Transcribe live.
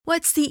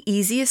What's the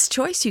easiest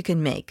choice you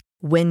can make?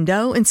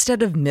 Window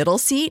instead of middle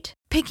seat?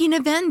 Picking a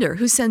vendor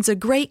who sends a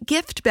great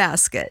gift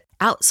basket?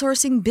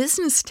 Outsourcing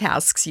business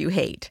tasks you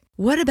hate?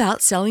 What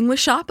about selling with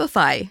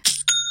Shopify?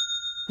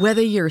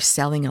 Whether you're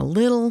selling a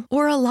little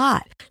or a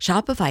lot,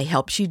 Shopify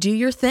helps you do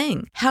your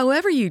thing,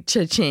 however you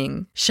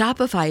cha-ching.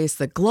 Shopify is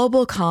the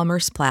global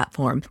commerce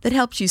platform that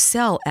helps you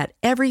sell at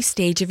every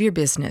stage of your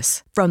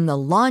business. From the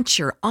launch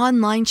your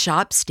online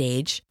shop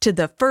stage to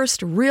the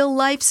first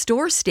real-life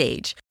store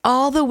stage,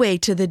 all the way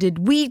to the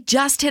did we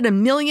just hit a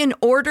million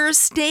orders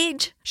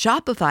stage.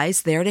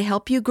 Shopify's there to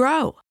help you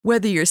grow.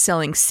 Whether you're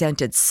selling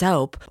scented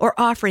soap or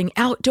offering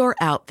outdoor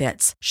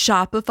outfits,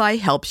 Shopify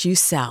helps you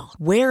sell.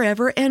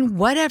 Wherever and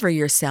whatever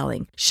you're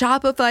selling,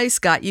 Shopify's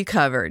got you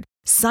covered.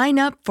 Sign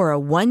up for a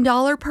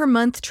 $1 per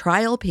month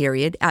trial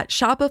period at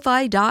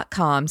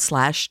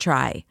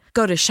shopify.com/try.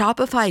 Go to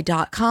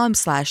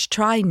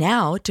shopify.com/try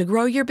now to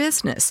grow your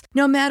business,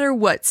 no matter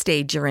what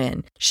stage you're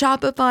in.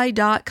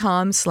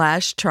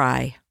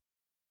 Shopify.com/try.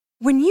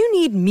 When you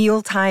need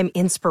mealtime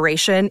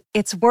inspiration,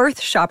 it's worth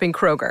shopping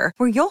Kroger,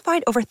 where you'll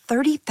find over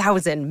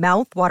 30,000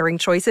 mouth-watering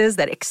choices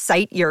that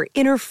excite your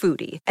inner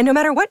foodie. And no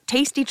matter what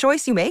tasty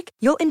choice you make,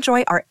 you'll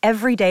enjoy our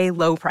everyday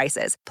low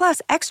prices,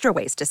 plus extra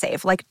ways to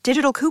save, like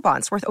digital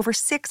coupons worth over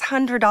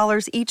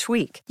 $600 each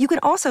week. You can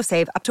also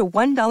save up to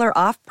 $1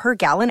 off per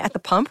gallon at the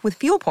pump with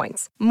fuel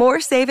points.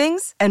 More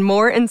savings and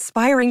more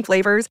inspiring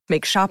flavors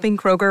make shopping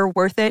Kroger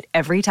worth it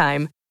every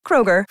time.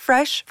 Kroger,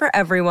 fresh for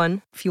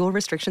everyone. Fuel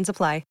restrictions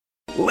apply.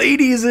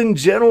 Ladies and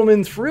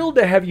gentlemen, thrilled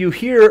to have you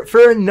here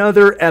for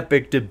another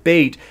epic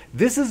debate.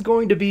 This is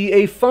going to be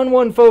a fun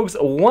one, folks.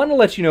 I want to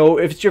let you know,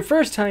 if it's your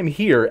first time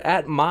here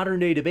at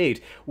Modern Day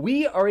Debate,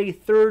 we are a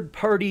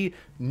third-party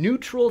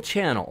neutral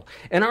channel,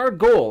 and our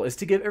goal is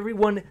to give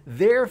everyone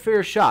their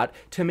fair shot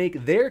to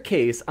make their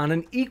case on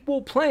an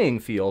equal playing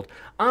field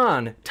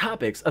on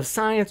topics of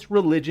science,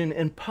 religion,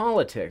 and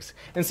politics.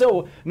 And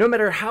so, no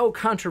matter how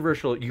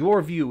controversial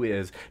your view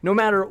is, no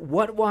matter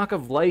what walk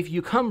of life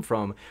you come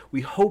from,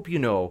 we hope you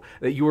know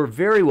that you are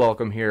very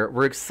welcome here.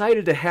 We're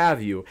excited to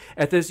have you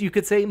at this, you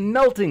could say,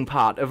 melting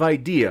pot of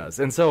ideas.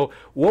 And so,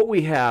 what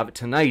we have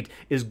tonight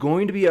is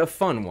going to be a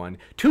fun one.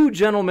 Two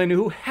gentlemen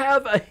who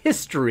have a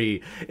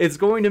history. It's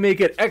going to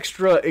make it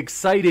extra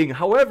exciting.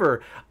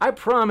 However, I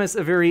promise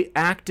a very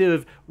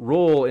active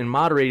role in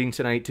moderating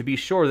tonight to be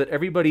sure that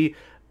everybody,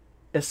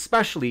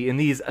 especially in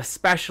these,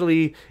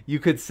 you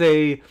could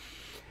say,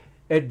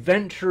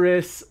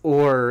 adventurous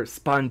or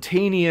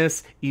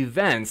spontaneous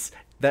events,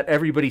 that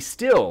everybody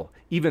still,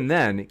 even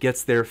then,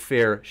 gets their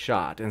fair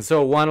shot. And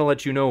so I want to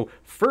let you know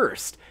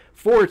first,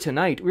 for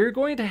tonight, we're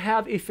going to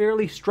have a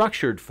fairly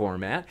structured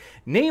format.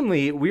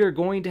 Namely, we are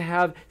going to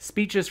have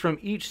speeches from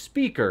each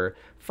speaker,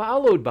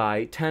 followed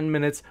by 10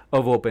 minutes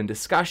of open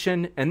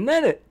discussion, and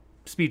then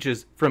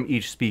speeches from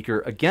each speaker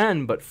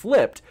again, but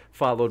flipped,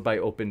 followed by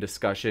open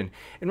discussion.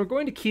 And we're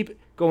going to keep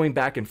going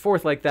back and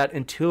forth like that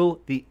until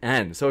the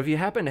end. So if you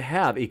happen to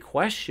have a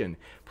question,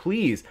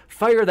 please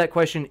fire that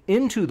question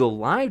into the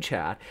live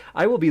chat.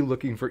 I will be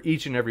looking for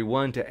each and every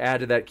one to add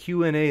to that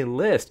Q&A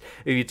list.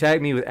 If you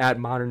tag me with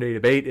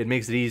 @ModernDayDebate, it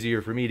makes it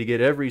easier for me to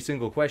get every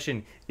single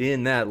question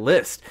in that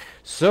list.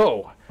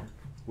 So,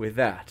 with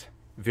that,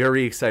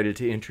 very excited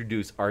to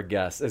introduce our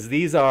guests, as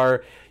these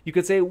are, you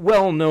could say,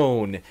 well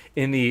known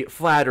in the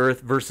flat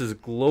earth versus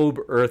globe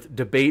earth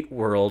debate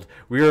world.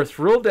 We are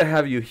thrilled to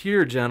have you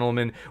here,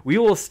 gentlemen. We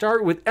will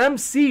start with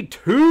MC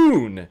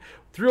Toon.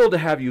 Thrilled to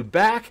have you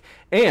back.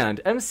 And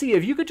MC,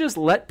 if you could just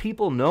let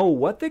people know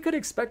what they could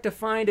expect to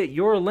find at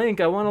your link.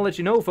 I want to let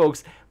you know,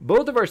 folks,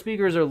 both of our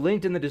speakers are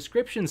linked in the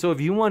description, so if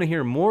you want to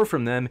hear more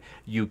from them,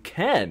 you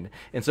can.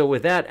 And so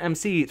with that,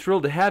 MC,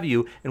 thrilled to have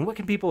you. And what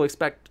can people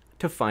expect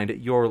to find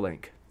at your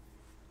link?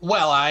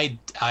 Well, I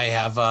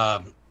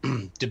have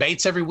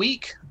debates every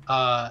week,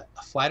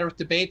 flat earth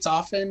debates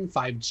often,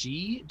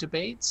 5G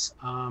debates,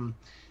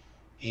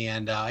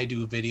 and I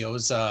do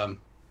videos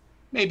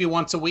maybe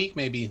once a week,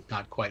 maybe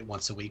not quite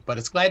once a week, but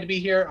it's glad to be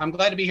here. I'm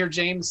glad to be here,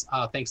 James.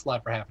 Thanks a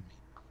lot for having me.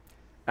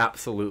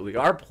 Absolutely.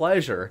 Our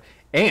pleasure.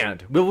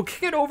 And we will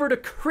kick it over to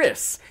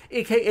Chris,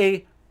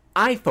 aka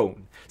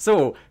iPhone.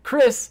 So,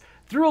 Chris,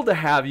 thrilled to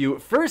have you.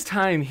 First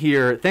time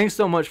here. Thanks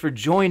so much for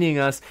joining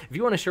us. If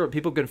you want to share what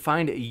people can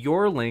find at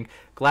your link,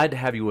 glad to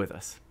have you with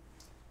us.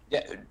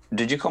 Yeah.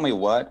 Did you call me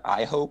what?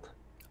 I hope?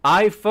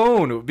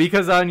 iPhone,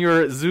 because on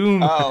your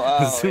Zoom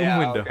Zoom yeah,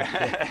 window.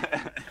 Okay.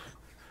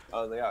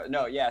 Oh, they are.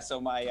 No, yeah.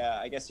 So my,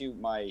 I guess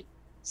my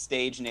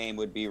stage name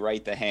would be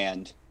Write the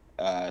Hand.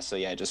 So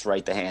yeah, just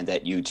Write the Hand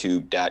at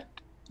YouTube.com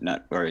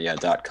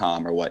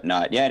or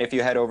whatnot. Yeah, and if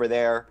you head over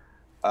there,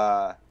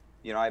 I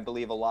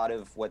believe a lot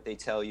of what they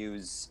tell you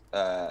is,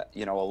 a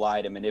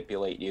lie to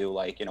manipulate you,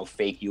 like,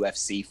 fake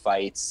UFC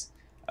fights,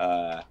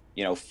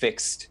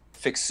 fixed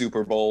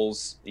Super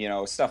Bowls,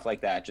 stuff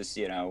like that. Just,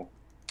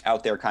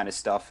 out there kind of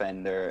stuff,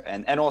 and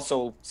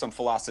also some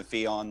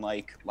philosophy on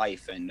like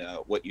life and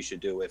what you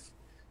should do if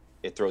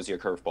it throws you a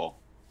curveball.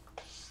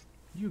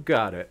 You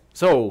got it.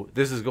 So,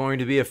 this is going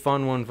to be a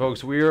fun one,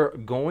 folks. We're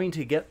going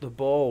to get the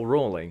ball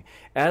rolling.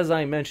 As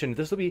I mentioned,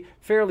 this will be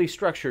fairly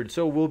structured,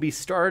 so we'll be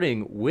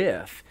starting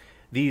with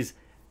these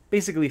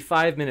basically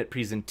 5-minute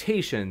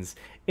presentations.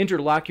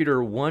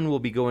 Interlocutor 1 will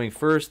be going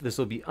first. This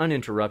will be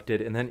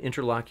uninterrupted, and then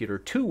interlocutor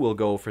 2 will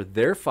go for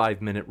their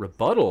 5-minute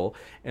rebuttal,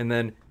 and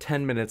then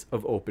 10 minutes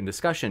of open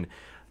discussion.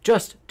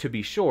 Just to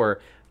be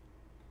sure,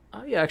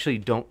 I actually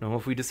don't know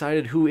if we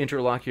decided who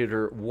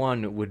interlocutor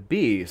 1 would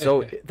be.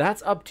 So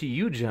that's up to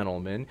you,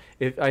 gentlemen,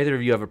 if either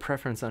of you have a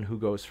preference on who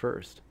goes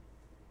first.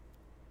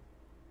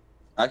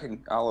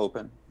 I'll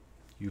open.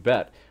 You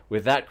bet.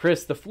 With that,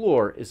 Chris, the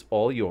floor is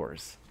all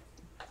yours.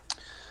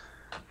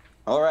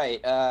 All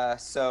right.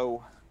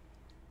 So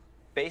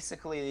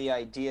basically the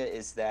idea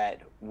is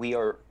that we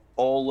are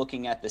all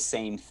looking at the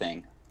same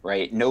thing,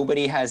 right?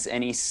 Nobody has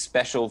any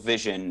special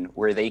vision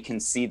where they can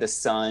see the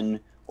sun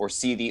or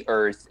see the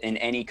earth in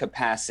any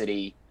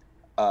capacity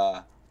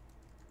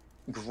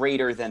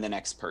greater than the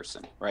next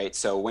person, right?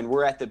 So when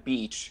we're at the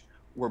beach,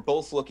 we're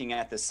both looking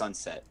at the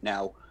sunset.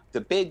 Now,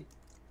 the big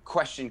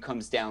question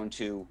comes down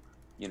to,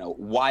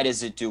 why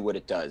does it do what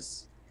it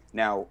does?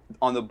 Now,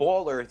 on the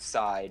Ball Earth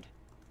side,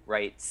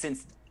 right,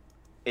 since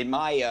in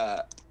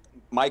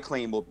my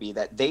claim will be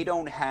that they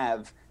don't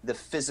have the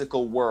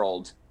physical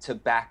world to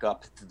back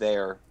up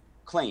their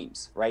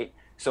claims, right?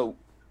 So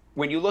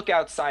when you look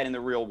outside in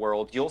the real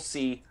world, you'll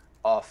see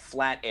a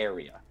flat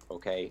area,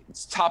 okay?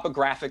 It's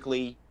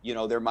topographically,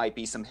 there might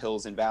be some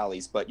hills and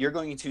valleys, but you're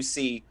going to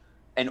see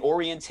an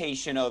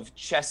orientation of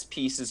chess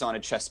pieces on a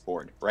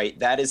chessboard, right?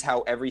 That is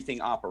how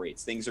everything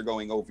operates. Things are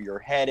going over your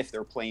head if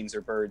they're planes or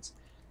birds.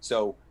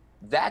 So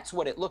that's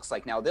what it looks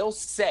like. Now, they'll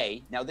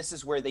say, this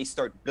is where they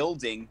start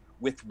building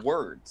with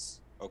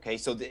words, okay?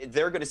 So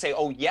they're going to say,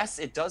 oh, yes,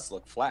 it does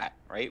look flat,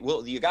 right?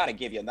 Well, you got to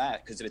give you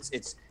that because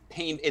it's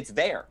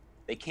there.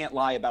 They can't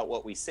lie about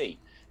what we see.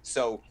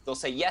 So they'll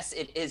say, yes,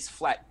 it is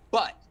flat,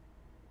 but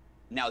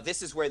now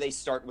this is where they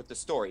start with the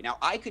story. Now,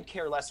 I could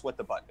care less what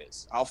the but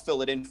is. I'll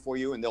fill it in for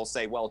you, and they'll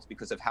say, well, it's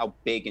because of how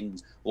big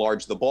and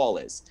large the ball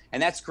is.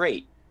 And that's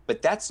great,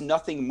 but that's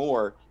nothing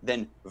more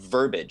than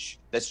verbiage.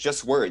 That's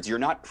just words. You're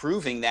not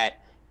proving that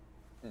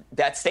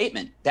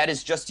statement. That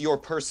is just your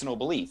personal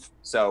belief.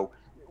 So,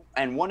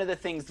 and one of the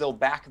things they'll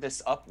back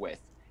this up with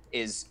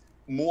is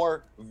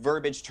more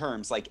verbiage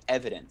terms like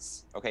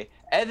evidence, okay?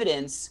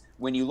 Evidence,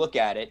 when you look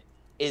at it,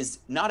 is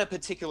not a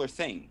particular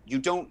thing.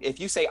 If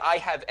you say, I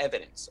have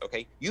evidence,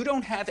 okay, you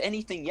don't have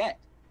anything yet.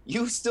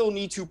 You still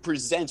need to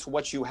present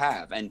what you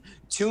have. And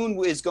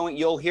Toon is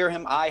you'll hear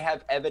him, I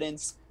have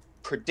evidence,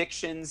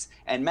 predictions,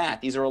 and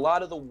math. These are a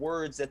lot of the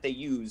words that they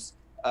use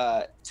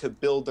to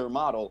build their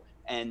model.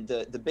 And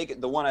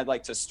the one I'd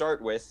like to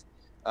start with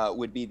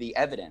would be the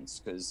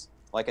evidence, because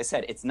like I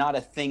said, it's not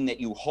a thing that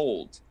you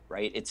hold,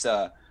 right? It's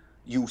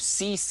you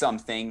see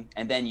something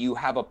and then you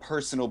have a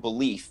personal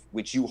belief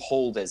which you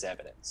hold as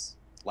evidence.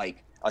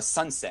 Like a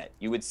sunset,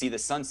 you would see the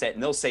sunset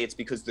and they'll say it's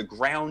because the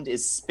ground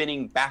is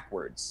spinning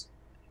backwards.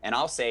 And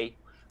I'll say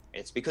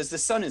it's because the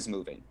sun is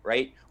moving,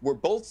 right? We're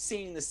both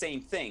seeing the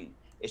same thing.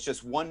 It's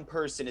just one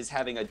person is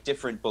having a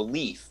different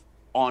belief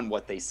on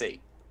what they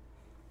see.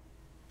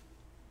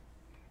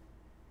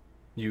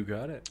 You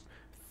got it.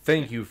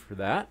 Thank you for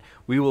that.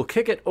 We will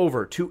kick it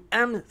over to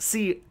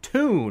MC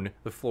Toon.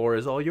 The floor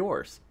is all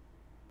yours.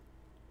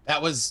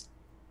 That was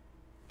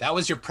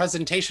your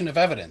presentation of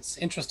evidence.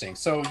 Interesting.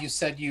 So you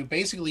said you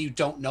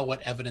don't know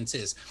what evidence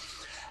is.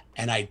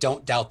 And I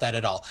don't doubt that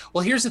at all.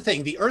 Well, here's the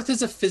thing. The Earth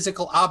is a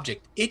physical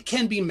object. It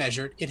can be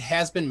measured. It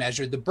has been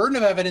measured. The burden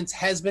of evidence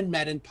has been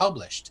met and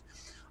published.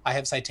 I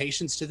have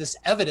citations to this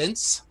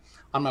evidence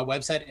on my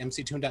website,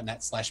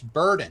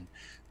 mctoon.net/burden.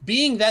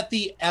 Being that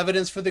the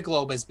evidence for the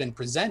globe has been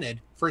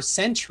presented for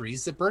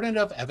centuries, the burden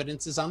of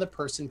evidence is on the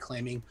person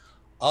claiming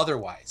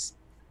otherwise.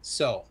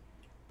 So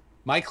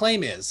my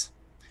claim is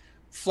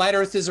Flat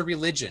Earth is a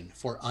religion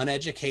for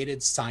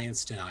uneducated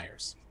science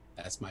deniers.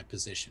 That's my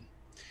position.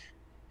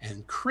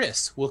 And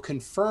Chris will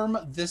confirm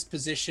this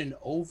position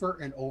over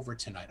and over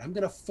tonight. I'm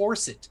going to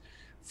force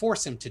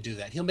him to do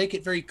that. He'll make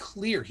it very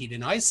clear he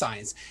denies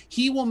science.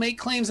 He will make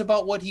claims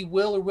about what he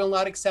will or will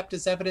not accept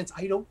as evidence.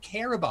 I don't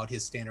care about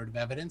his standard of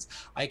evidence.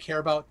 I care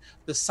about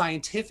the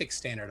scientific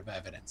standard of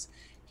evidence.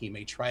 He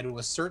may try to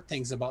assert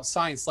things about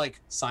science like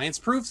science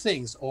proves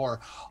things, or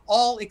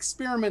all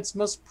experiments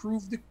must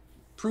prove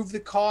the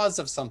cause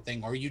of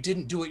something, or you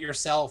didn't do it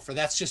yourself, or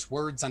that's just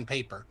words on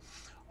paper.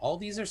 All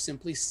these are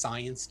simply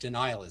science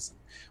denialism.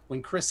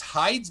 When Chris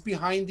hides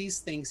behind these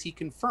things, he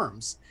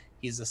confirms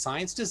he is a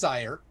science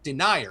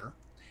denier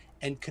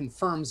and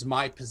confirms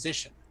my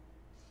position.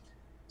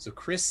 So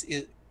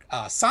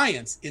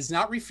science is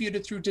not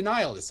refuted through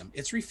denialism.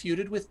 It's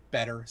refuted with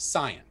better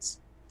science.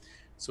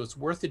 So it's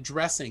worth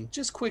addressing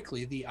just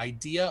quickly the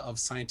idea of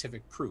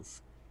scientific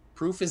proof.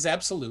 Proof is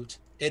absolute.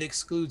 It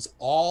excludes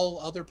all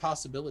other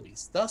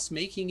possibilities, thus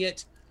making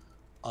it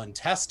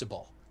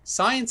untestable.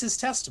 Science is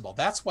testable.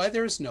 That's why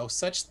there is no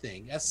such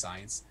thing as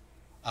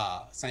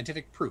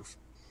scientific proof.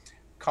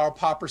 Karl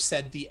Popper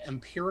said the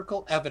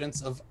empirical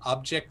evidence of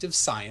objective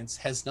science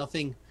has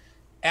nothing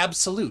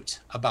absolute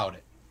about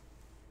it.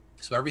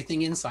 So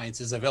everything in science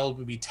is available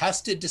to be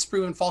tested,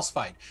 disproven,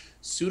 falsified.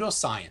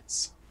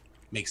 Pseudoscience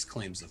makes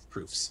claims of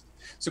proofs.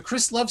 So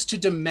Chris loves to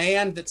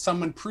demand that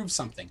someone prove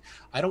something.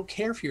 I don't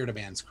care for your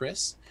demands,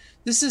 Chris.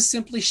 This is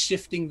simply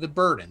shifting the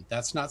burden.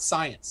 That's not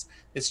science.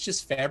 It's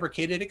just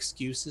fabricated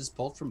excuses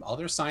pulled from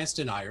other science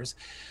deniers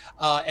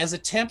as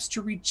attempts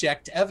to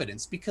reject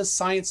evidence, because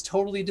science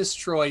totally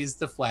destroys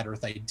the flat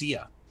earth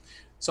idea.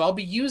 So I'll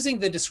be using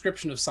the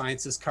description of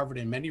science as covered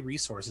in many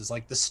resources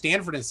like the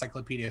Stanford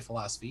Encyclopedia of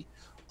Philosophy,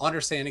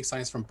 Understanding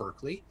Science from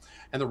Berkeley,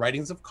 and the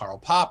writings of Karl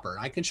Popper.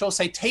 I can show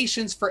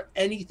citations for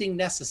anything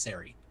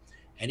necessary.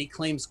 Any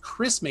claims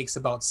Chris makes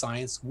about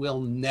science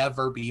will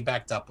never be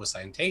backed up with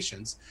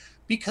citations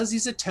because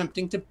he's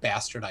attempting to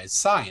bastardize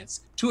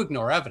science to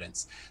ignore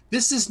evidence.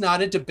 This is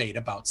not a debate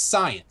about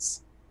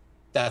science.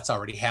 That's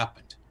already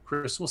happened.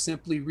 Chris will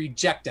simply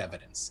reject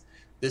evidence.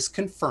 This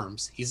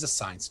confirms he's a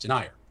science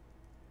denier.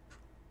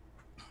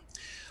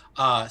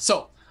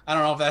 So I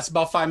don't know if that's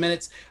about 5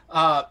 minutes.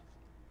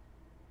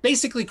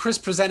 Basically, Chris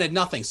presented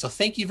nothing. So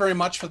thank you very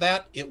much for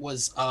that. It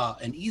was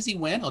an easy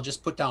win. I'll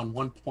just put down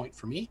 1 point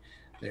for me.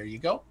 There you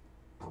go.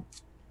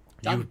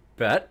 Done. You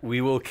bet.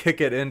 We will kick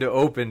it into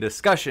open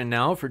discussion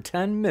now for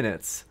 10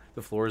 minutes.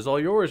 The floor is all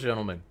yours,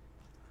 gentlemen.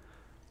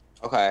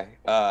 Okay.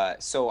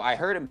 So I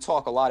heard him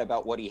talk a lot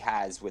about what he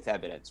has with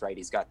evidence, right?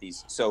 He's got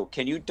these. So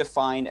can you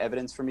define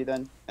evidence for me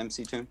then,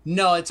 MC Toon?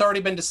 No, it's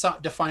already been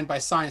defined by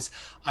science.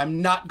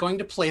 I'm not going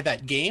to play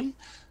that game.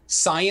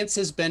 Science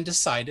has been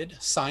decided.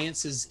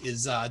 Science is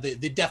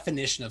the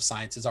definition of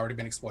science has already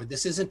been explored.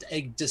 This isn't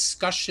a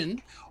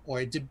discussion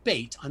or a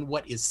debate on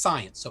what is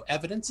science. So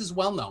evidence is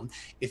well known.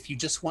 If you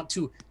just want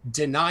to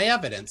deny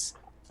evidence,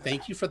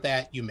 thank you for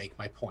that. You make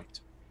my point.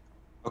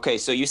 Okay,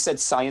 so you said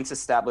science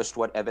established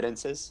what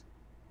evidence is?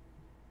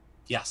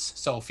 Yes.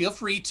 So feel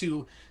free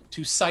to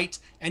cite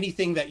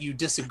anything that you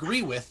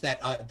disagree with that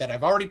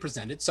I've already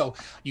presented. So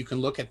you can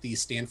look at the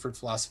Stanford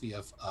philosophy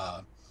of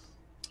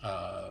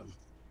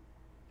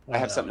I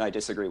have something I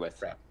disagree with.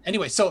 Crap.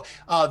 Anyway, so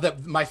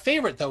my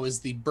favorite though is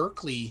the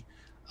Berkeley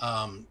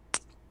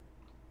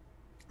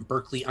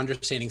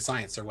Understanding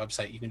Science, their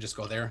website. You can just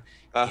go there.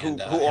 Who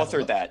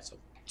authored that? So,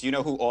 do you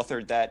know who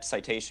authored that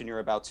citation you're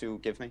about to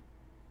give me? Do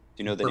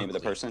you know the name of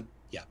the person?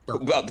 Yeah.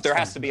 Well, there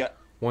has to be a.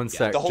 One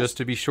sec, just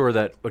to be sure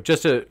that,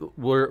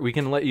 we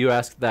can let you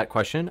ask that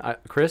question.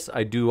 Chris,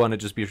 I do want to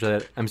just be sure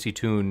that MC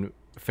Toon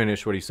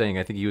finished what he's saying.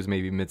 I think he was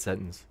maybe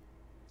mid-sentence.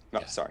 Oh,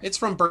 yeah. Sorry. It's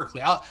from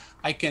Berkeley.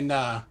 I can,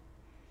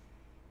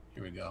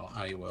 here we go.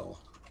 I will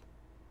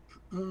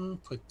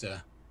put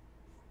right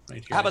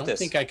here. How about this?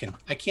 I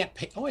can't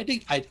paste. Oh, I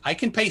did. I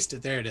can paste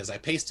it. There it is. I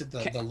pasted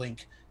the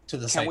link to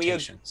the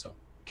citation.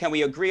 Can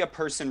we agree a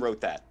person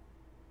wrote that?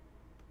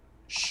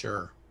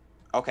 Sure.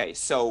 Okay,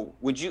 so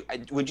would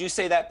you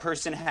say that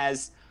person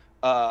has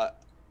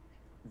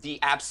the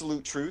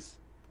absolute truth?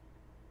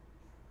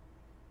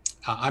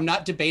 I'm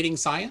not debating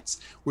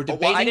science. We're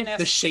debating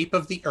the shape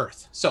of the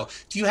Earth. So,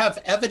 do you have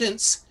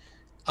evidence?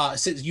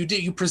 Since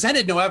you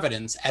presented no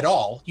evidence at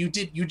all. You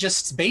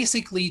just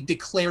basically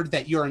declared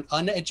that you're an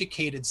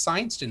uneducated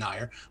science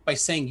denier by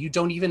saying you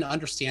don't even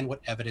understand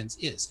what evidence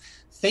is.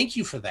 Thank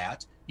you for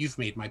that. You've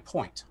made my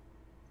point.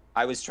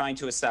 I was trying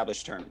to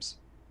establish terms.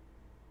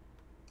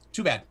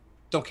 Too bad.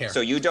 Don't care.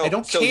 So you don't. I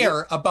don't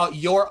care about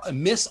your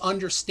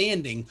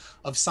misunderstanding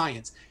of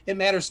science. It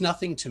matters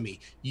nothing to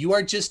me. You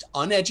are just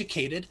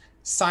uneducated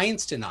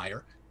science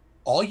denier.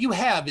 All you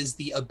have is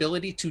the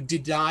ability to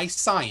deny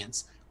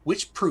science,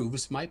 which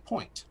proves my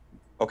point.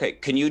 Okay,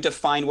 can you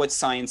define what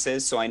science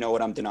is so I know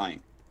what I'm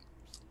denying?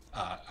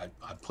 I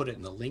put it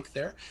in the link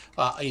there.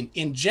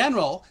 In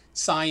general,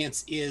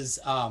 science is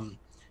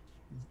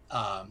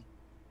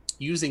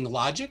using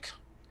logic,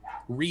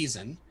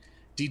 reason,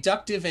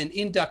 deductive and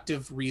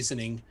inductive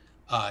reasoning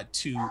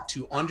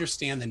to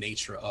understand the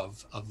nature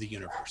of the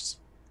universe.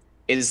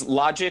 Is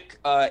logic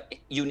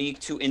unique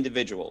to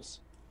individuals?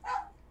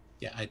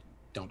 Yeah, I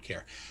don't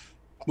care.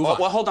 Well,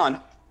 hold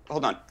on.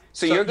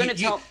 So you're going to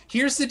tell...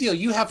 Here's the deal.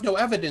 You have no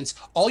evidence.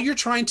 All you're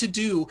trying to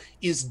do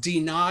is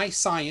deny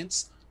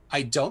science.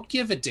 I don't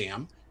give a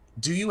damn.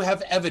 Do you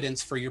have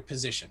evidence for your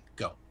position?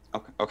 Go.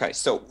 Okay.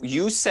 So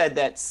you said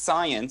that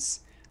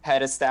science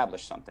had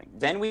established something.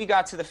 Then we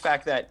got to the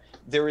fact that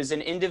there is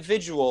an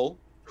individual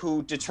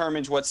who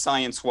determined what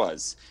science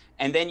was.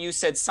 And then you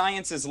said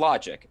science is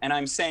logic. And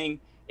I'm saying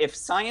if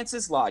science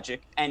is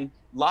logic and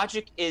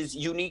logic is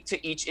unique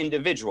to each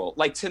individual,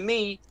 like to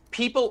me,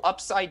 people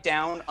upside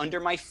down under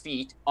my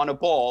feet on a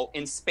ball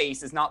in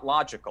space is not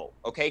logical,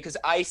 okay? Because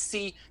I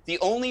see the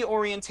only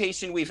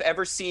orientation we've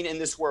ever seen in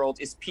this world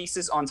is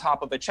pieces on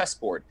top of a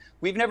chessboard.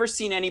 We've never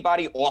seen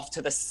anybody off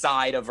to the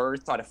side of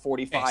Earth on a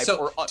 45. Okay,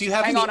 so do you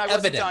have any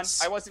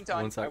evidence? I wasn't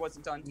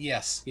done.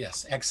 Yes,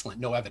 excellent.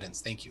 No evidence.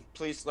 Thank you.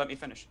 Please let me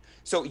finish.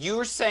 So you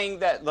were saying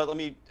that, let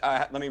me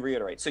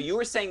reiterate. So you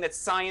were saying that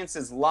science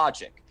is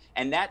logic,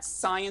 and that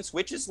science,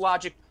 which is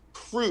logic,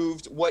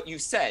 proved what you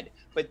said.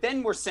 But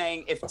then we're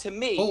saying, if to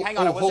me, hang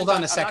on, hold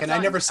on a second. I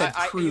never said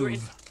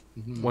prove.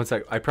 One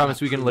sec. I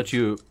promise we can let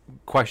you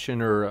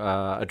question or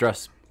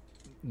address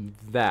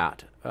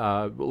that.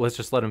 Let's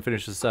just let him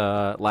finish this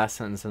last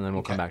sentence, and then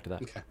we'll come back to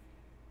that.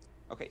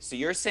 Okay, so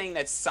you're saying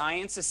that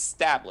science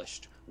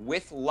established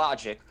with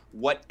logic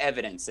what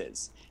evidence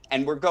is.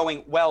 And we're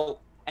going, well,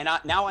 and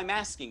now I'm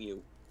asking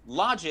you,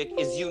 logic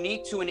is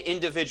unique to an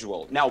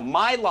individual. Now,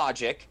 my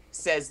logic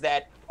says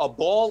that a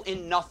ball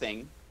in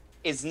nothing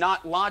is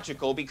not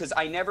logical because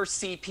I never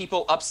see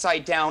people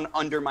upside down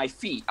under my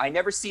feet. I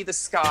never see the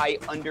sky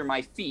under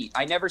my feet.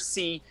 I never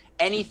see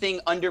anything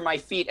under my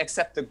feet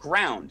except the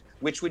ground,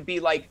 which would be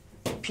like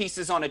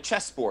pieces on a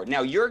chessboard.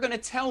 Now, you're going to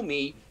tell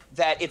me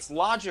that it's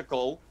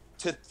logical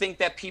to think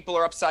that people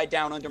are upside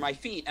down under my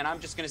feet, and I'm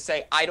just going to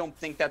say I don't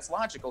think that's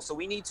logical. So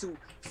we need to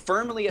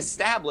firmly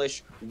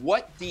establish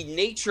what the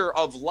nature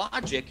of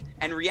logic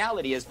and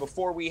reality is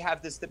before we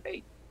have this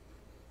debate.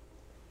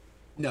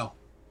 No.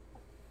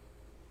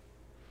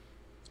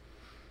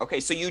 Okay,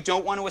 so you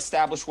don't want to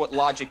establish what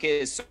logic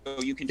is, so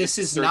you can just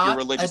assert your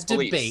religious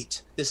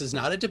beliefs. This is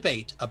not a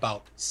debate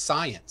about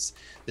science.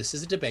 This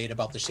is a debate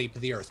about the shape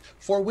of the earth,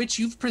 for which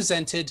you've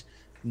presented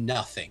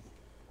nothing.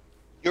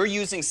 You're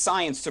using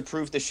science to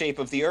prove the shape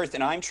of the earth,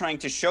 and I'm trying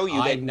to show you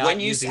that I'm not when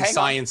you using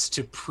science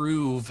to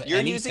prove You're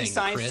anything, using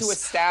science Chris. to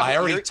establish. I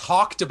already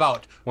talked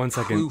about One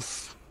second.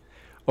 proof.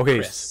 Okay,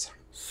 Chris.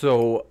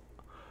 so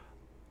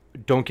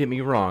don't get me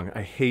wrong.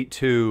 I hate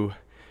to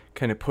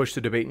kind of push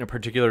the debate in a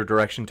particular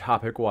direction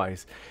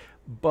topic-wise,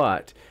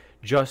 but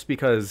just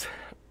because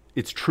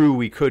it's true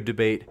we could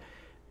debate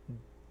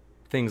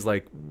things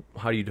like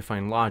how do you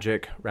define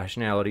logic,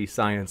 rationality,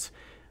 science,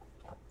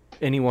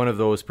 any one of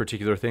those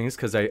particular things,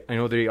 because I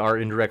know they are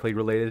indirectly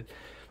related,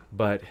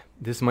 but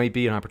this might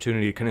be an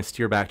opportunity to kind of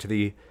steer back to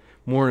the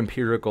more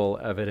empirical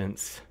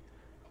evidence.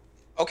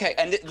 Okay,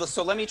 and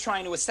so let me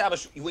try to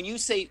establish, when you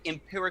say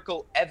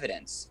empirical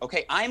evidence,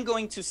 okay, I'm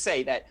going to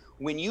say that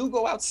when you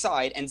go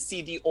outside and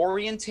see the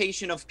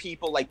orientation of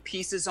people like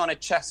pieces on a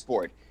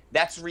chessboard,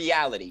 that's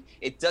reality.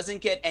 It doesn't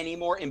get any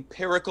more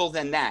empirical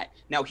than that.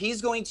 Now,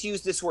 he's going to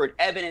use this word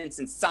evidence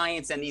and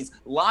science and these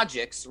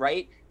logics,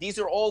 right? These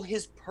are all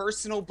his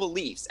personal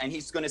beliefs. And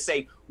he's going to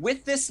say,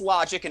 with this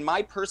logic and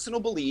my personal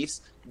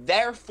beliefs,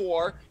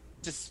 therefore,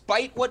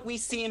 despite what we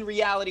see in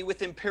reality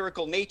with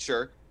empirical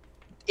nature,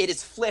 it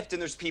is flipped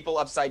and there's people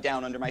upside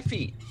down under my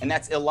feet. And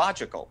that's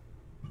illogical.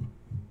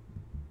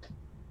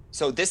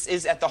 So this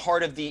is at the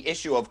heart of the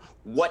issue of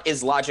what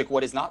is logic,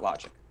 what is not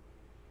logic.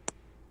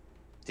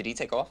 Did he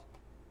take off?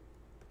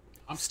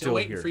 I'm still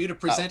waiting here. for you to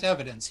present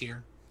evidence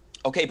here.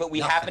 Okay, but we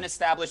Nothing. haven't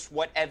established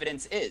what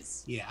evidence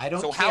is. Yeah, I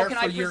don't So care how can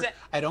for I your present?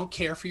 I don't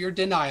care for your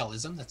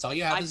denialism. That's all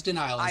you have is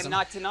denialism. I'm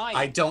not denying.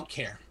 I don't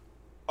care.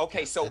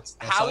 Okay, so That's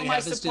how all am you I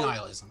have is supposed?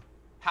 denialism.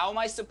 How am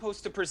I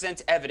supposed to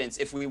present evidence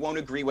if we won't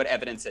agree what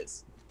evidence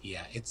is?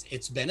 Yeah,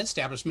 it's been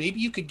established. Maybe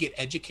you could get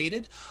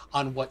educated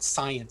on what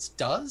science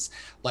does.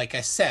 Like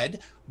I said,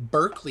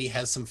 Berkeley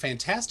has some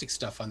fantastic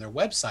stuff on their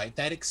website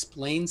that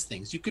explains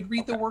things. You could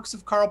read the works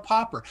of Karl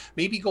Popper.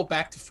 Maybe go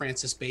back to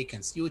Francis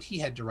Bacon, see what he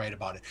had to write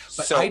about it.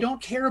 But So- I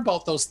don't care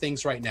about those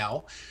things right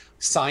now.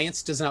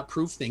 Science does not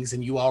prove things,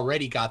 and you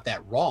already got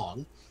that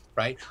wrong,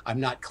 right? I'm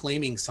not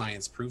claiming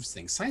science proves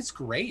things. Science is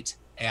great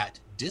at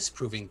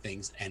disproving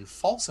things and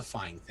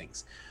falsifying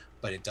things,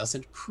 but it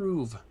doesn't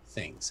prove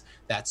things.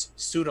 That's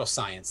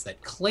pseudoscience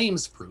that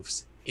claims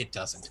proofs. It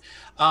doesn't.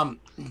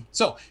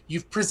 So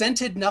you've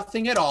presented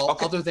nothing at all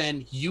other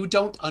than you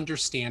don't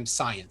understand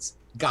science.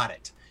 Got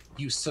it.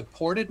 You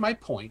supported my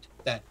point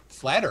that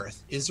flat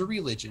Earth is a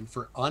religion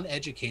for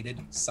uneducated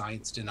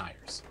science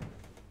deniers.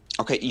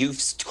 Okay,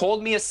 you've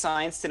called me a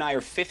science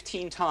denier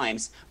 15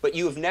 times, but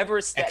you have never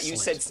you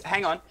said, Excellent.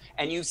 hang on,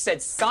 and you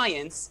said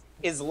science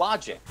is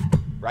logic,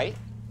 right?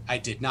 I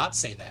did not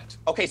say that.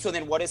 Okay, so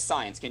then what is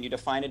science? Can you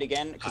define it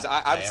again? Because I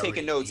I've already-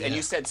 taken notes, and yeah.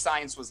 you said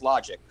science was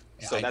logic.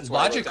 So that's why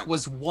I wrote logic down.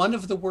 was one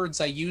of the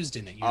words I used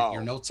in it.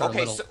 Your notes are okay,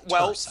 a little so-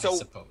 well, terse, I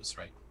suppose,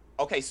 right?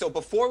 Okay, so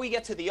before we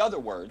get to the other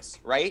words,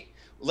 right?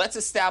 Let's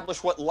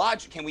establish what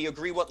logic. Can we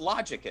agree what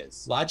logic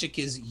is? Logic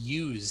is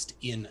used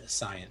in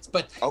science.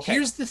 But Okay.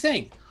 here's the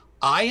thing.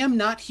 I am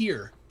not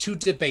here to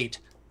debate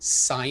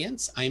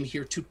science. I am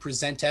here to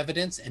present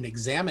evidence and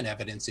examine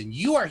evidence. And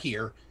you are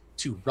here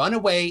to run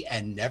away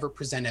and never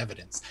present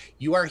evidence.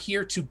 You are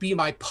here to be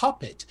my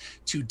puppet,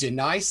 to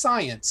deny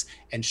science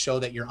and show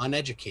that you're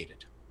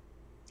uneducated.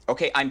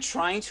 Okay, I'm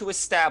trying to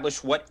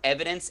establish what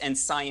evidence and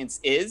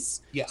science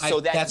is. Yeah, so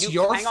that that's you,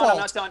 your hang on, I'm fault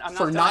not done, I'm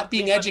for done. not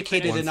being Please let me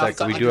educated finish. enough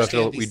to we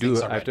understand do these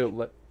things have to already.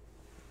 let.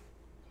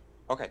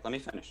 Okay, let me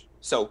finish.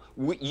 So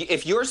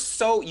if you're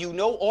you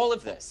know all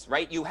of this,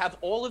 right? You have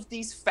all of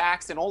these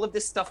facts and all of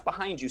this stuff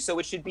behind you. So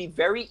it should be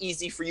very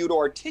easy for you to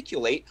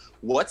articulate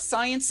what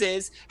science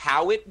is,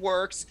 how it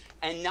works,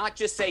 and not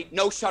just say,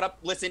 no, shut up,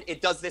 listen,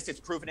 it does this, it's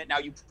proven it, now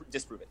you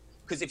disprove it.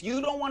 Because if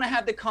you don't want to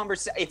have the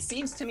conversation, it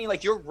seems to me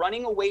like you're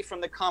running away from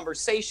the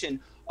conversation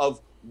of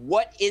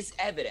what is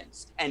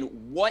evidence and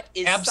what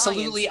is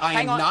Absolutely, science.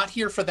 I am not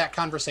here for that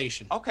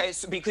conversation. Okay,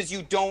 so because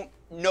you don't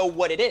know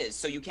what it is,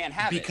 so you can't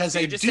have because it. So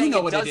I you're just do saying know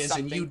it what it does is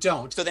something. and you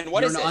don't. So then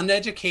what You're is an it?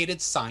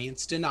 uneducated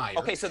science denier.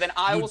 Okay, so then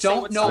I you will say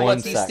don't what know science what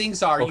is. these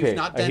things are. Okay, You've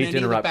not I done hate to any of the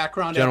interrupt.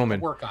 background Gentlemen,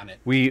 work on it.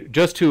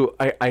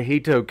 I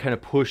hate to kind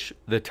of push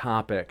the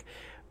topic,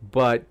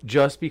 but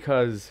just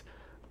because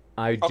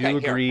I do Okay,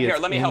 agree here,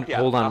 let me help you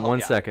out. Hold I'll on help one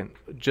you out. second.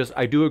 Just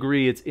I do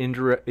agree it's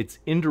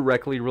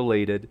indirectly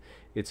related.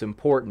 It's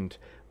important,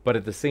 but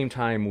at the same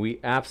time we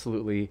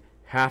absolutely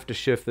have to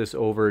shift this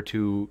over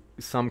to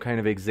some kind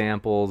of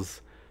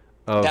examples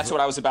of That's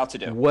what I was about to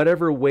do.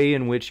 whatever way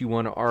in which you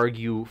want to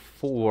argue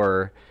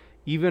for,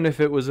 even if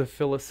it was a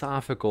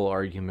philosophical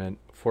argument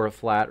for a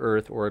flat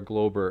earth or a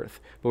globe earth.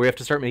 But we have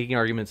to start making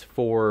arguments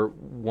for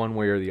one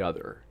way or the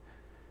other.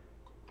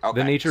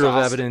 Okay, The nature so of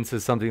I'll- evidence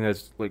is something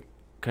that's like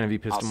kind of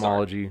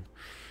epistemology.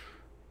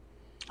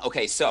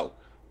 Okay, so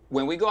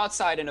when we go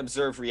outside and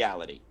observe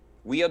reality,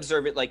 we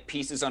observe it like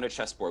pieces on a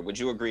chessboard. Would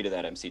you agree to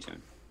that, MC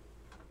Toon?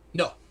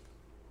 No.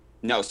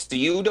 No, so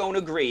you don't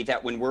agree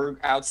that when we're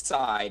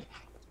outside,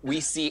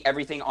 we see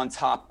everything on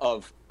top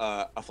of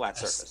a flat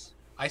surface.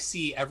 I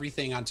see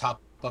everything on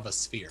top of a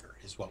sphere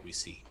is what we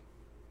see.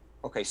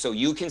 Okay, so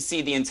you can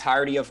see the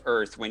entirety of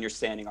Earth when you're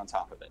standing on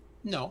top of it.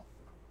 No,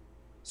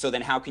 So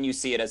then how can you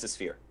see it as a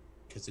sphere?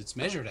 because it's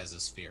measured as a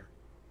sphere.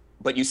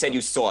 But you said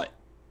you saw it.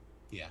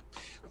 Yeah.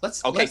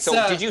 Okay,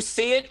 so did you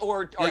see it,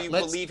 or are you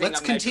believing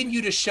Let's a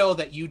continue to show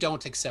that you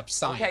don't accept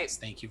science. Okay.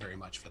 Thank you very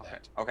much for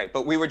that. Okay,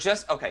 but we were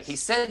just okay. He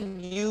said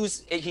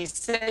use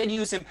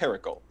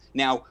empirical.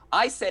 Now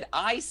I said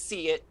I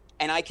see it,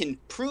 and I can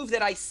prove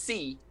that I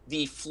see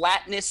the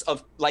flatness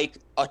of like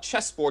a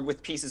chessboard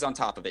with pieces on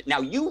top of it.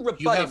 Now you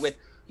rebutted with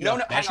no,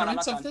 hang on, I'm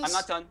not done. I'm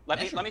not done. Let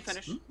me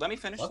finish. Let me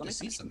finish. Love Let me to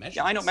see finish. some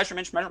Yeah, I know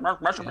measurements.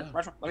 measurement.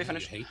 Yeah. Let me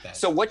finish. You hate that.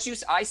 So what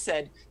I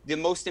said, the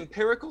most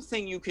empirical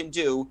thing you can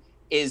do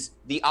is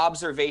the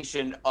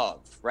observation of,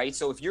 right?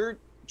 So if you're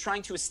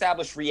trying to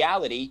establish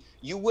reality,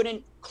 you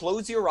wouldn't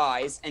close your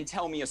eyes and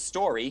tell me a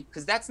story,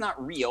 because that's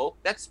not real.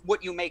 That's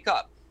what you make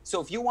up. So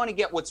if you want to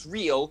get what's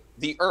real,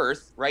 the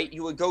Earth, right,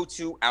 you would go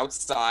to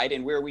outside,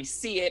 and where we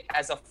see it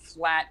as a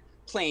flat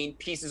plane,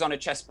 pieces on a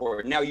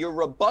chessboard. Now your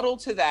rebuttal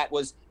to that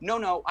was,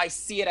 no, I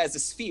see it as a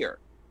sphere.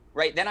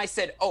 Right? Then I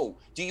said, oh,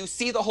 do you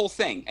see the whole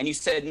thing? And you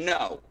said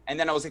no. And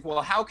then I was like,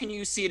 well, how can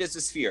you see it as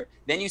a sphere?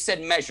 Then you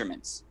said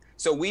measurements.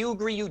 So we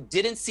agree you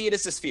didn't see it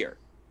as a sphere.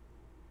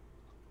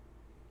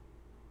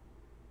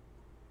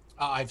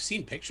 I've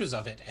seen pictures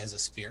of it as a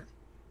sphere.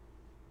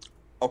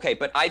 Okay,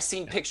 but I've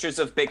seen pictures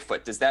of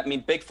Bigfoot. Does that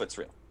mean Bigfoot's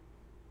real?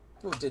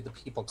 Well, did the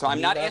people? So I'm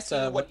claim not that,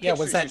 asking you what yeah,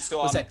 pictures you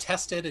saw. was that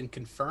tested and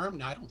confirmed?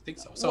 No, I don't think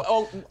so. So,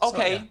 Oh,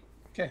 okay. So,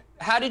 yeah. Okay.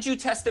 How did you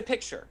test the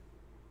picture?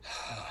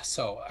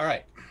 So, all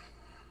right.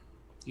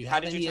 Do you How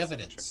have did you any test the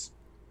evidence?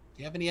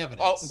 Do you have any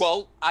evidence? Oh,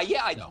 well,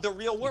 No, the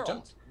real you world.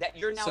 don't. That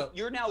you're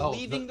now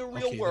leaving the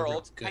real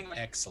world. Good, Hang on.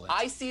 excellent.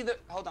 I see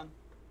hold on.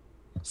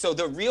 So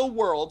the real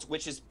world,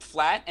 which is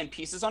flat and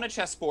pieces on a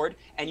chessboard,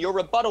 and your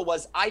rebuttal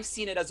was, I've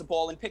seen it as a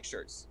ball in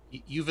pictures.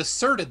 You've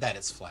asserted that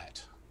it's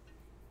flat.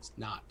 It's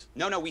not.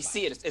 No, we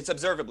see it. It's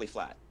observably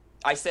flat.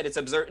 I said it's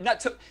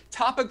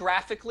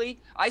topographically.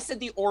 I said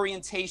the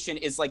orientation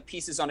is like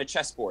pieces on a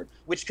chessboard,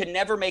 which could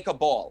never make a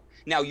ball.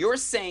 Now you're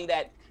saying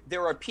that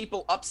there are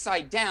people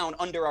upside down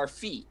under our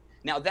feet.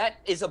 Now that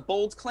is a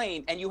bold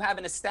claim, and you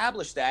haven't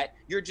established that.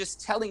 You're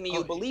just telling me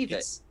you believe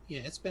it.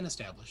 Yeah, it's been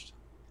established.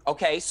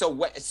 Okay,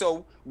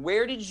 so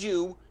where did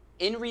you,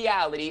 in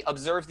reality,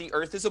 observe the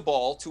Earth as a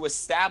ball to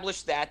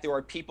establish that there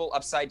are people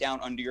upside down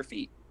under your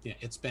feet? Yeah,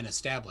 it's been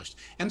established.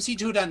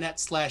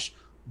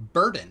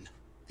 mc2.net/burden.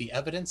 The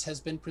evidence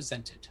has been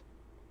presented.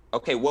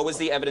 Okay, what was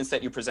the evidence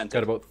that you presented?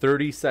 Got about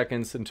 30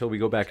 seconds until we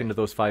go back into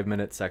those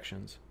 5-minute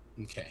sections.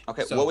 Okay.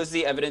 Okay, so, what was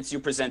the evidence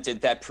you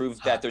presented that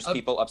proved that there's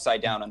people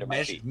upside down under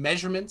my feet?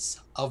 Measurements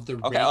of the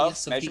Okay,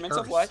 radius of measurements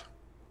the Earth. of what?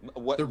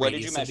 What The did you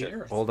radius of the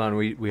measure? Earth. Hold on,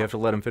 we have to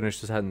let him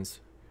finish the sentence.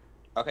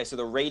 Okay, so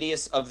the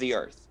radius of the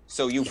Earth.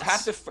 So you Yes.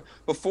 have to,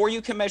 before you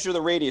can measure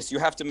the radius, you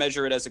have to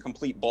measure it as a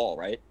complete ball,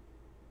 right?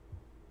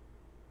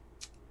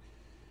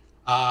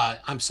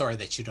 I'm sorry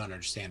that you don't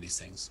understand these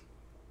things.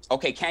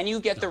 Okay, can you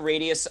get the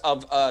radius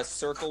of a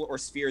circle or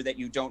sphere that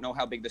you don't know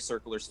how big the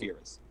circle or sphere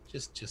is?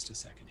 Just a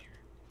second here.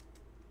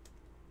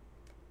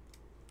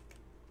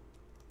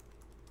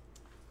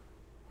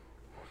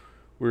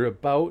 We're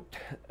about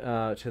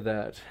to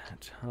that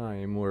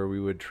time where we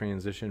would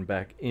transition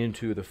back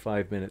into the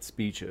 5-minute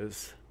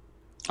speeches.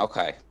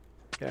 Okay.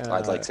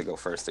 I'd like to go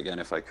first again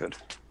if I could.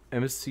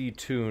 MC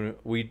Toon,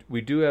 we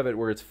do have it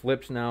where it's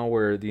flipped now,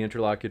 where the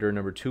interlocutor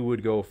number 2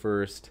 would go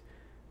first,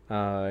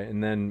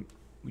 and then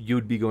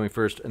you'd be going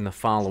first in the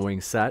following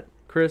set,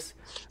 Chris.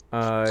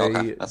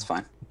 Okay, that's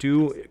fine.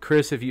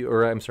 Chris,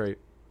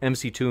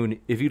 MC Toon,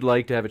 if you'd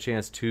like to have a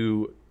chance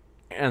to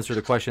answer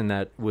the question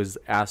that was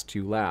asked to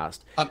you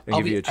last, and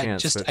give you a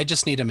chance. I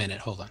just need a minute.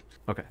 Hold on.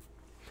 Okay.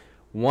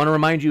 Want to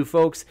remind you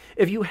folks,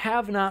 if you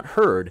have not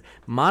heard,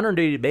 Modern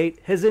Day Debate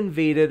has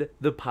invaded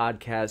the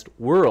podcast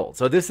world.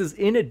 So this is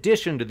in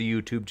addition to the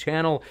YouTube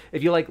channel.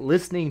 If you like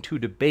listening to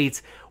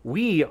debates,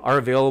 we are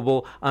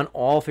available on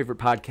all favorite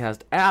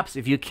podcast apps.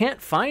 If you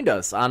can't find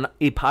us on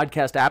a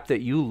podcast app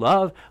that you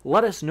love,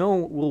 let us know.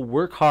 We'll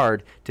work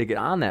hard to get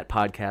on that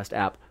podcast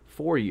app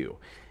for you.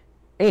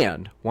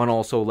 And want to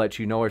also let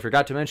you know, I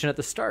forgot to mention at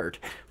the start,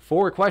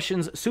 for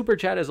questions, Super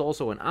Chat is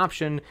also an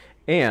option,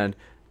 and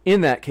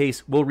in that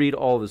case, we'll read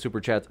all the Super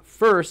Chats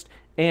first,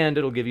 and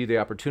it'll give you the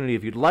opportunity,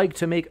 if you'd like,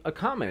 to make a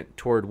comment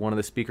toward one of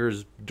the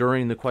speakers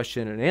during the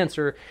question and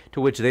answer,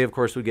 to which they, of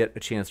course, would get a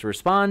chance to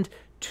respond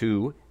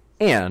to,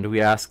 and we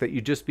ask that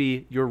you just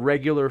be your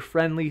regular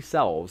friendly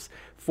selves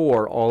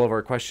for all of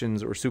our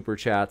questions or Super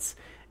Chats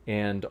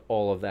and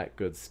all of that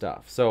good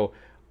stuff. So,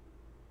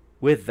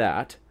 with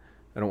that,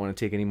 I don't want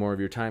to take any more of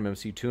your time,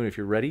 MC Toon. If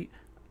you're ready,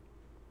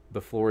 the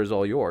floor is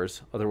all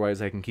yours.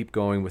 Otherwise, I can keep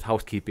going with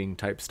housekeeping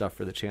type stuff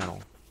for the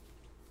channel.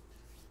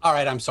 All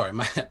right, I'm sorry.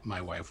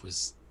 My wife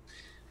was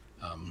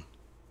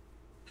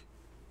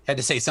had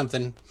to say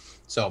something.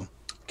 So,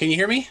 can you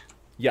hear me?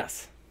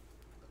 Yes.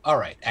 All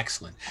right,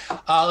 excellent.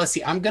 Let's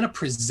see. I'm going to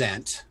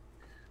present,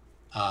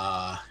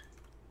 so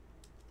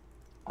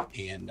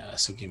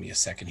give me a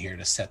second here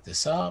to set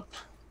this up.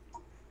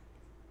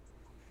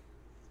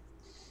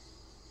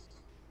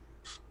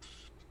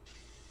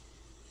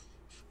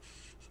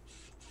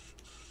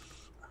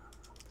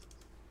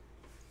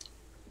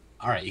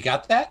 All right, you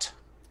got that?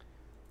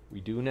 We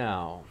do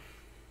now.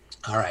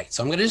 All right,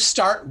 so I'm going to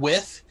start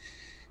with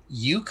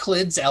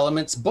Euclid's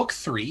Elements, Book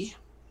 3.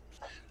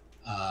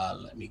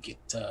 Let me get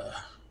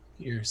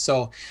here.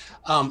 So,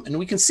 and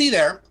we can see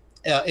there,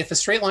 if a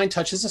straight line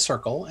touches a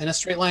circle and a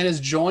straight line is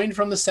joined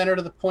from the center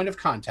to the point of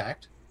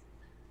contact,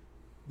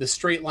 the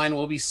straight line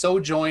will be so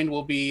joined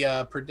will be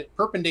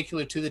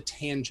perpendicular to the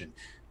tangent.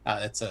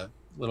 That's a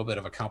little bit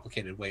of a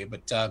complicated way,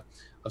 but of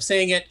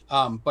saying it.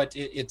 But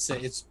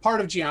it's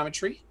part of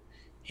geometry.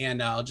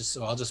 And I'll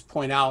just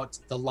point out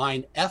the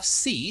line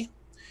FC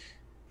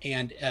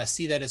and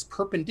see that it's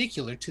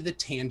perpendicular to the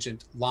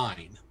tangent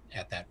line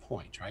at that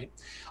point, right?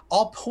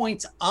 All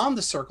points on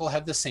the circle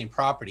have the same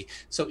property.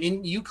 So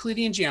in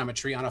Euclidean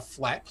geometry on a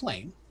flat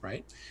plane,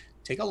 right,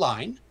 take a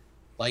line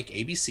like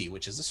ABC,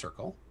 which is a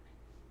circle.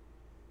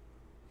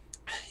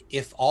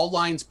 If all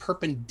lines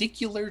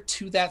perpendicular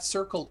to that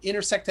circle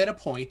intersect at a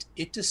point,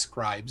 it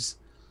describes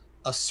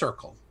a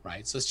circle,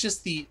 right? So it's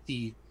just the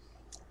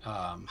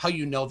how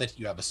you know that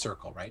you have a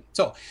circle, right?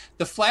 So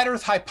the flat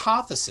Earth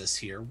hypothesis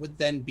here would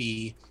then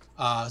be,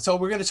 so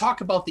we're going to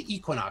talk about the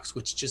equinox,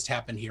 which just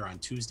happened here on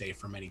Tuesday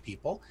for many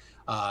people,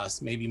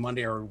 maybe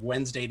Monday or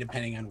Wednesday,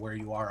 depending on where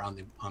you are on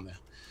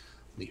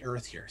the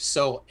Earth here.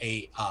 So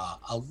a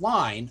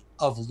line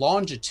of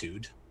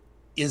longitude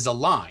is a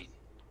line,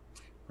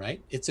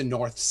 right? It's a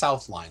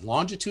north-south line.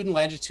 Longitude and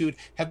latitude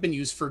have been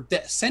used for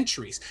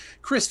centuries.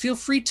 Chris, feel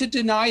free to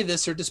deny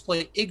this or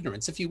display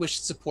ignorance if you wish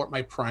to support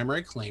my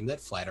primary claim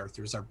that flat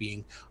earthers are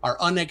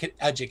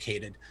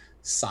uneducated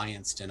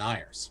science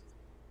deniers.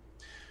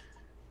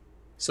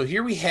 So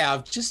here we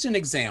have just an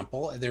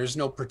example. There's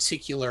no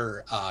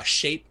particular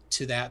shape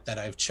to that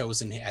I've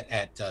chosen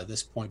at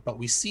this point, but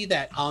we see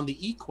that on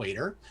the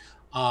equator,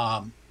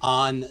 on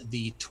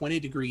the 20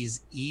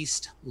 degrees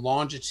east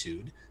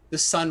longitude, the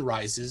sun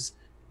rises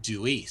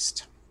due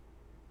east,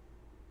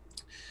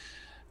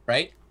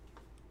 right?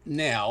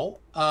 Now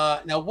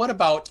what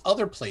about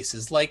other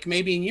places, like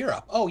maybe in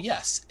Europe? Oh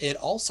yes, it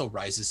also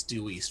rises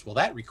due east. Well,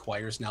 that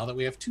requires now that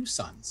we have two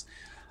suns.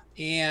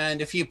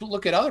 And if you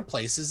look at other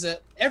places,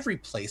 every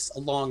place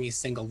along a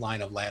single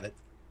line of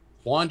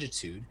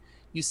longitude,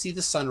 you see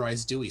the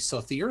sunrise due east. So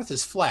if the Earth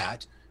is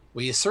flat,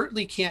 well, you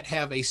certainly can't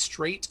have a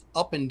straight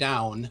up and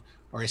down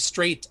or a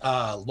straight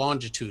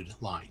longitude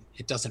line.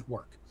 It doesn't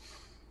work.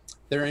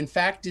 There, in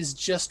fact, is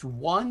just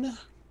one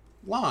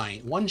line,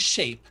 one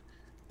shape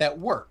that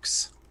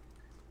works.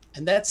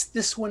 And that's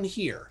this one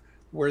here,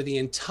 where the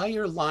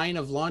entire line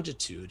of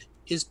longitude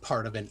is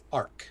part of an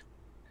arc.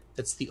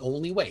 That's the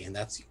only way, and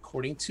that's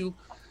according to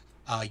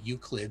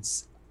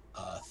Euclid's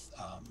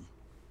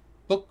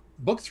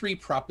book 3,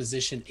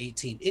 proposition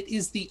 18. It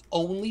is the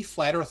only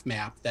flat Earth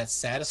map that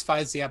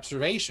satisfies the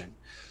observation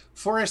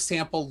for a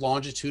sample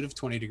longitude of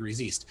 20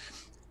 degrees east.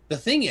 The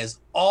thing is,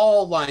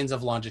 all lines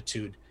of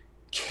longitude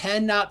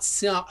cannot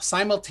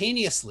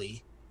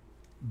simultaneously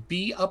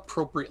be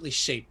appropriately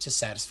shaped to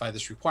satisfy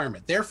this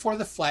requirement. Therefore,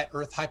 the flat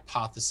Earth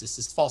hypothesis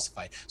is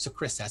falsified. So,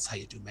 Chris, that's how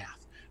you do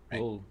math,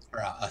 right? Oh.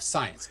 Or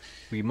science.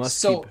 We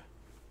must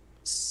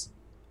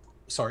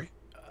Sorry?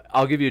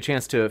 I'll give you a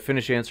chance to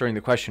finish answering the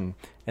question,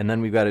 and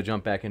then we've got to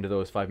jump back into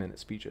those 5-minute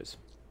speeches.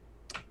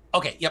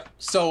 Okay, yep.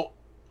 So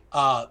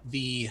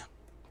the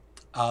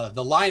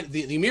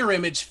mirror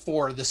image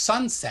for the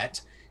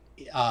sunset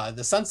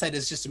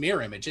is just a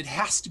mirror image. It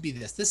has to be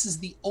this. This is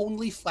the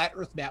only flat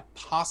Earth map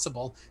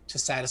possible to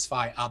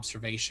satisfy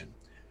observation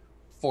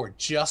for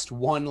just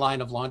one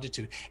line of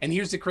longitude. And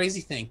here's the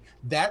crazy thing.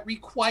 That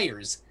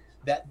requires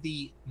that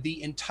the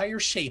entire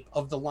shape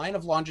of the line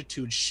of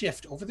longitude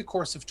shift over the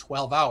course of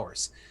 12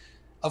 hours.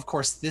 Of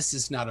course, this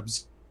is not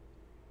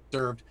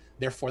observed.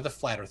 Therefore, the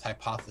flat Earth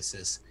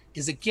hypothesis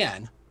is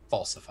again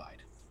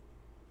falsified.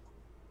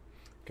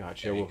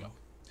 Gotcha. There you We'll go.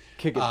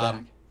 kick it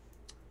back.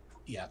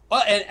 Yeah.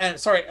 Well, and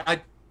sorry,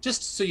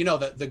 just so you know,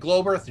 the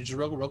globe Earth, just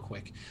real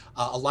quick,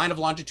 a line of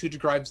longitude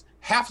describes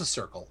half a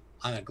circle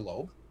on a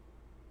globe.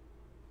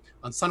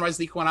 On sunrise of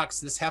the equinox,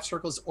 this half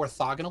circle is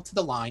orthogonal to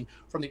the line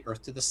from the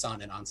Earth to the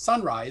sun. And on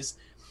sunrise,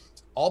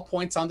 all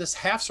points on this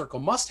half circle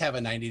must have a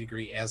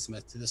 90-degree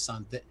azimuth to the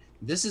sun.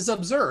 This is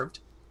observed.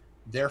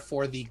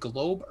 Therefore, the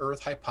globe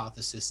Earth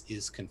hypothesis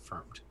is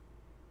confirmed.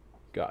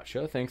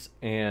 Gotcha. Thanks.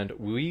 And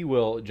we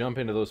will jump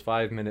into those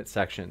 5-minute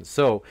sections.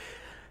 So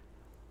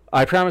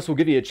I promise we'll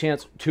give you a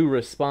chance to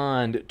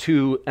respond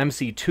to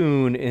MC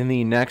Toon in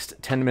the next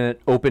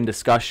 10-minute open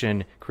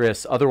discussion,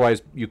 Chris.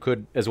 Otherwise, you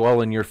could as well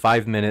in your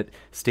 5-minute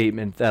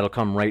statement. That'll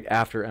come right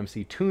after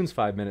MC Toon's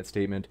 5-minute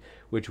statement,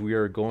 which we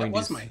are going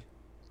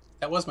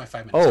That was my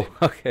 5 minutes. Oh,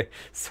 statement. okay.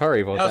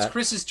 Sorry about Now that. it's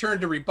Chris's turn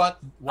to rebut.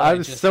 What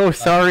I'm so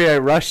sorry I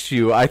rushed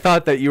you. I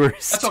thought that you were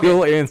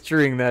still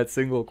answering that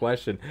single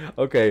question.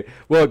 Okay.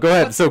 Well, go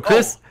ahead. So,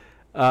 Chris.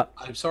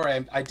 I'm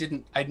sorry.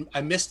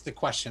 I missed the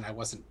question.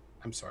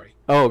 I'm sorry.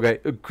 Oh, okay.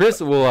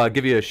 Chris will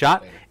give you a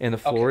shot, and the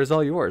floor is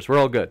all yours. We're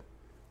all good.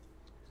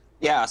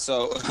 Yeah,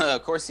 so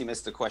of course he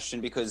missed the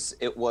question because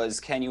it was,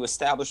 can you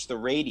establish the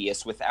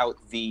radius without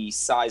the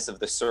size of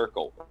the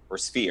circle or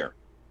sphere?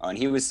 And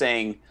he was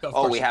saying,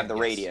 we have the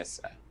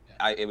radius.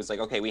 It was like,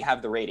 okay, we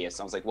have the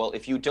radius. I was like, well,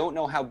 if you don't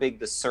know how big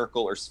the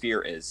circle or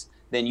sphere is,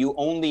 then you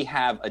only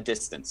have a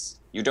distance.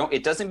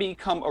 It doesn't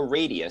become a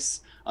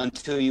radius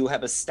until you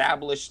have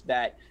established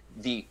that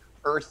the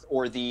Earth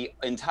or the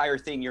entire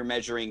thing you're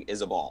measuring is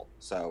a ball.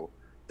 So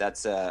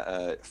that's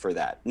for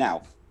that.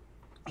 Now,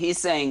 he's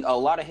saying a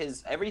lot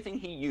of everything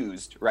he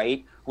used,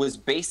 right, was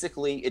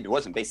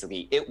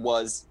it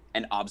was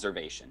an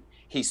observation.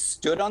 He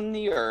stood on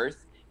the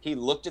Earth, he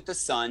looked at the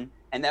sun,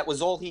 and that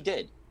was all he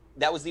did.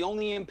 That was the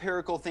only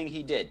empirical thing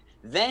he did.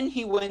 Then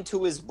he went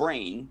to his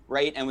brain,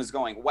 right, and was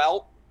going,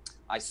 well,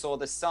 I saw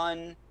the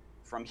sun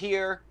from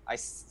here.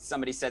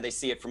 Somebody said they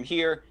see it from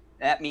here.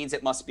 That means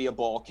it must be a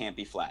ball, can't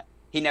be flat.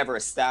 He never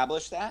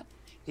established that.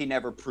 He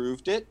never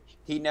proved it.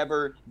 He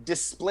never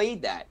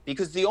displayed that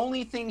because the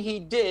only thing he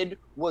did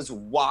was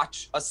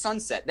watch a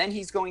sunset. Then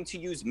he's going to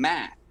use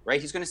math,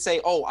 right? He's going to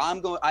say,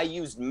 I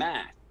used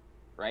math,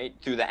 right?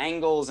 Through the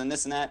angles and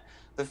this and that.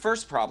 The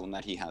first problem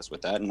that he has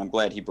with that, and I'm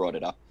glad he brought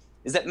it up,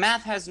 is that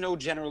math has no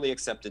generally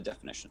accepted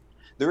definition.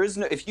 There is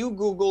no, if you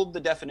Googled the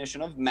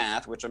definition of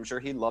math, which I'm sure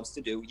he loves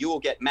to do, you will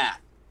get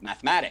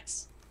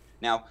mathematics.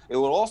 Now, it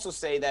will also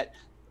say that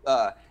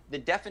the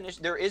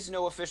definition, there is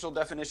no official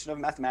definition of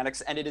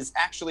mathematics, and it is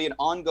actually an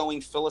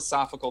ongoing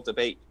philosophical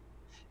debate.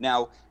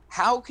 Now,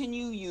 how can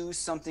you use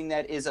something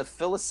that is a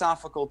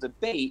philosophical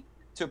debate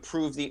to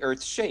prove the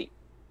Earth's shape?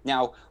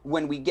 Now,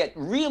 when we get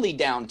really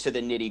down to the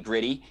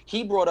nitty-gritty,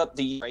 he brought up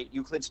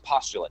Euclid's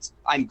postulates.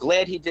 I'm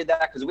glad he did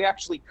that because we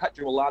actually cut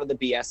through a lot of the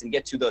BS and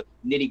get to the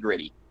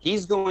nitty-gritty.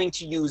 He's going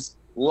to use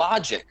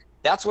logic.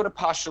 That's what a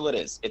postulate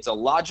is. It's a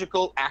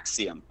logical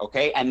axiom,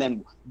 okay? And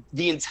then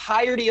the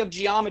entirety of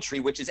geometry,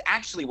 which is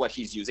actually what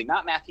he's using,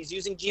 not math, he's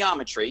using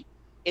geometry,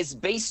 is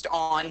based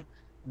on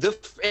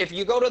if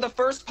you go to the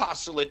first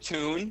postulate,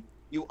 Toon,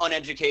 you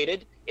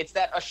uneducated, it's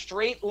that a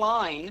straight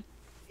line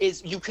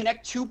is you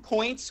connect 2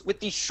 points with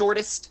the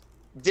shortest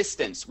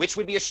distance, which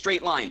would be a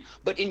straight line.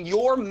 But in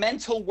your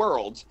mental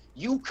world,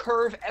 you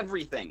curve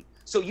everything.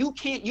 So you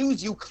can't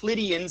use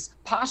Euclidean's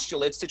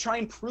postulates to try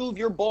and prove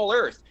your ball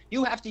Earth.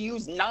 You have to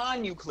use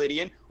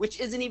non-Euclidean,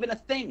 which isn't even a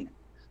thing.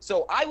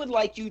 So I would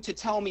like you to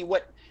tell me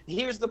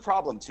here's the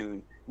problem,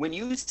 Toon. When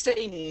you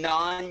say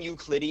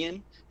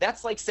non-Euclidean,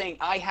 that's like saying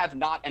I have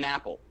not an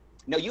apple.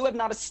 Now, you have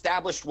not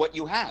established what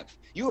you have.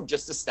 You have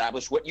just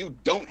established what you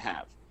don't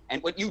have.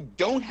 And what you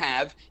don't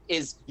have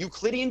is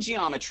Euclidean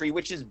geometry,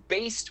 which is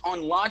based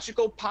on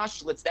logical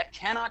postulates that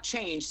cannot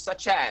change,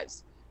 such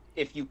as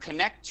if you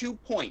connect 2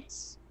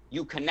 points,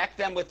 you connect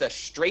them with a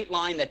straight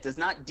line that does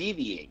not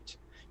deviate.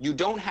 You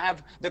don't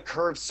have the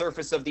curved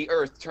surface of the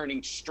Earth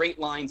turning straight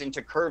lines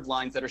into curved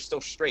lines that are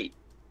still straight,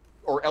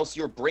 or else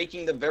you're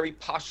breaking the very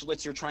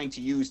postulates you're trying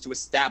to use to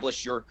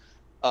establish your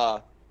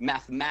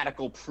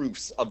mathematical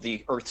proofs of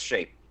the Earth's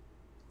shape.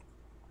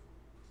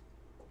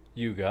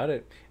 You got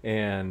it.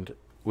 And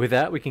with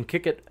that, we can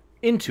kick it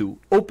into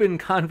open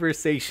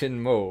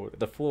conversation mode.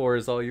 The floor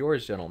is all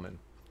yours, gentlemen.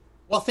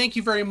 Well, thank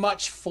you very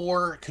much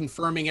for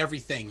confirming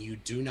everything. You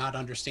do not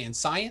understand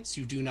science.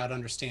 You do not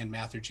understand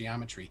math or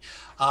geometry.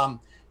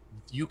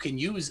 You can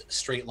use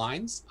straight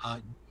lines.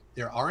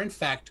 There are, in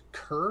fact,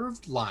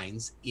 curved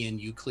lines in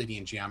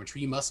Euclidean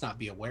geometry. You must not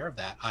be aware of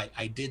that.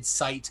 I did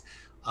cite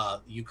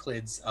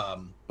Euclid's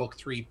Book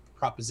 3,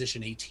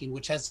 Proposition 18,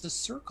 which has the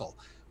circle,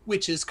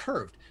 which is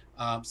curved.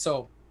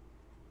 So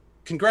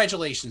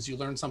congratulations, you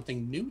learned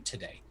something new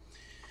today.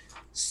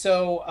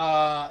 So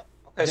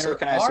Okay, so there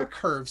can I ask are you?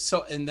 curves.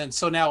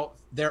 So now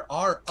there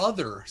are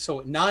other.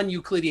 So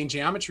non-Euclidean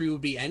geometry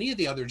would be any of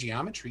the other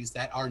geometries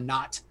that are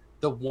not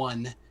the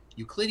one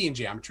Euclidean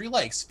geometry,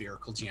 like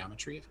spherical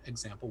geometry.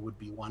 Example would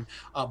be one.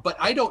 But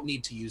I don't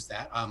need to use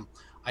that.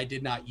 I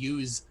did not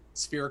use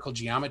spherical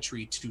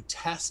geometry to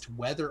test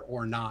whether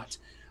or not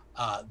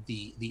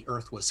the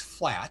Earth was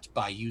flat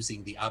by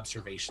using the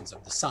observations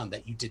of the sun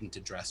that you didn't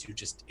address, you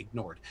just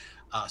ignored.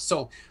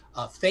 So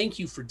thank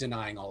you for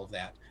denying all of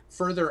that.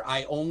 Further,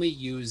 I only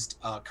used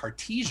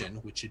Cartesian,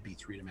 which should be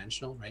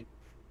three-dimensional, right?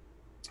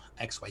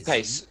 X, Y,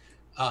 Z,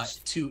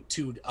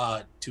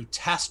 to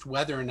test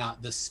whether or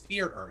not the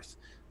sphere Earth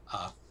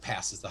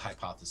passes the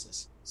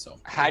hypothesis. So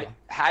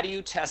How do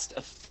you test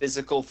a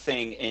physical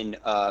thing in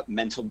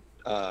mental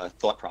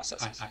thought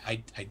processes?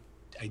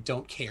 I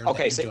don't care.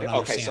 Okay, that you don't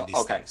understand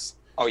these things.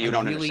 Oh, you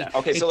don't understand.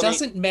 Okay, so it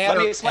doesn't matter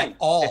let me explain. at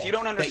all. If you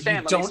don't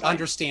understand, that you don't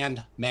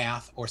understand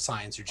math or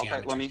science or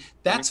geometry.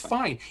 That's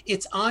fine.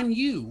 It's on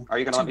you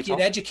to get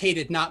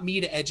educated, not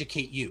me to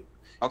educate you.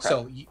 Okay.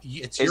 So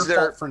it's your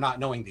fault for not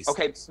knowing these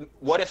things.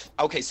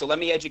 Okay, so let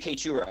me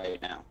educate you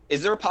right now.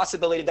 Is there a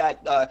possibility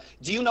that,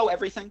 do you know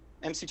everything,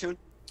 MC Toon?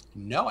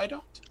 No, I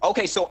don't.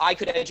 Okay, so I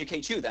could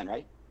educate you then,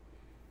 right?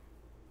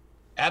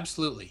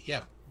 Absolutely,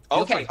 yeah.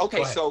 Okay.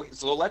 So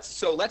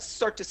let's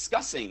start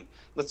discussing.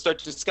 Let's start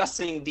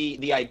discussing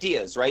the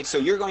ideas, right? So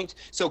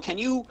can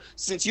you,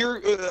 since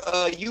you're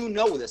you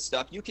know this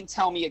stuff, you can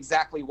tell me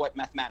exactly what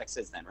mathematics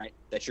is then, right?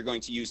 That you're going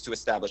to use to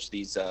establish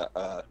these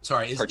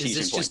Sorry, is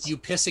this points. Just you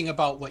pissing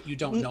about what you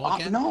don't know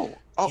again? No.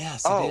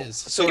 Yes, it is.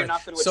 So you're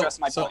not going to address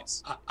my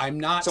points. I'm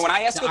not. So when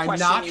I ask a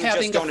question, you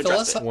just don't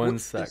address it. One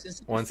sec.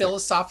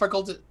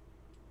 Philosophical.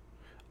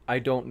 I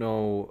don't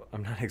know.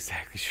 I'm not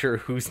exactly sure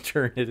whose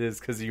turn it is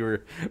because you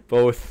were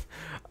both.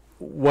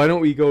 Why don't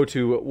we go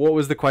to what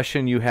was the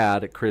question you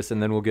had, Chris,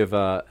 and then we'll give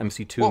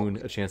MC Toon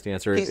a chance to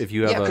answer if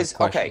you have a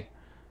question. Okay.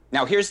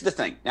 Now here's the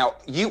thing. Now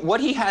what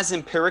he has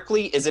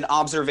empirically is an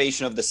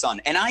observation of the sun,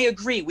 and I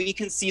agree. We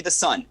can see the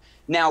sun.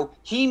 Now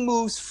he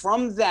moves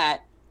from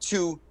that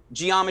to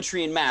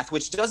geometry and math,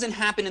 which doesn't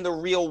happen in the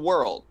real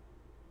world.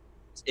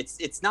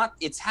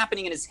 It's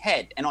happening in his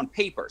head and on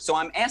paper. So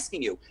I'm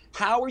asking you,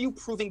 how are you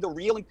proving the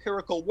real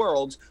empirical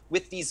world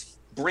with these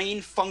brain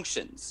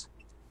functions?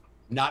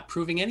 Not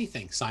proving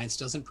anything. Science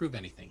doesn't prove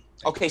anything.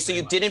 Okay, so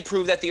you didn't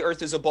prove that the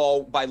Earth is a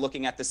ball by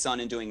looking at the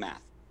sun and doing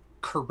math.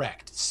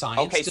 Correct.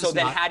 Science does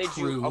not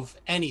prove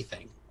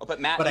anything.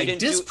 But Matt, I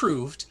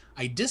disproved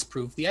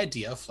the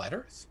idea of flat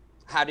Earth.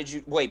 How did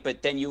you wait?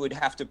 But then you would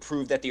have to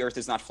prove that the Earth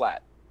is not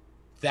flat.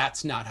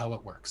 That's not how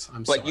it works.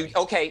 I'm sorry.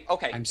 Okay.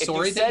 I'm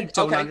sorry that you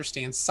don't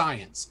understand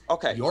science.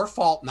 Okay. Your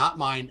fault, not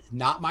mine.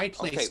 Not my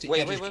place to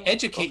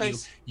educate you.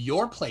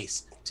 Your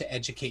place to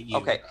educate you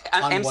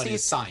on what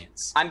is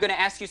science. I'm going to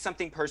ask you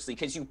something personally.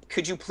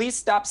 Could you please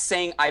stop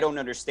saying I don't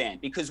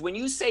understand? Because when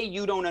you say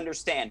you don't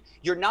understand,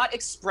 you're not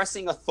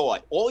expressing a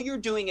thought. All you're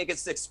doing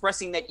is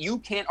expressing that you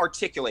can't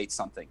articulate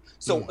something.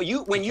 So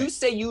when you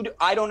say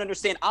I don't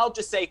understand, I'll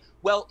just say,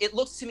 well, it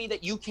looks to me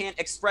that you can't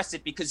express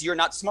it because you're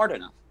not smart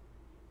enough.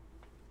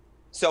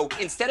 So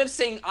instead of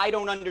saying I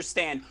don't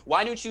understand,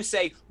 why don't you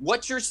say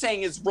what you're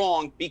saying is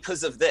wrong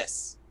because of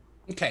this?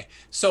 Okay,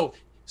 so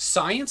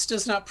science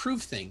does not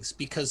prove things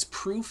because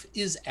proof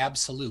is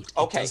absolute.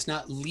 It does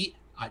not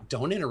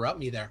don't interrupt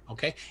me there,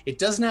 okay? It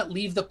does not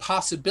leave the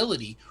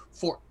possibility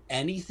for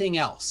anything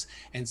else.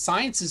 And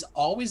science is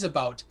always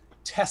about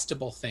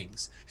testable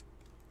things.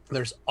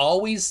 There's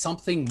always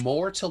something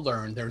more to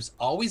learn. There's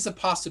always a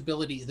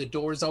possibility. The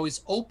door is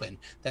always open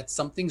that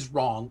something's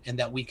wrong and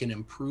that we can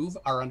improve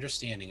our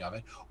understanding of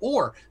it,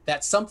 or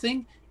that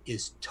something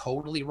is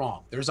totally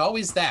wrong. There's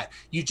always that.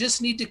 You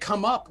just need to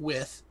come up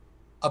with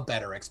a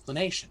better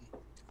explanation,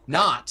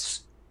 not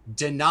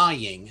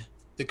denying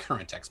the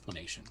current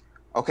explanation.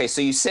 Okay,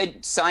 so you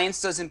said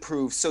science doesn't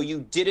prove, so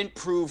you didn't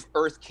prove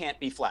Earth can't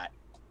be flat.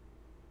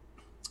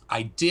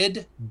 I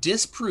did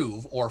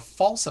disprove or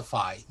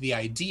falsify the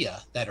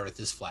idea that Earth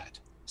is flat.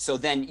 So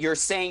then you're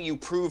saying you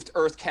proved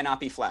Earth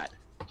cannot be flat.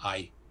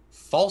 I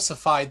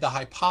falsified the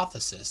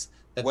hypothesis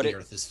that the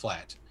Earth is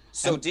flat.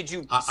 So did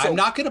you? I'm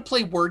not going to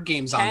play word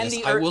games on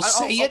this. I will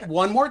say it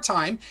one more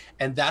time,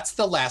 and that's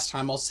the last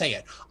time I'll say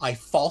it. I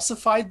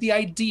falsified the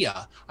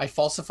idea. I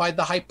falsified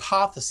the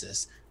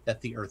hypothesis that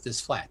the Earth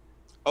is flat.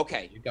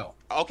 Okay. There you go.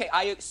 Okay.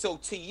 So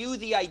to you,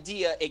 the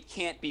idea it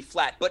can't be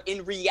flat, but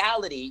in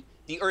reality,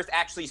 the Earth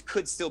actually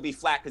could still be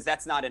flat because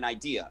that's not an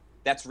idea.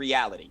 That's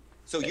reality.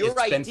 So your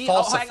idea. Been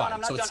falsified, hang on.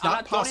 I'm not so done. It's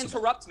not possible. Don't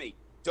interrupt me.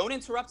 Don't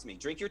interrupt me.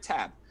 Drink your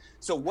tab.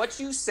 So what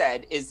you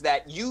said is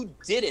that you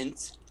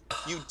didn't.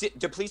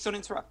 Please don't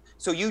interrupt.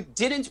 So you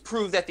didn't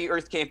prove that the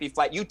Earth can't be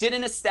flat. You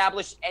didn't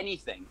establish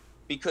anything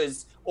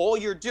because all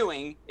you're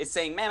doing is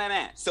saying,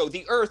 man. So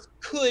the Earth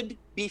could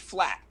be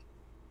flat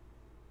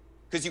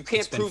because you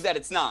can't prove that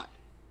it's not.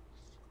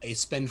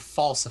 It's been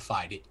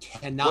falsified. It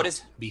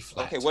cannot be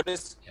flat. Okay,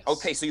 yes.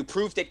 Okay, so you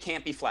proved it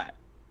can't be flat.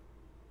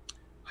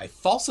 I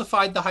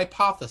falsified the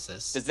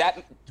hypothesis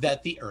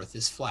that the Earth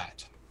is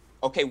flat.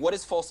 Okay, what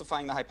does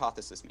falsifying the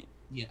hypothesis mean?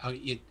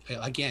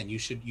 Again, you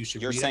should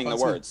You're read saying up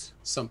the on words.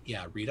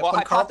 Read up Well,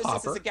 on Karl hypothesis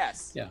Popper. is a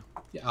guess.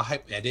 Yeah,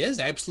 it is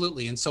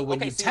absolutely. And so when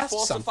Okay, you so test you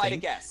falsified something, a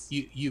guess.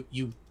 you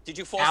Did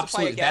you falsify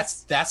absolutely a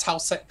guess? that's how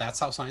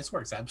science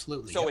works.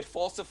 Absolutely. So Yep. it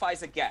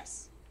falsifies a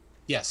guess.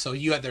 Yeah, so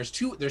there's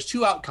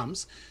two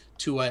outcomes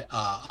to a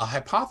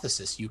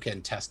hypothesis. You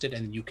can test it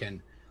and you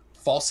can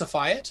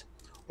falsify it,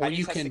 or How do you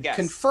you test the can guess?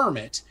 confirm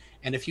it.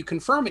 And if you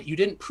confirm it, you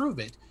didn't prove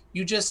it.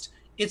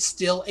 It's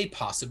still a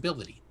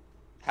possibility.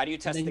 How do you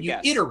test And the then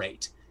guess?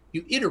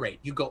 You iterate.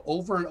 You go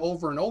over and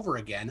over and over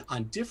again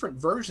on different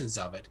versions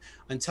of it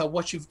until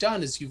what you've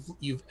done is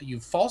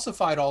you've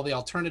falsified all the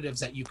alternatives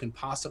that you can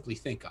possibly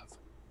think of.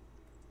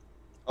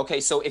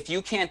 Okay, so if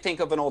you can't think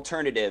of an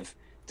alternative,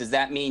 does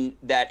that mean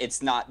that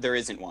there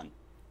isn't one?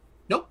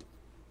 Nope.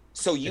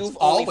 So you've It's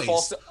only always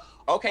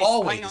always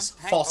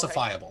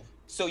falsifiable. Okay.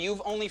 So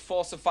you've only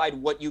falsified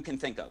what you can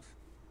think of,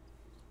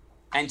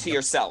 and to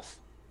yourself.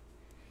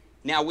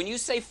 Now, when you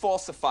say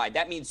falsified,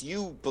 that means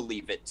you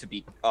believe it to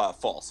be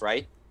false,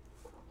 right?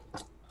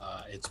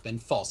 It's been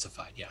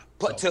falsified, yeah.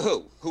 But So, to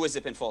who? Who has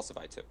it been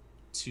falsified to?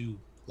 to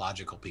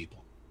logical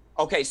people.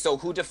 Okay, so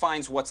who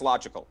defines what's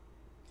logical?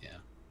 Yeah.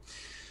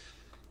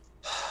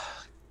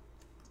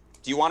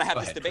 Do you want to have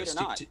Go this ahead, debate Chris.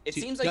 or not? It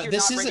seems no, like you're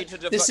this not ready isn't- to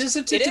define. This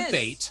isn't a It is.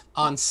 debate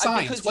on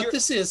science. because What you're-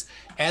 this is,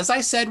 as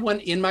I said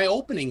in my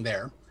opening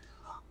there,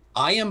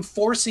 I am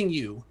forcing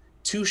you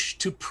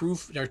to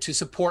prove or to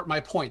support my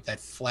point that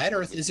flat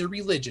Earth is a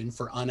religion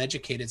for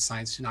uneducated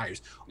science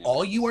deniers.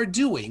 All you are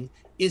doing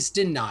is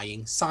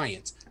denying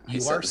science. You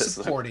said are this.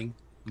 supporting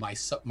my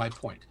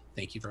point.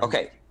 Thank you very much.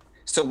 Okay,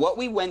 so what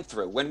we went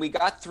through, when we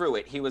got through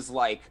it, he was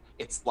like,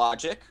 it's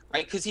logic,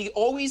 right? Because he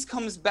always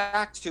comes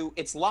back to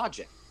it's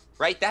logic,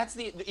 right? That's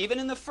even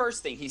in the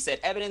first thing, he said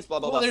evidence, blah,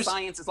 blah, Well, blah, there's-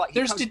 science is like,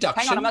 there's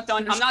deduction, hang on, I'm not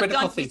done, there's I'm not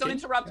critical done, please don't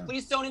thinking. interrupt, Yeah.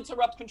 please don't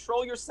interrupt,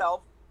 control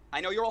yourself. I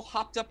know you're all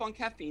hopped up on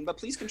caffeine, but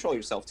please control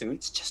yourself, Toon.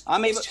 It's just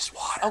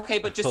water. Okay,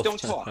 but just don't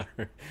talk.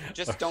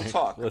 Just don't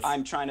talk.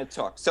 I'm trying to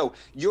talk. So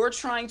you're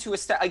trying to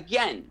establish,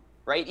 again,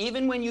 right?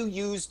 Even when you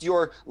used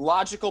your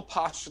logical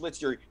postulates,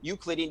 your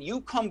Euclidean,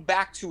 you come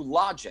back to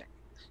logic.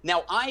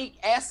 Now I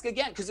ask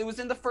again, because it was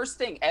in the first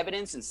thing,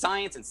 evidence and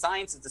science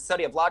is the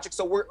study of logic.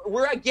 So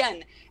we're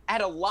again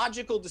at a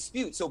logical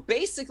dispute. So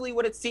basically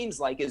what it seems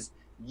like is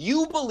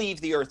you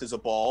believe the earth is a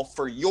ball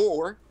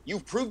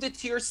you've proved it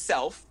to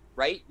yourself,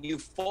 right? You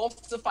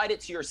falsified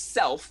it to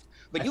yourself,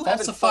 but you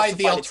haven't falsified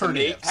the falsified it to me.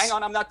 alternatives. Hang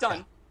on, I'm not done.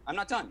 Yeah. I'm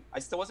not done. I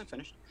still wasn't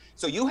finished.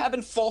 So you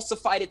haven't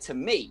falsified it to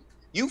me.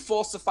 You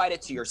falsified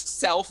it to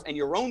yourself and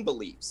your own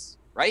beliefs,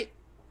 right?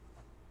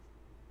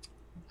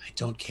 I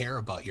don't care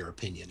about your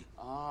opinion.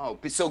 Oh,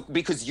 so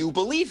because you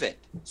believe it.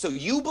 So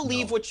you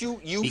believe No. what you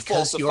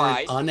Because you're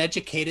falsified. an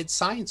uneducated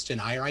science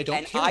denier, I don't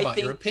And care I about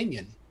your think-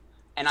 opinion.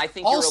 and I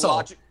think Also, you're a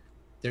logic.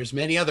 There's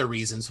many other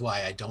reasons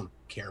why I don't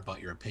care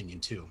about your opinion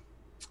too.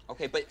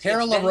 Okay, but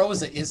Tara then-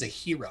 LaRosa is a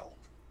hero.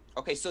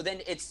 Okay, so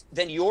then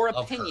your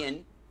Of her.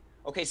 opinion.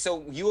 Okay,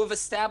 so you have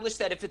established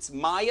that if it's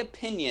my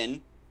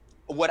opinion,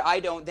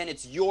 then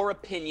it's your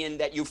opinion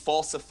that you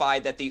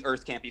falsified that the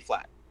earth can't be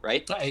flat,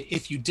 right?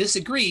 If you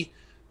disagree,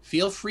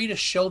 feel free to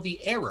show the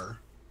error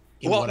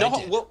in what I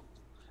did.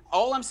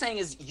 All I'm saying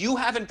is you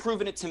haven't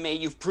proven it to me,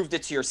 you've proved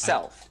it to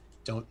yourself.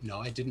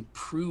 I didn't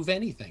prove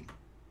anything.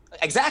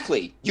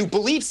 Exactly. You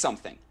believe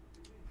something.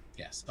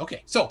 Yes.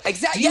 Okay. So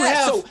Exactly. do you Yeah,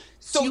 have,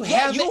 so do you yeah,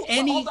 have you-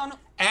 any hold on.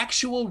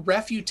 actual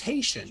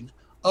refutation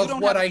You of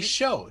don't what have- I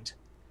showed?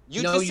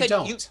 You No, just you said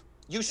don't. You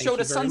Thank showed you a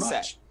very sunset.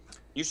 much.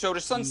 You showed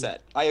a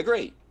sunset. I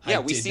agree. Yeah, I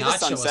we did see not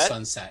the show sunset. a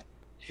sunset.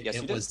 Yes,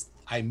 you It did. was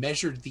I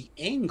measured the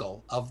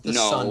angle of the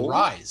No.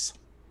 sunrise.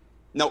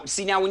 No,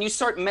 see now when you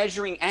start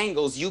measuring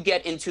angles, you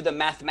get into the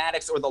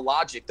mathematics or the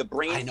logic, the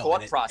brain I know, thought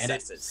and it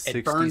processes.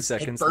 60 burns.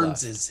 seconds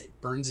It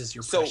burns as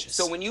your So, precious.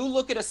 so when you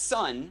look at a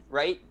sun,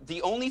 right,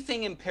 the only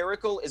thing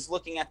empirical is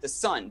looking at the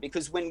sun,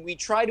 because when we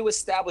try to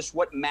establish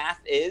what math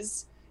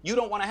is, you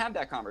don't want to have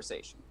that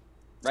conversation,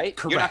 right?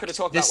 Correct. You're not going to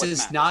talk this about what is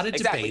math not a is.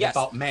 debate Exactly, yes.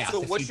 about math.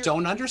 So If what you you're-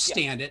 don't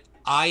understand it,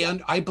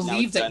 I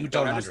believe that you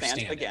don't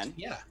understand it. again.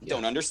 Yeah.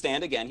 Don't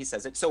understand again. He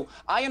says it. So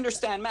I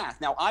understand math.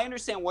 Now I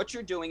understand what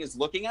you're doing is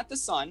looking at the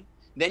sun.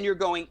 Then you're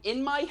going,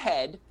 in my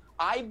head,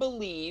 I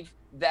believe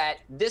that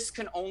this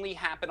can only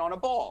happen on a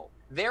ball.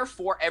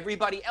 Therefore,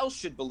 everybody else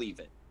should believe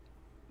it.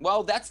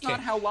 Well, that's not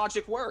Okay. how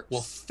logic works.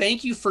 Well,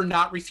 thank you for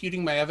not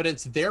refuting my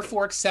evidence,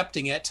 therefore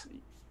accepting it.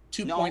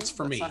 2 points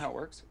for me. That's not how it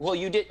works. Well,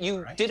 you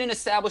didn't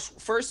establish,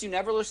 first you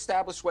never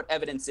established what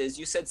evidence is.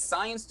 You said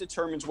science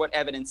determines what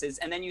evidence is,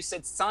 and then you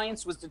said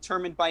science was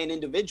determined by an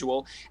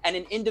individual, and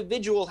an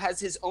individual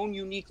has his own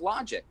unique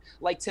logic.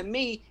 Like, to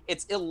me,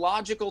 it's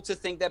illogical to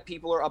think that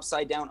people are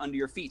upside down under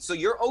your feet. So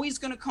you're always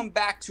going to come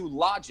back to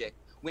logic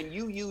when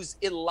you use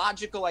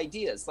illogical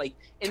ideas. Like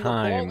in the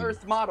ball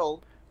earth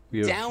model, We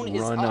have down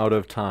is run up. out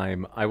of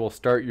time. I will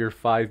start your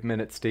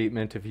 5-minute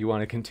statement if you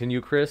want to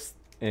continue, Chris,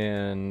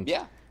 and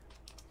Yeah.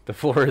 the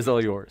floor is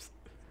all yours.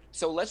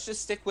 So let's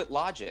just stick with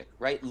logic,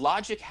 right?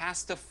 Logic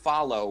has to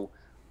follow.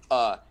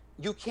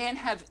 You can't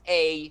have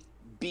A,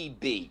 be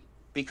B.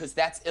 because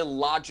that's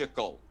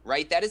illogical,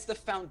 right? That is the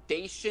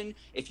foundation.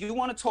 If you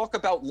want to talk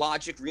about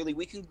logic, really,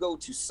 we can go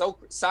to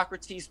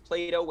Socrates,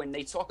 Plato, when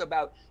they talk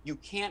about you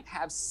can't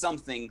have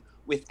something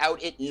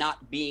without it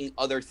not being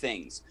other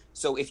things.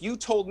 So if you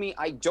told me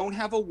I don't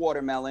have a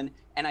watermelon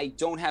and I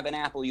don't have an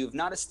apple, you have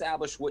not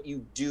established what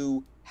you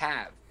do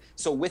have.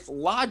 So with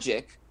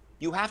logic,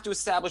 you have to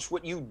establish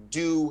what you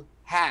do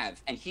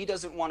have. And he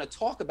doesn't want to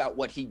talk about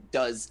what he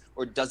does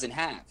or doesn't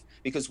have.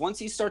 Because once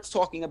he starts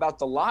talking about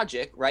the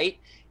logic, right,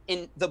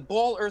 in the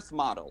ball earth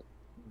model,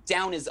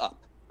 down is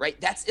up, right?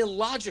 That's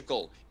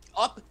illogical.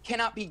 Up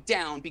cannot be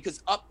down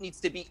because up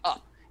needs to be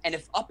up. And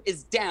if up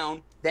is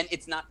down, then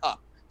it's not up.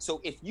 So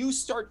if you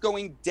start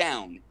going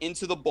down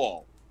into the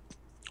ball,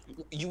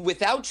 you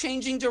without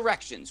changing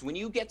directions, when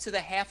you get to the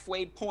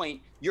halfway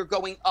point, you're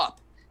going up.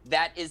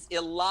 That is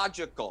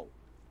illogical,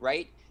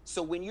 right?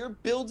 So when you're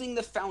building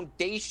the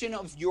foundation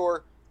of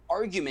your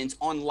argument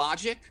on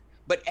logic,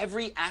 but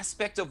every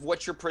aspect of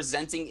what you're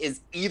presenting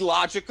is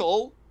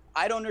illogical,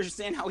 I don't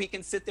understand how he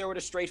can sit there with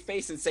a straight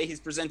face and say he's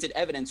presented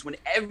evidence when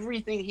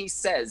everything he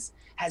says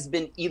has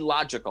been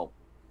illogical.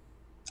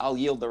 I'll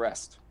yield the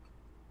rest.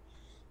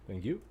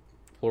 Thank you.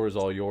 Floor is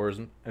all yours,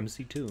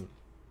 MC Toon.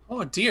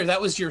 Oh dear, that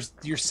was your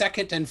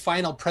second and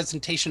final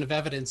presentation of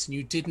evidence, and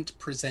you didn't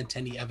present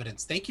any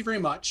evidence. Thank you very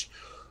much.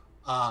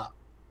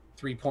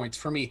 3 points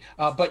for me.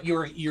 But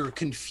you're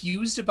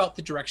confused about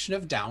the direction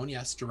of down.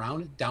 Yes,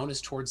 down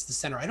is towards the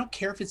center. I don't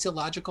care if it's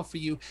illogical for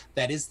you.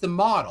 That is the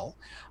model.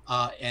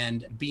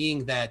 And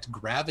being that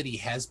gravity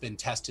has been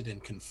tested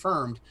and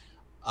confirmed,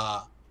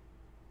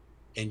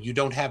 and you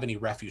don't have any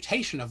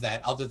refutation of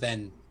that other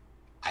than,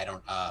 I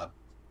don't,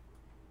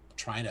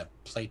 trying to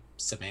play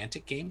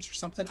semantic games or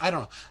something. I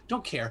don't know.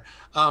 Don't care.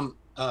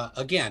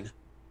 Again,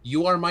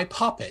 you are my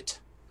puppet.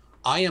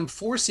 I am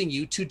forcing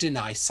you to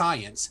deny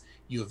science.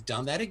 You have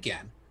done that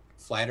again.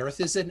 Flat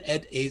Earth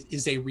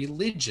is a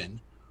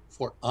religion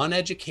for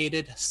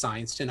uneducated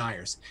science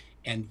deniers,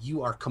 and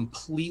you are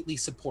completely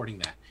supporting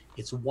that.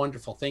 It's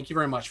wonderful. Thank you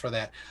very much for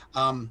that.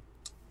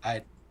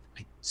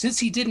 Since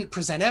he didn't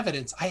present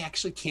evidence, I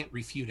actually can't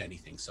refute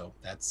anything. So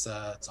that's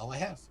all I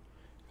have.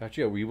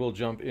 Gotcha. We will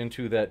jump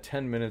into that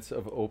 10 minutes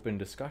of open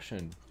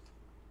discussion.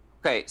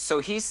 Okay, so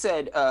he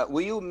said,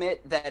 will you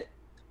admit that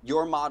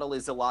your model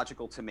is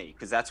illogical to me?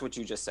 Because that's what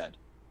you just said.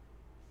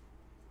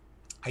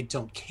 I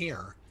don't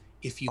care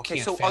if you okay,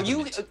 can't so fathom are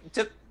you,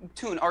 it.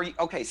 Toon, are you,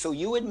 okay, so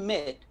you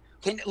admit,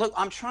 look,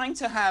 I'm trying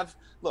to have,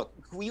 look,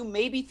 will you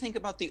maybe think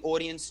about the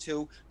audience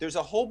too? There's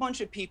a whole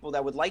bunch of people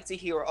that would like to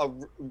hear a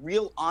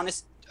real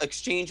honest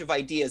exchange of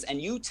ideas,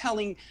 and you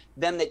telling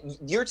them that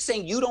you're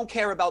saying you don't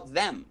care about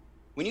them.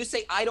 When you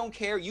say I don't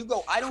care, you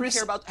go, I don't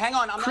care about, hang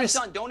on, I'm not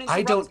done, don't interrupt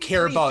I don't me.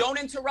 care Please, about don't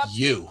interrupt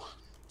you. Me.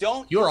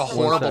 Don't You're a interrupt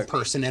horrible me.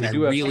 person, and I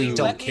do have really to-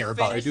 don't care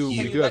about finish? you. We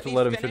Can do you have to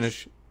let him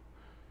finish.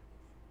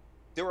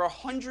 There are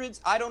hundreds,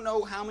 I don't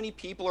know how many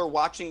people are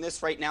watching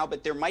this right now,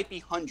 but there might be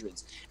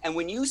hundreds. And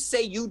when you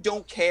say you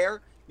don't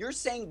care, you're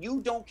saying you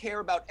don't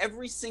care about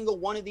every single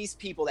one of these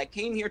people that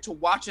came here to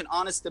watch an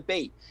honest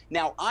debate.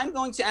 Now, I'm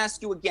going to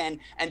ask you again,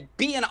 and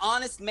be an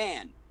honest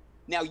man.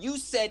 Now, you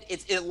said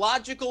it's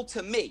illogical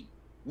to me.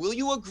 Will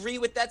you agree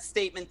with that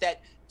statement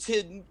that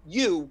to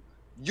you,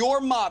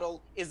 your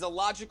model is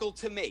illogical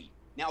to me?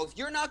 Now, if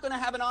you're not going to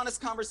have an honest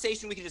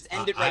conversation, we can just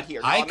end it right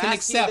here. Now, I I'm can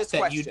asking you accept this that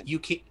question. you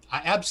can.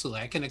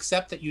 Absolutely, I can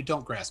accept that you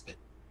don't grasp it.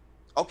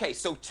 Okay,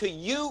 so to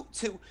you,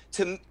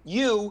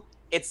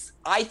 it's,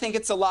 I think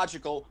it's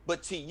illogical,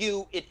 but to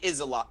you, it is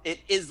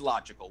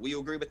logical. Will you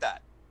agree with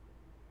that?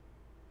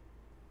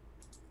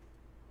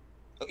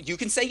 You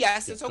can say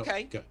yes, it's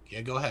okay.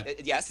 Go ahead.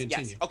 Yes,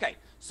 Continue. yes. Okay,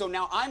 so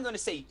now I'm going to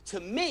say, to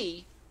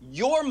me,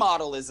 your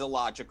model is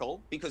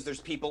illogical because there's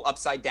people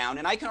upside down,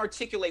 and I can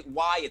articulate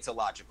why it's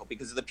illogical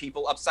because of the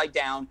people upside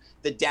down,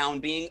 the down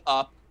being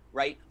up,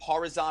 right?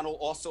 Horizontal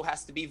also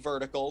has to be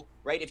vertical,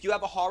 right? If you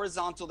have a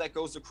horizontal that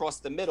goes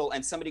across the middle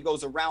and somebody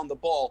goes around the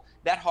ball,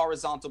 that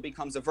horizontal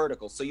becomes a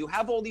vertical. So you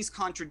have all these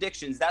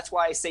contradictions. That's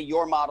why I say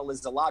your model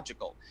is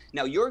illogical.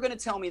 Now, you're going to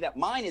tell me that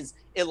mine is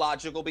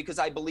illogical because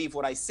I believe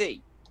what I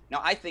see.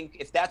 Now, I think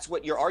if that's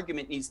what your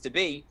argument needs to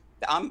be,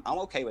 I'm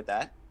okay with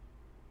that.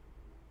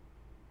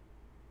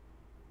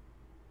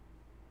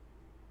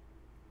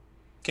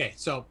 Okay,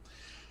 so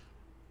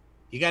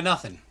you got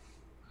nothing.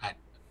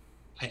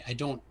 I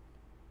don't.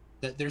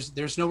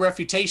 There's no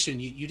refutation.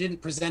 You didn't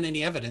present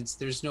any evidence.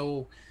 There's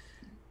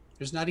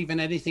not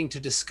even anything to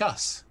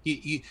discuss.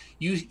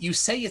 You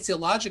say it's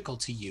illogical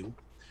to you,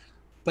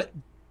 but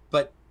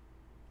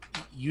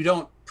you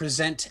don't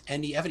present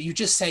any evidence. You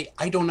just say,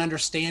 I don't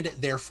understand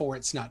it, therefore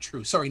it's not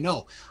true. Sorry,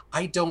 no,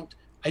 I don't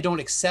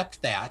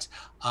accept that.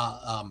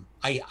 I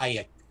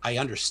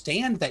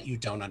understand that you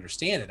don't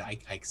understand it. I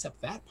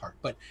accept that part,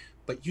 but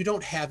you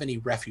don't have any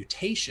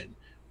refutation,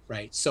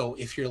 right? So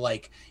if you're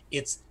like,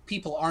 it's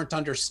people aren't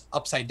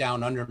upside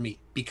down under me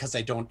because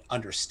I don't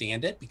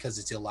understand it, because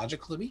it's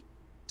illogical to me,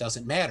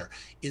 doesn't matter.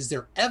 Is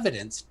there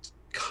evidence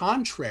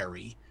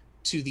contrary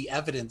to the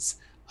evidence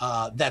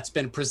that's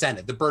been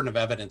presented, the burden of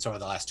evidence over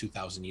the last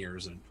 2,000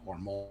 years or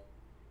more?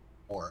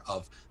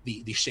 of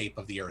the shape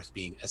of the Earth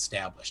being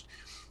established.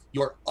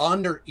 Your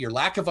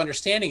lack of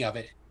understanding of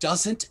it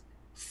doesn't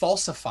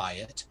falsify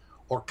it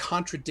or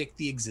contradict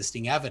the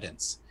existing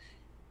evidence.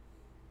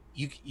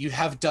 You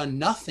have done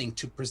nothing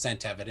to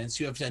present evidence.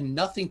 You have done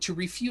nothing to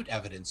refute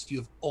evidence. You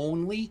have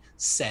only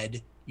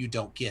said you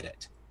don't get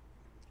it.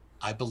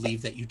 I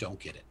believe that you don't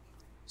get it.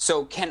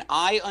 So can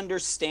I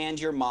understand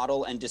your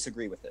model and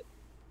disagree with it?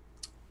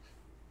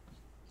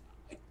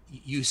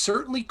 You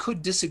certainly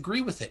could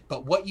disagree with it,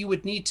 but what you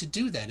would need to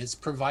do then is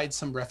provide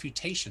some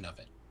refutation of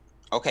it.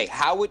 Okay,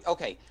 how would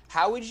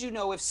you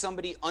know if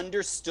somebody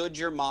understood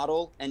your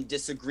model and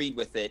disagreed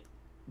with it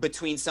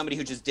between somebody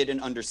who just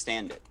didn't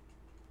understand it?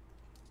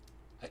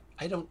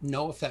 I don't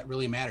know if that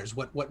really matters.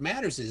 What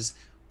matters is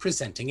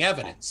presenting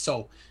evidence.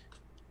 So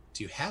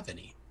do you have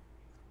any?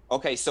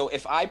 Okay, so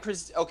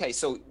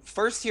so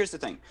first, here's the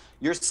thing.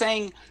 You're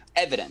saying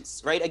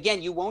evidence, right?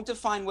 Again, you won't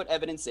define what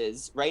evidence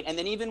is, right? And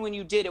then even when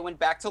you did, it went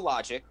back to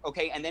logic,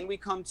 okay? And then we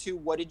come to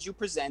what did you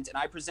present? And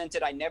I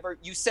presented,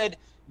 you said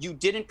you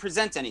didn't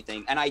present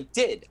anything. And I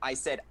did. I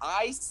said,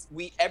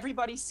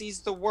 everybody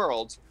sees the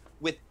world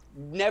with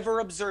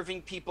never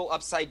observing people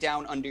upside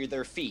down under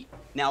their feet.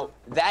 Now,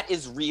 that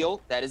is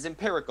real. That is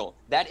empirical.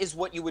 That is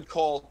what you would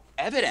call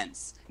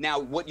evidence. Now,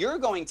 what you're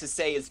going to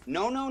say is,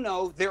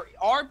 no, there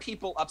are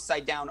people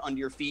upside down under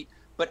your feet,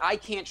 but I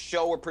can't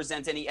show or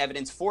present any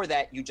evidence for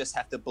that. You just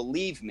have to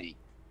believe me.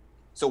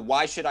 So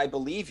why should I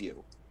believe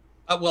you?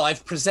 Well,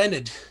 I've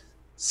presented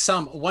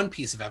one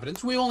piece of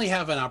evidence. We only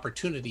have an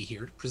opportunity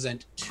here to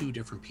present two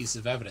different pieces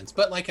of evidence.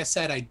 But like I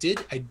said, I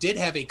did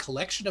have a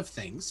collection of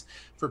things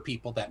for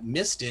people that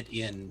missed it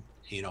in,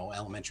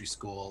 elementary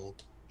school,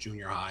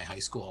 junior high, high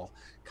school,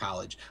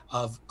 college,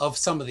 of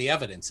some of the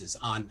evidences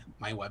on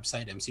my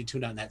website,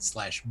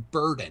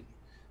 mc2.net/burden.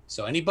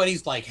 So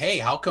anybody's like, hey,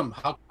 how come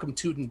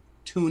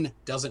Toon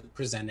doesn't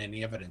present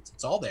any evidence?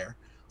 It's all there,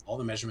 all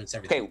the measurements,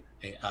 everything.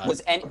 Okay.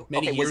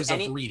 Many years of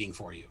reading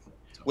for you.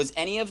 So. Was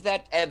any of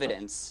that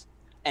evidence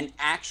an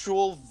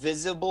actual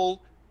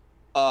visible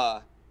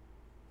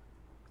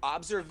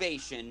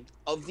observation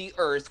of the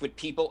Earth with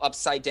people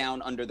upside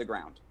down under the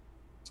ground?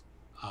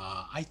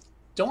 I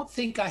don't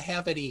think I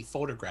have any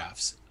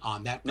photographs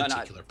on that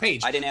particular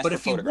page. I didn't ask but for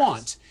if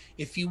photographs.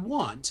 if you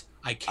want,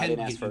 I can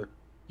get you.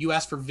 You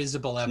asked for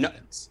visible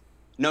evidence.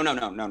 No,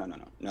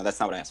 that's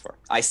not what I asked for.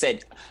 I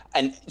said,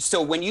 and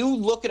so when you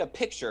look at a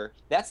picture,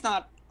 that's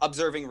not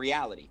observing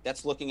reality.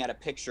 That's looking at a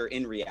picture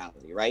in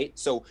reality, right?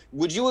 So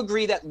would you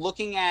agree that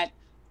looking at,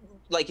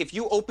 like, if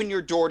you open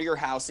your door to your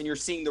house and you're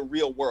seeing the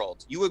real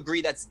world, you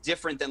agree that's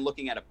different than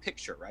looking at a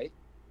picture, right?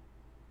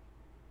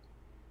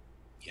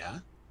 Yeah.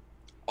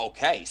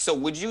 Okay, so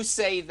would you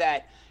say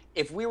that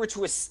if we were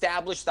to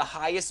establish the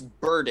highest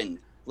burden,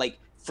 like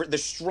for the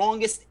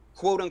strongest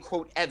quote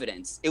unquote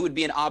evidence, it would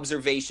be an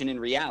observation in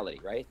reality,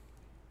 right?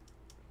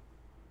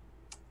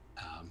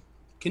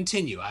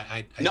 Continue.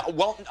 I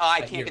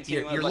can't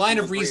continue. Your line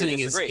of reasoning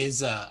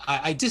is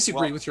I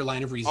disagree with your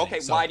line of reasoning. Okay,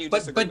 why do you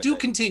disagree? But do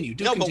continue.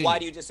 But why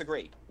do you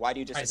disagree? Why do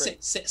you disagree?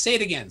 Right, say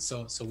it again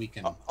so we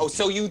can.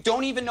 So you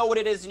don't even know what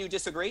it is and you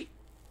disagree?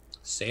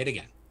 Say it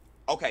again.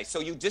 Okay, so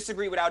you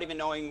disagree without even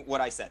knowing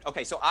what I said.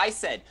 Okay, so I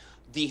said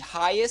the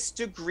highest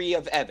degree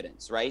of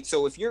evidence, right?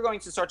 So if you're going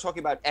to start talking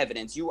about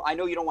evidence, I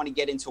know you don't want to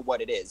get into what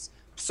it is.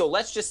 So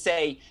let's just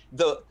say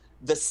the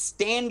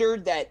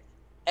standard that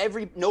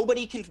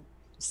nobody can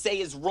say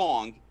is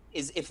wrong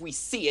is if we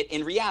see it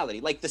in reality,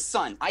 like the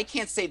sun. I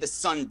can't say the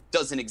sun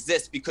doesn't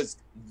exist because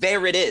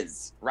there it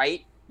is,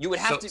 right? You would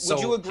have to.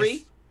 Would you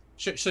agree?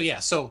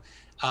 So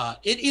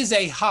it is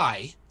a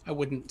high. I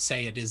wouldn't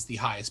say it is the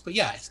highest, but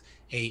yeah,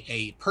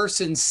 a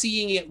person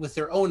seeing it with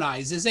their own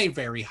eyes is a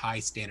very high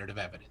standard of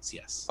evidence.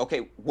 Yes.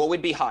 Okay, what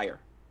would be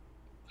higher?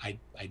 I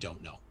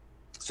don't know.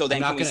 So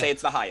then can we say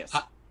it's the highest?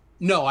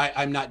 No,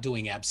 I'm not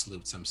doing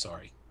absolutes. I'm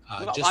sorry.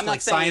 No, just like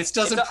science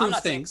doesn't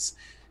prove things.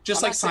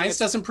 Just like science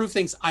doesn't prove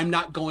things, I'm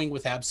not going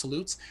with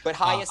absolutes. But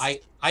highest,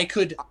 I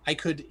could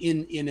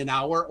in an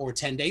hour or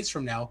 10 days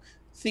from now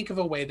think of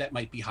a way that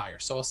might be higher.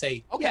 So I'll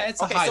say, okay, yeah,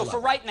 it's a high level. So for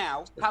right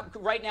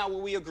now,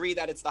 will we agree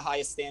that it's the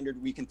highest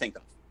standard we can think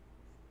of?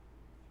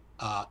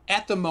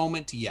 At the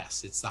moment,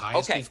 yes, it's the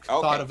highest we've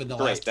thought of in the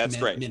last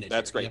minute.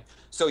 That's great. Yep.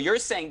 So you're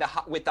saying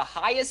with the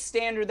highest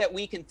standard that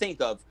we can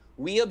think of,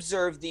 we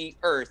observe the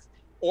Earth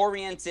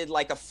oriented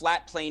like a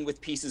flat plane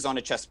with pieces on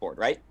a chessboard,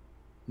 right?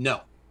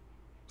 No.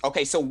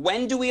 Okay, so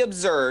when do we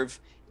observe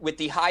with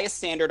the highest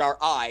standard our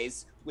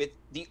eyes with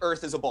the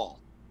Earth as a ball?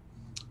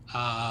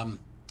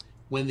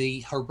 When the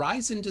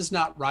horizon does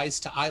not rise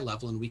to eye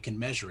level and we can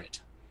measure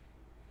it.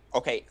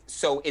 Okay,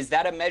 so is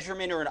that a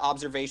measurement or an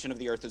observation of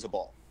the Earth as a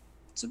ball?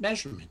 It's a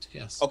measurement,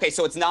 yes. Okay,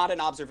 so it's not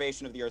an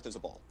observation of the Earth as a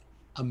ball.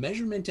 A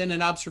measurement and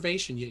an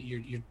observation.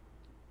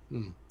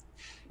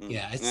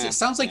 Yeah, it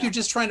sounds like you're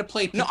just trying to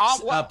play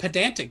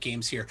pedantic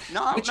games here.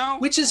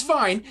 Which is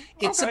fine.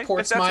 It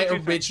supports my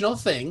original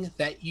thing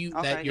that you're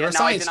a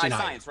science denier.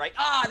 Science, right?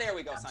 There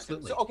we go.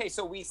 Absolutely.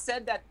 So we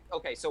said that.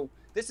 Okay, so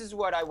this is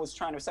what I was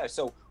trying to say.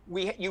 So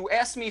you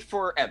asked me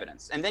for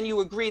evidence, and then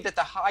you agreed that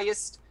the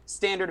highest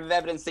standard of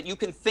evidence that you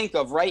can think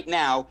of right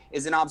now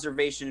is an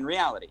observation in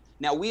reality.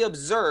 Now, we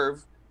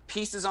observe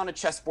pieces on a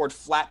chessboard,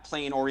 flat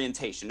plane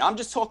orientation. Now, I'm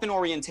just talking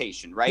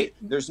orientation, right?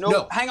 There's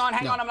no hang on,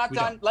 I'm not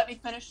done. Let me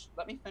finish.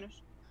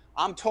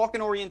 I'm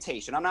talking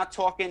orientation. I'm not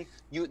talking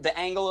the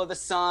angle of the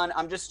sun.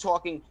 I'm just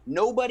talking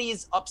nobody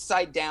is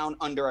upside down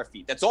under our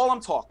feet. That's all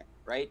I'm talking,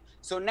 right?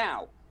 So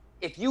now,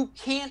 if you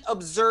can't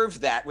observe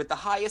that with the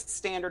highest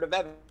standard of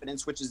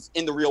evidence, which is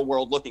in the real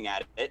world looking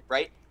at it,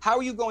 right? How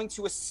are you going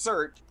to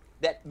assert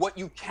that what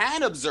you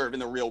can observe in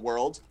the real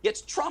world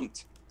gets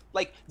trumped?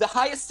 Like, the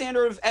highest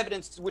standard of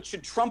evidence, which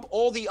should trump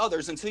all the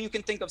others until you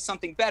can think of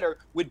something better,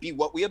 would be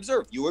what we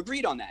observe. You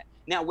agreed on that.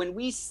 Now, when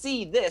we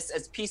see this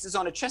as pieces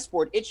on a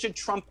chessboard, it should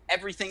trump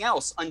everything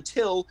else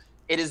until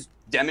it is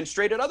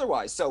demonstrated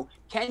otherwise. So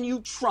can you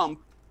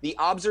trump the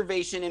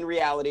observation in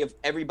reality of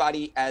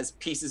everybody as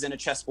pieces in a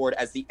chessboard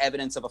as the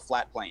evidence of a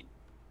flat plane?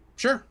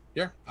 Sure.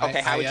 Yeah.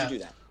 Okay, how would you do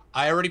that?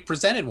 I already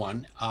presented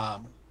one.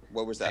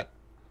 What was that?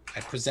 I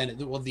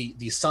presented, well,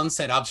 the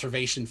sunset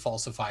observation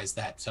falsifies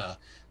that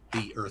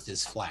the Earth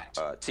is flat.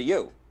 To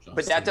you. So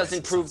but that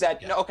doesn't prove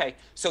that. Yeah. No, okay,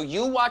 so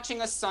you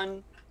watching a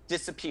sun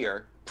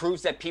disappear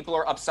proves that people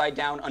are upside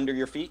down under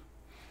your feet?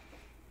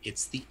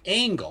 It's the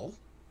angle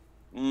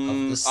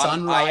of the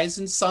sunrise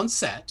and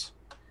sunset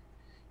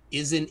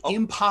is an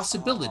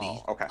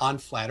impossibility on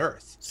flat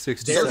Earth.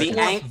 60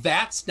 Therefore,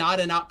 that's not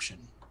an option.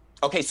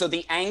 Okay, so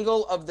the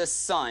angle of the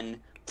sun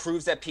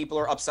proves that people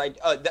are upside.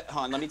 Hold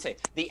on, let me tell you.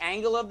 The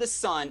angle of the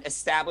sun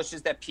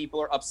establishes that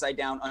people are upside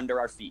down under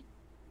our feet.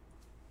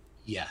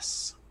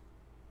 Yes,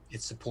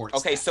 it supports.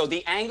 Okay, that. so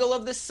the angle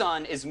of the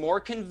sun is more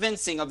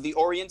convincing of the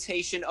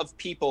orientation of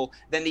people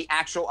than the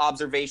actual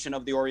observation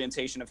of the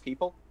orientation of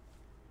people?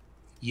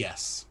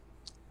 Yes.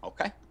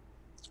 Okay.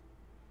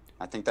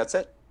 I think that's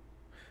it.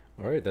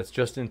 All right, that's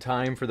just in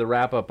time for the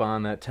wrap up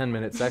on that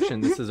 10-minute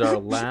section. This is our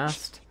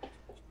last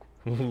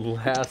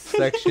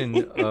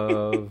section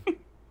of.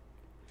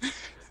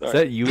 Is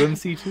that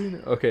UMC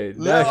Tune? Okay.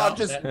 No, I'm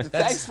just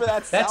thanks for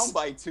that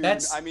soundbite tune.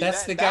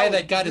 That's the guy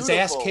that got his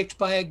ass kicked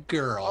by a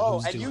girl.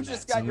 Oh, and you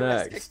just got your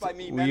ass kicked by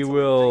me. We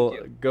will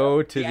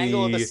go to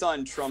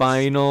the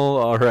final.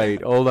 All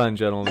right, hold on,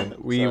 gentlemen.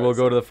 We will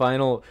go to the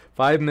final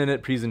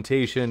 5-minute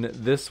presentation.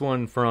 This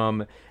one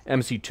from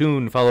MC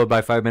Tune, followed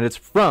by 5 minutes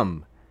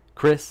from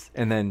Chris,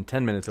 and then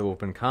 10 minutes of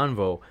open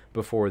convo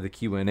before the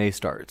Q&A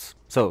starts.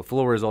 So, the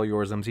floor is all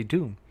yours, MC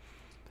Tune.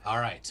 All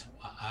right,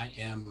 I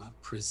am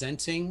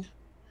presenting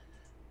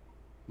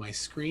my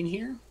screen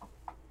here.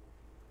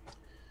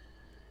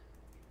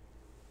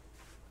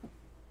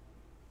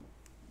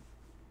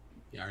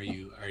 Are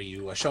you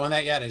showing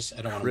that yet? I don't want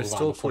to move on.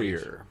 Crystal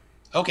clear.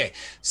 Okay,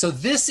 so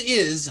this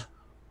is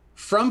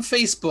from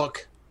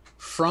Facebook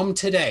from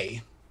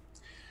today.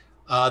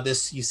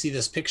 You see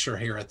this picture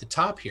here at the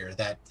top here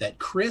that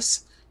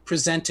Chris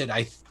presented.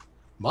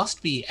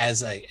 Must be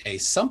as a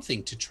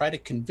something to try to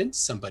convince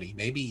somebody.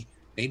 Maybe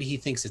he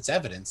thinks it's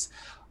evidence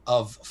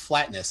of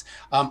flatness.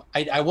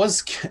 I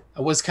was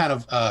kind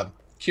of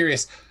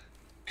curious.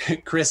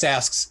 Chris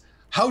asks,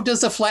 how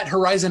does a flat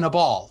horizon a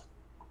ball?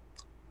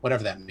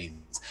 Whatever that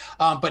means.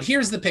 But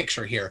here's the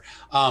picture here.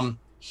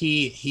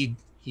 He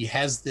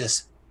has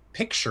this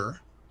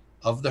picture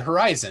of the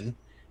horizon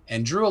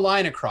and drew a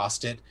line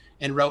across it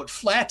and wrote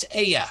flat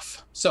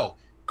AF. So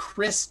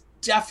Chris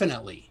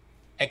definitely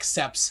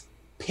accepts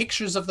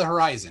pictures of the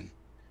horizon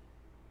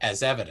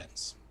as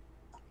evidence.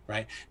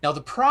 Right? Now,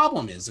 the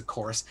problem is, of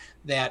course,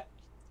 that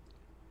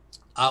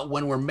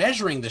when we're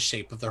measuring the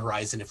shape of the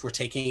horizon, if we're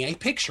taking a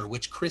picture,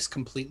 which Chris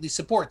completely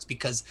supports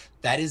because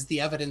that is the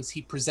evidence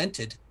he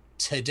presented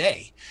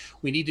today,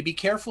 we need to be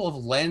careful of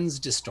lens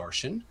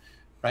distortion,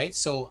 right?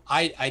 So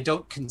I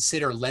don't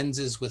consider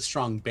lenses with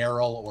strong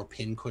barrel or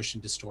pin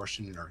cushion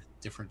distortion or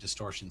different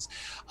distortions.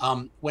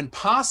 When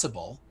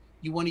possible,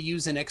 you want to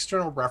use an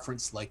external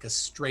reference like a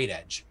straight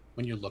edge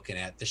when you're looking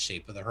at the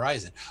shape of the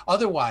horizon.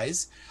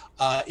 Otherwise,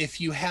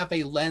 if you have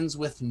a lens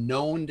with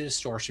known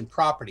distortion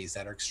properties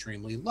that are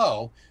extremely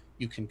low,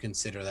 you can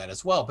consider that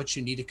as well, but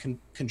you need to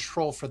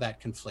control for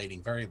that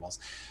conflating variables.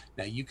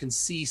 Now, you can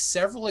see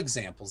several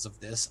examples of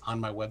this on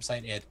my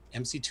website at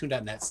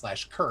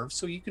mctune.net/curve,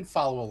 so you can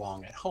follow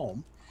along at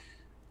home.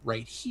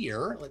 Right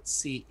here, let's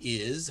see,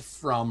 is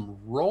from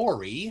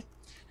Rory.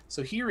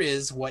 So here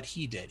is what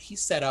he did. He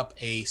set up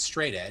a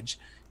straight edge.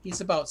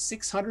 He's about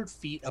 600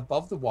 feet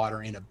above the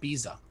water in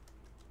Ibiza,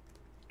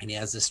 and he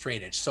has a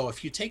straight edge. So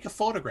if you take a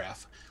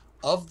photograph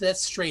of that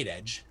straight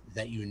edge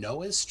that you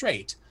know is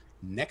straight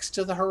next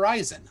to the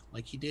horizon,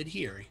 like he did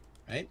here,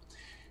 right?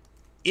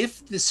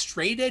 If the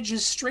straight edge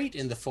is straight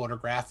in the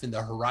photograph and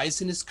the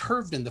horizon is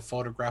curved in the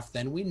photograph,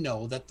 then we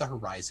know that the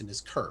horizon is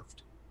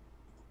curved.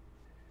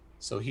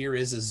 So here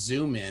is a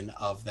zoom in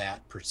of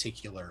that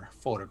particular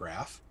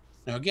photograph.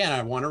 Now, again,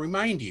 I want to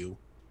remind you,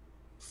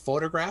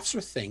 photographs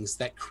are things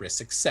that Chris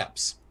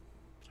accepts,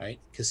 right?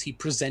 Because he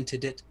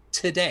presented it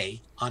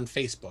today on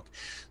Facebook.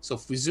 So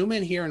if we zoom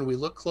in here and we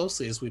look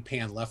closely as we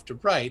pan left to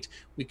right,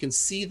 we can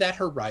see that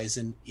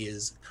horizon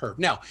is curved.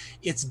 Now,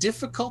 it's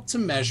difficult to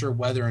measure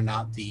whether or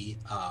not the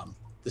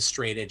the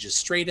straight edge is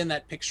straight in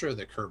that picture,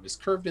 the curve is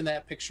curved in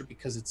that picture,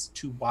 because it's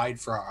too wide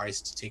for our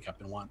eyes to take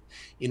up in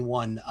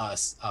one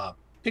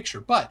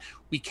picture. But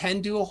we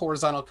can do a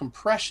horizontal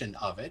compression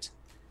of it.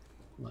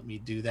 Let me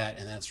do that,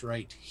 and that's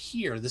right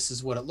here. This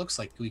is what it looks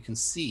like. We can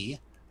see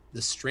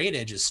the straight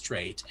edge is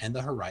straight and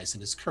the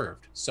horizon is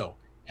curved. So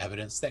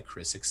evidence that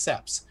Chris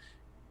accepts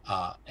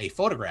a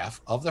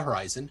photograph of the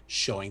horizon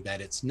showing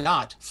that it's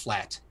not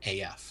flat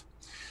AF.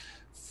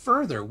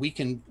 Further, we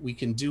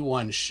can do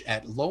one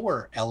at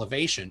lower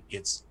elevation.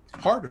 It's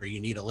harder. You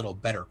need a little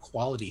better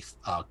quality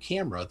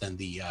camera than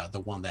the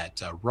one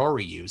that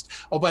Rory used.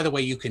 Oh, by the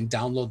way, you can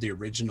download the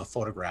original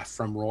photograph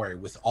from Rory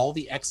with all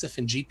the EXIF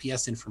and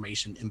GPS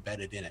information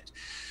embedded in it.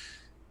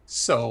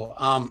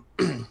 So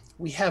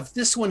we have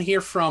this one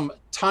here from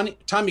Tommy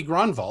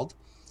Gronwald,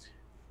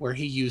 where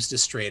he used a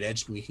straight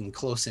edge. We can get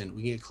close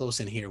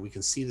in here. We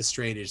can see the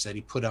straight edge that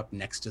he put up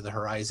next to the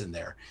horizon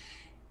there,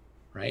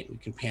 right? We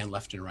can pan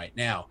left and right.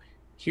 Now,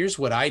 here's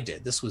what I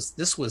did. This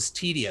was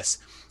tedious.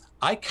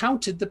 I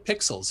counted the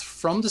pixels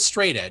from the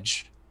straight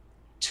edge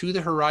to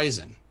the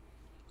horizon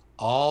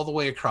all the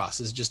way across.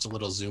 This is just a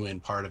little zoom in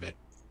part of it.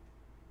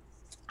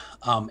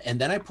 And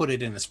then I put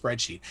it in a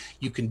spreadsheet.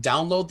 You can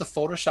download the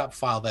Photoshop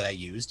file that I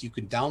used. You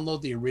can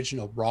download the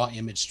original raw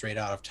image straight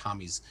out of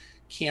Tommy's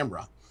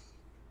camera,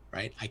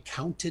 right? I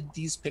counted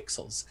these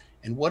pixels.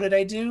 And what did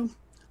I do?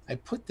 I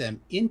put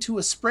them into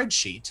a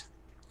spreadsheet,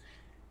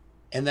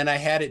 and then I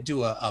had it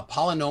do a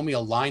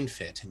polynomial line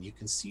fit. And you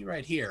can see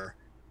right here,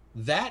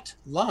 that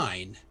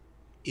line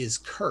is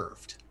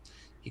curved.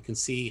 You can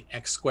see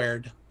x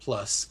squared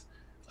plus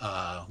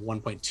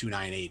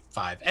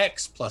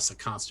 1.2985x plus a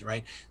constant,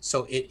 right?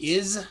 So it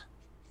is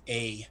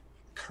a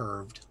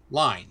curved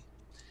line.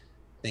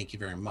 Thank you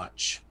very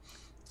much.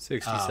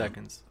 60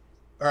 seconds.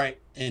 All right.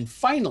 And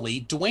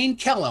finally, Dwayne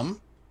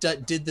Kellum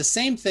did the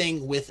same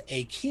thing with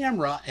a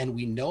camera, and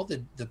we know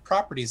the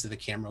properties of the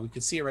camera. We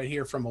can see it right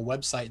here from a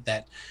website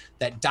that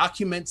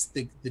documents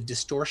the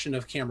distortion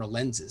of camera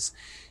lenses.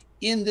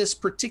 In this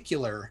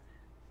particular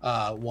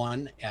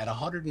one at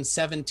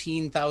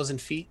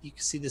 117,000 feet, you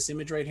can see this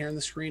image right here on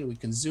the screen. We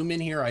can zoom in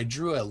here. I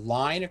drew a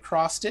line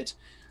across it,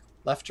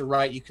 left to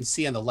right. You can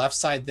see on the left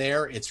side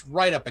there, it's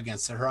right up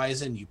against the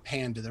horizon. You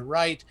pan to the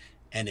right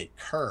and it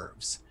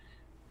curves,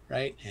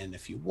 right? And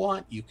if you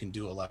want, you can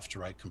do a left to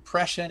right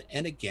compression.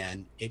 And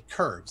again, it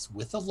curves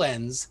with a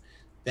lens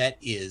that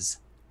is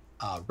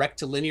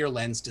rectilinear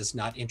lens, does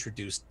not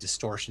introduce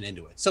distortion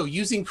into it. So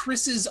using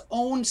Chris's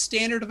own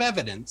standard of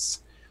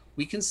evidence,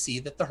 we can see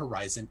that the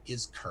horizon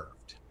is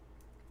curved.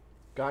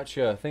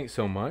 Gotcha. Thanks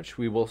so much.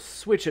 We will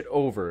switch it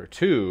over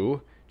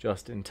to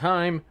Just in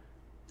Time.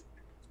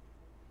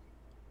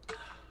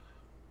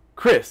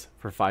 Chris,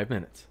 for 5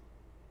 minutes.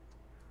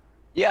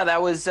 Yeah,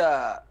 that was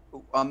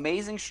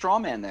amazing straw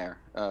man there,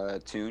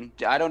 Toon.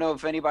 I don't know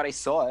if anybody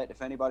saw it,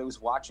 if anybody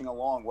was watching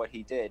along what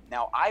he did.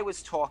 Now, I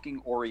was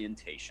talking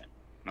orientation,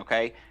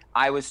 okay?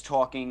 I was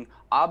talking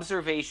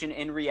observation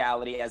in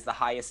reality as the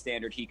highest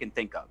standard he can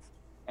think of,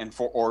 and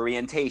for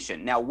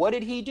orientation. Now, what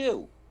did he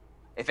do?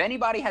 If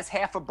anybody has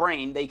half a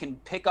brain, they can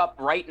pick up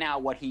right now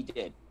what he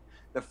did.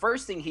 The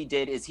first thing he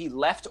did is he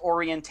left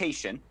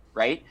orientation,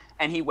 right?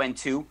 And he went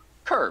to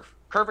curve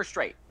or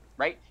straight,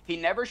 right? He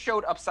never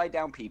showed upside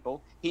down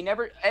people.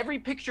 Every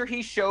picture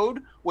he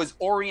showed was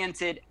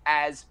oriented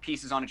as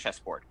pieces on a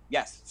chessboard.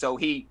 Yes, so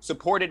he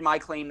supported my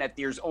claim that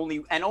there's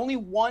only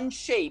one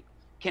shape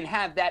can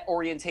have that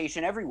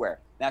orientation everywhere.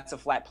 That's a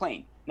flat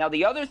plane. Now,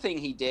 the other thing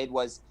he did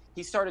was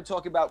he started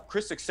talking about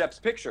Chris accepts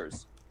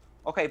pictures.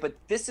 Okay, but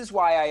this is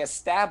why I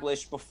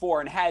established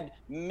before and had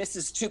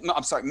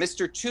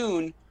Mr.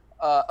 Toon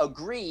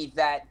agree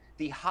that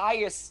the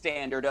highest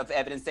standard of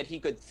evidence that he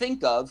could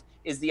think of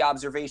is the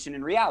observation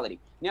in reality.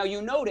 Now,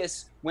 you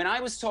notice when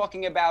I was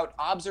talking about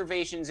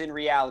observations in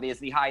reality as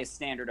the highest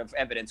standard of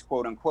evidence,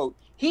 quote unquote,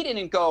 he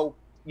didn't go,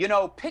 you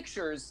know,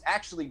 pictures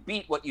actually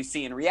beat what you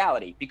see in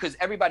reality, because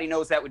everybody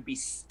knows that would be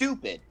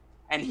stupid.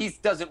 And he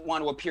doesn't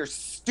want to appear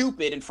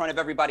stupid in front of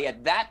everybody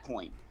at that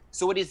point.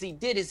 So what he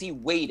did is he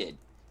waited.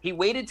 He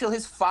waited till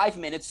his 5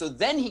 minutes so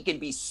then he can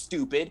be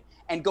stupid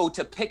and go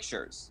to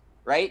pictures,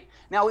 right?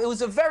 Now, it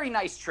was a very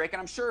nice trick,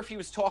 and I'm sure if he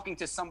was talking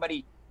to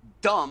somebody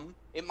dumb,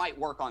 it might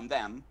work on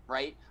them,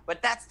 right?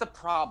 But that's the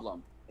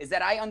problem, is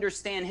that I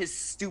understand his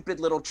stupid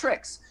little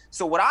tricks.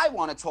 So what I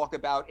want to talk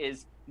about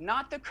is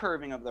not the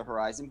curving of the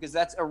horizon, because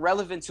that's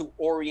irrelevant to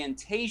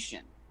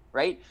orientation,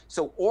 right?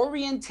 So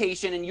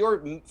orientation and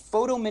your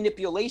photo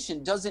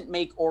manipulation doesn't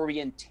make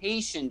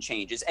orientation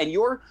changes, and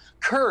your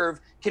curve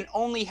can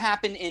only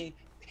happen in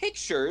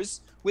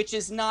pictures, which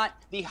is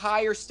not the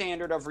higher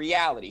standard of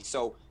reality.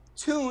 So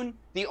Toon,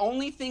 the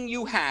only thing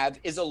you have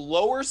is a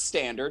lower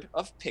standard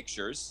of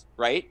pictures,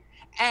 right?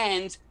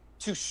 And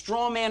to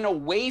strawman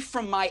away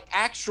from my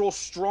actual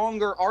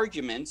stronger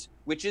argument,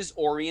 which is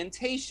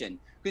orientation,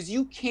 because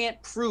you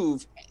can't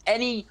prove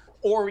any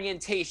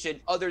orientation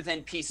other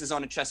than pieces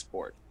on a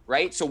chessboard,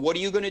 right? So what are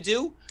you going to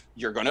do?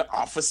 You're going to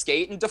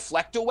obfuscate and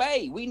deflect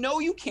away. We know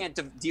you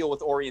can't deal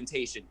with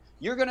orientation.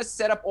 You're going to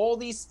set up all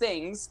these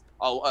things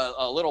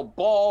a little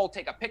ball,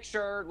 take a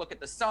picture, look at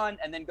the sun,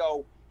 and then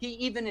go. He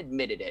even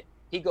admitted it.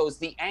 He goes,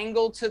 the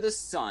angle to the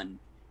sun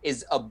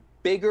is a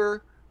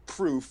bigger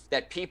proof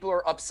that people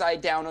are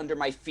upside down under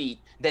my feet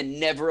than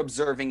never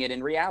observing it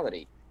in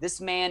reality. This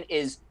man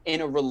is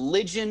in a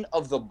religion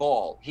of the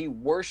ball. He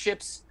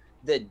worships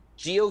the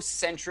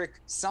geocentric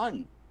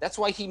sun. That's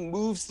why he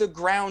moves the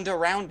ground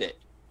around it,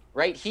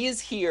 right? He is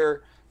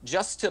here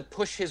just to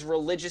push his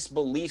religious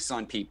beliefs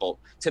on people,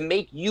 to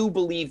make you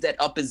believe that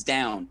up is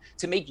down,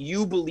 to make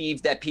you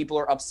believe that people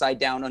are upside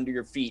down under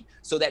your feet,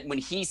 so that when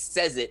he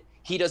says it,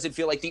 he doesn't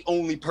feel like the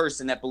only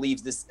person that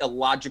believes this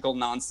illogical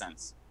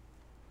nonsense,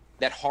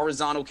 that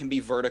horizontal can be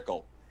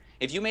vertical.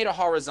 If you made a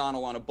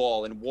horizontal on a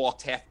ball and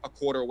walked a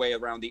quarter way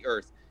around the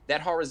earth, that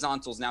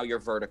horizontal is now your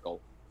vertical.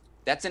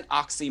 That's an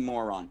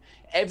oxymoron.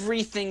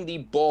 Everything the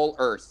ball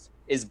earth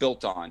is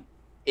built on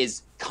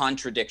is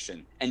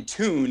contradiction, and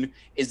Toon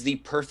is the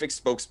perfect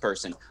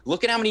spokesperson.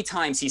 Look at how many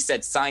times he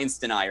said science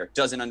denier,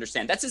 doesn't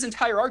understand. That's his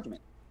entire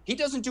argument. He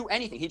doesn't do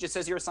anything. He just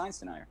says you're a science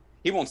denier.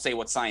 He won't say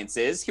what science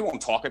is. He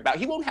won't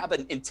he won't have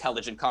an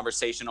intelligent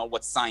conversation on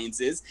what science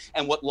is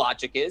and what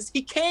logic is.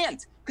 He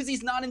can't, because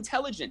he's not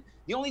intelligent.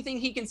 The only thing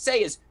he can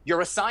say is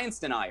you're a science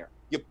denier.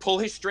 You pull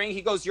his string,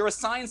 he goes, you're a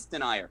science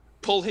denier.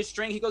 Pull his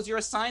string, he goes, you're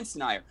a science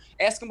denier.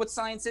 Ask him what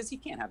science is, he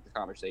can't have the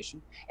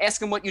conversation.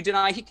 Ask him what you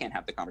deny, he can't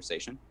have the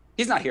conversation.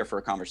 He's not here for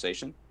a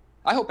conversation.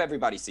 I hope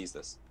everybody sees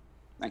this.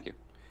 Thank you.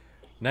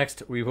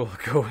 Next, we will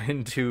go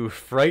into,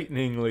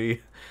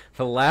 frighteningly,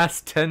 the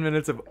last 10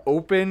 minutes of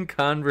open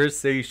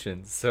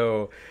conversation.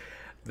 So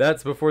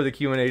that's before the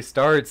Q&A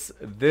starts.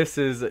 This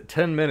is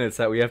 10 minutes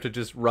that we have to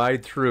just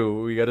ride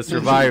through. We got to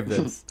survive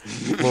this.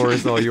 The floor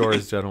is all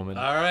yours, gentlemen.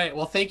 All right.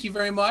 Well, thank you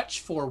very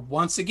much for,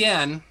 once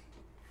again,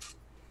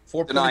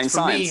 4 denying points for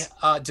science.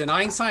 me.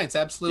 Denying science,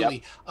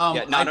 absolutely.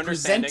 Yep. Not I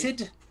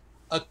presented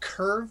a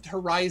curved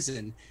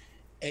horizon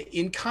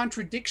in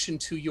contradiction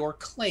to your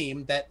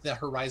claim that the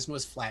horizon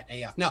was flat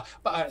AF. Now,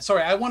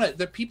 sorry,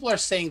 the people are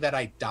saying that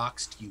I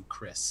doxed you,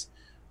 Chris.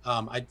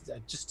 I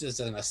just as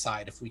an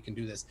aside, if we can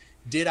do this,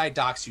 did I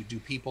dox you? Do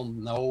people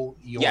know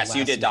your Yes, last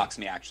you did name? dox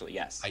me, actually.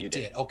 Yes, I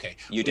did. Okay.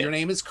 You did. Your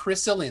name is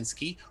Chris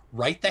Zelinsky.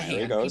 Write the There he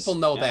hand. goes. People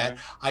know Yeah, that.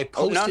 yeah. I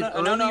posted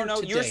earlier No.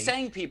 today. You're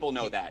saying people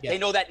know that. Yeah. They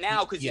know that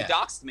now because Yeah. you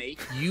doxed me.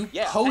 You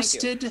Yeah, thank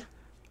posted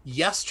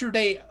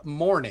yesterday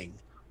morning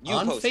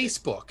on posted.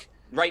 Facebook.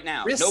 Right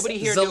now. Chris Nobody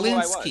here knew who I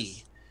was.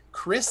 Zelinsky.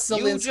 Chris You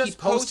Zelinsky just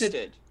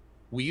posted.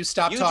 Will you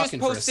stop You talking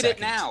just for a posted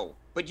second? it now.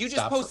 But you just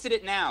Stop. posted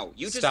it now.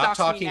 You just Stop doxed me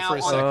talking now for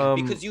a second.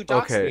 on because you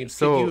doxed okay, me.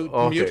 so Can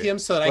you mute him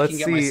so that I can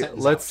get my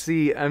sentence Let's out?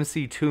 see,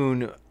 MC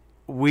Toon.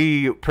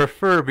 We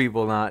prefer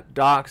people not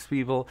dox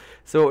people.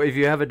 So if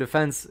you have a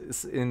defense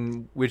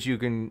in which you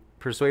can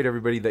persuade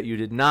everybody that you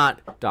did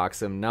not dox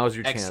them, now's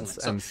your Excellent.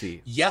 chance, So,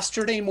 MC.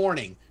 yesterday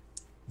morning,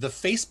 the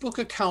Facebook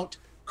account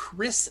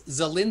Chris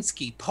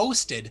Zelinsky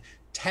posted,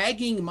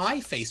 tagging my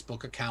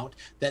Facebook account,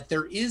 that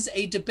there is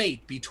a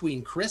debate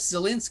between Chris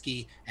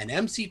Zelinsky and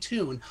MC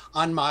Toon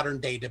on Modern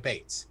Day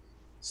Debates.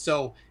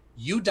 So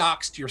you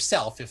doxed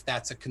yourself if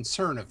that's a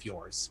concern of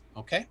yours.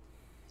 Okay?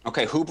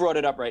 Okay, who brought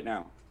it up right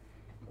now?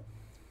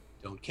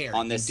 Don't care.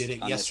 On this, you did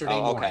it on yesterday this.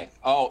 Oh, morning. okay.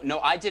 Oh no,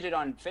 I did it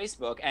on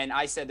Facebook, and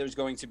I said there's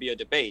going to be a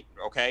debate.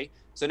 Okay,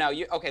 so now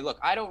you. Okay, look,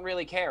 I don't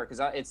really care because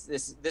it's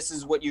this. This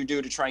is what you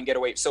do to try and get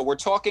away. So we're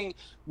talking.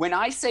 When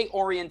I say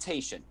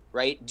orientation,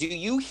 right? Do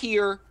you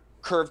hear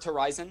curved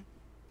horizon?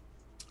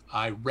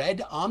 I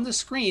read on the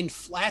screen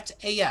flat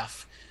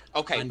AF.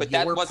 Okay, on but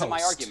that your wasn't my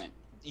post. argument.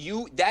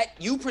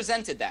 You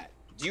presented that.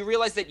 Do you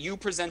realize that you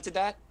presented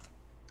that?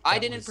 I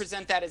That didn't was-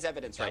 present that as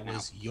evidence right That now.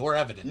 was your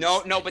evidence.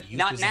 No, that but you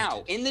not now.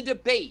 presented. In the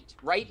debate,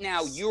 right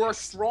now, you are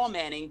straw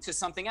manning to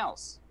something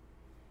else.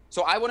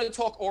 So I want to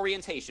talk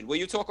orientation. Will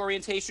you talk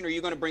orientation, or are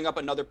you going to bring up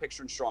another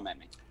picture and straw man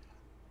me?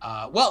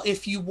 Well,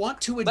 if you want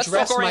to Let's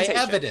address talk my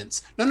orientation.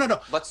 evidence, no.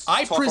 Let's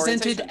I talk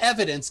presented orientation.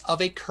 evidence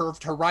of a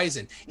curved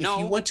horizon. No. If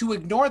you want to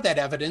ignore that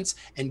evidence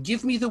and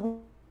give me the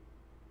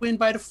win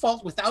by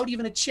default without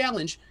even a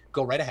challenge,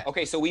 go right ahead.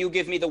 Okay, so will you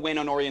give me the win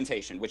on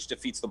orientation, which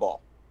defeats the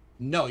ball?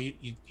 No, you.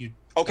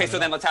 Okay, no, so no.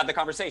 then let's have the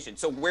conversation.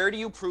 So where do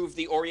you prove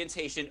the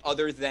orientation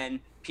other than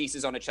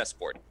pieces on a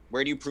chessboard?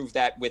 Where do you prove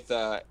that with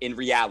in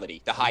reality,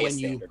 the highest When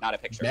you standard, not a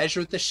picture?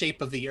 measure the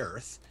shape of the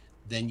Earth,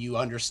 then you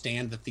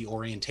understand that the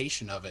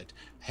orientation of it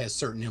has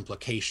certain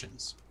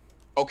implications.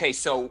 Okay,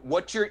 so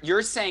what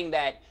you're saying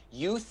that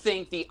you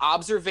think the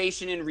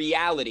observation in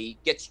reality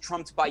gets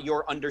trumped by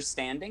your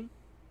understanding?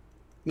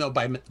 No,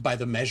 by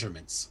the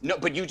measurements. No,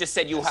 but you just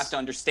said you Yes. have to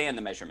understand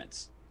the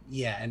measurements.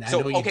 Yeah, and So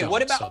I know you okay, don't,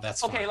 what about so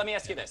that's okay? fine. Let me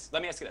ask you this.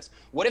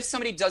 What if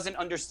somebody doesn't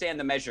understand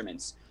the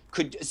measurements?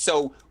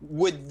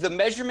 Would the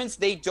measurements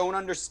they don't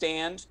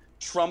understand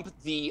trump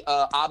the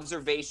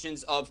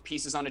observations of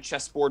pieces on a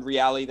chessboard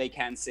reality they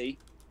can see?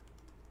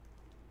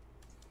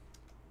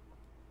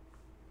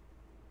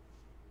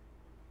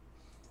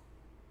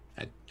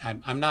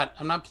 I'm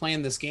not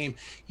playing this game.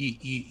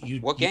 You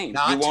What game?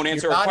 Not, You won't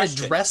answer you're a not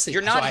question. Addressing,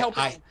 You're not so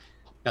helping.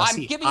 Now, I'm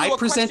see, giving you I a question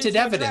presented to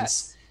evidence,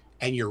 address.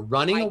 and you're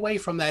running I- away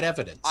from that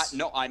evidence.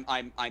 No, I'm.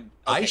 I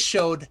Okay.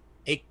 showed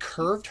a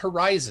curved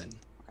horizon.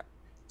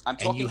 I'm And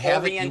talking you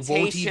have it, you won't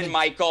orientation, even-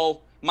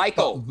 Michael.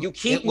 Michael, But you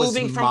keep it was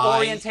moving from my-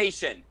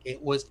 orientation.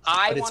 It was,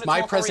 I but it's wanna my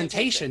talk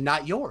presentation, orientation.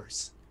 not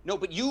yours. No,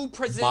 but you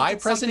presented My something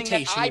that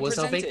presentation I was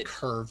of a presented.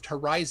 curved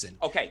horizon.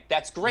 Okay,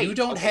 that's great. You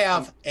don't Okay,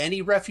 have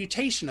any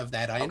refutation of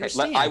that. I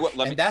understand. let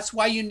me- And that's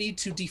why you need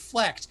to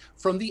deflect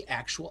from the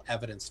actual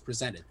evidence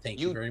presented. Thank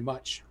you very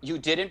much. You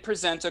didn't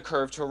present a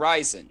curved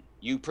horizon.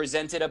 You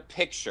presented a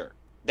picture.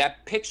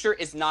 That picture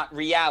is not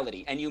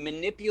reality. And you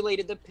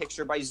manipulated the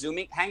picture by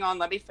zooming. Hang on,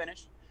 let me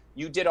finish.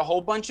 You did a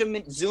whole bunch of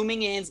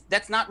zooming in.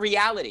 That's not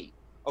reality.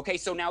 Okay,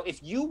 so now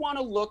if you want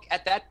to look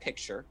at that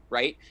picture,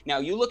 right? Now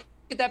you look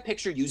at that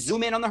picture, you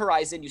zoom in on the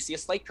horizon, you see a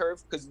slight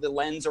curve because of the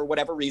lens or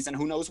whatever reason,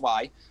 who knows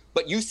why,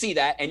 but you see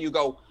that and you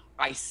go,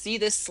 I see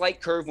this slight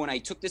curve when I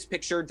took this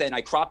picture, then I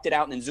cropped it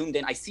out and then zoomed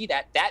in. I see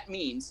that. That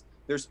means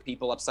there's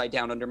people upside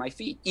down under my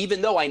feet,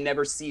 even though I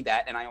never see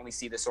that and I only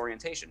see this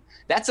orientation.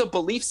 That's a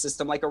belief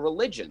system like a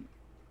religion.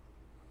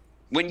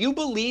 When you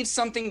believe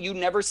something you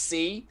never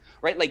see,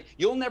 right? Like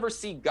you'll never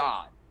see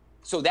God.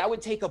 So that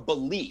would take a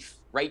belief,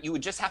 right? You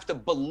would just have to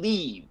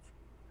believe.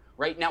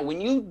 Right now, when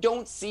you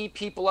don't see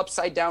people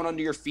upside down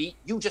under your feet,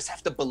 you just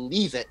have to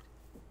believe it.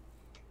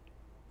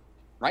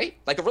 Right?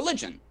 Like a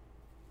religion.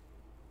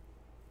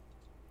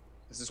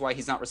 This is why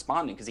he's not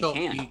responding, because he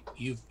can't.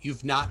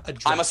 You've not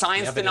addressed I'm a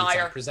science the evidence I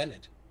denier.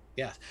 presented.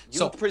 Yeah. You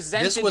So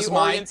presented this was the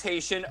my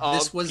orientation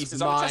of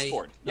pieces on a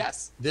chessboard.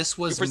 Yes. This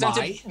was You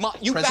presented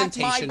you backed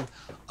presentation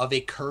of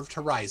a curved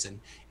horizon,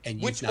 and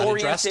you've Which not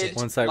addressed oriented- it.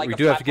 One sec. Like We a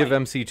do have to flat give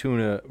plane. MC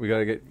Tuna. We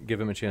gotta give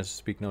him a chance to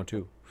speak now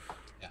too.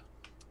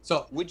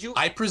 So Would you-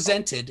 I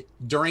presented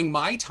during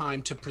my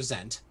time to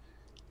present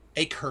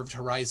a curved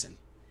horizon,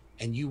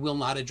 and you will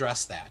not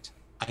address that.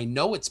 I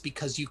know it's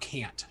because you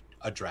can't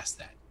address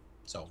that.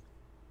 So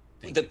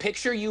The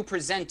picture you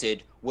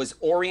presented was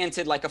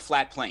oriented like a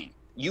flat plane.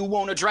 You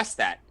won't address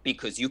that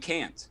because you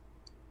can't.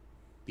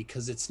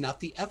 because it's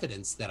not the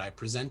evidence that I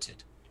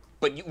presented.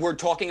 But we're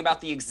talking about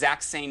the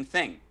exact same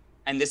thing.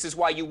 And this is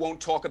why you won't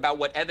talk about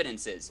what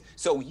evidence is.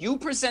 So you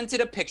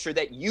presented a picture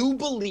that you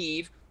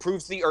believe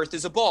proves the earth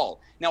is a ball.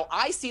 Now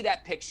I see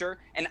that picture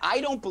and I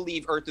don't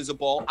believe earth is a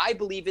ball. I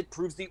believe it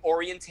proves the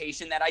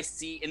orientation that I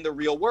see in the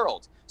real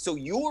world. So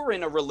you're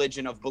in a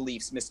religion of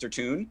beliefs, Mr.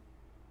 Toon.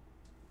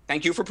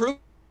 Thank you for proving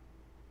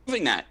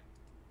that.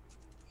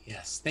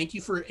 Yes. Thank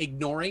you for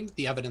ignoring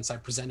the evidence I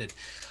presented.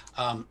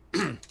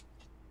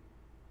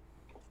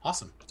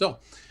 Awesome. So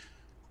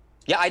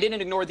Yeah, I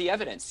didn't ignore the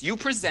evidence. You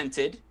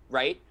presented,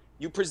 right?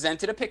 You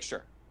presented a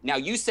picture. Now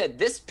you said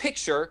this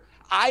picture,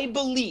 I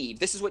believe,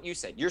 this is what you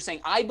said. You're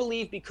saying, I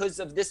believe because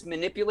of this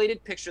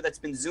manipulated picture that's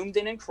been zoomed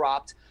in and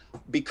cropped,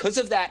 because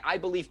of that, I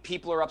believe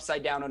people are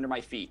upside down under my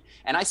feet.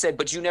 And I said,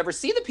 but you never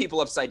see the people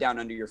upside down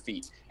under your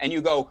feet. And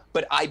you go,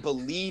 but I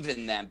believe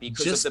in them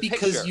because just of the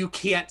because picture. you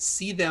can't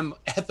see them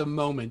at the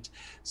moment,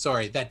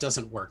 sorry, that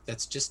doesn't work.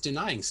 That's just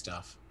denying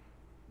stuff.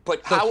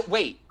 But how,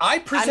 wait. I I'm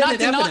not presented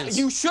denying, evidence.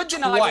 you should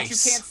deny what you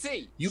twice. can't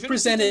see. You Shouldn't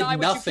presented deny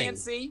what nothing. You can't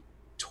see?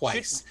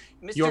 Twice.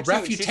 Mr. Your Toon,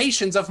 should-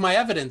 refutations of my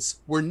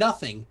evidence were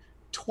nothing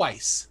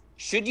twice.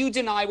 Should you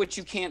deny what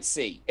you can't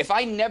see? If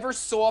I never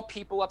saw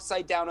people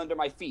upside down under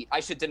my feet, I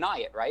should deny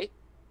it, right?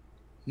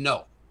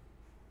 No.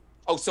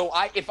 Oh, so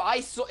if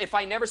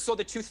I never saw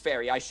the tooth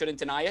fairy, I shouldn't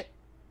deny it?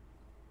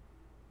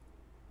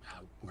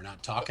 We're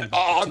not talking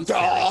about the tooth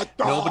fairy.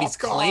 Nobody's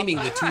claiming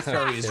the tooth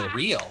fairy is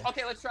real.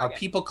 Okay, let's try Are again.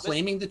 people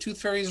claiming the tooth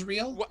fairy is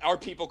real? What, are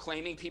people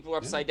claiming people are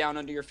upside down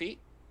under your feet?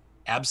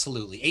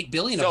 Absolutely. 8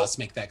 billion So- of us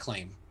make that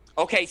claim.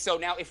 Okay, so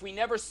now if we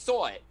never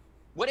saw it,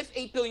 what if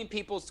 8 billion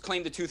people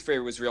claimed the tooth fairy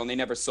was real and they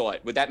never saw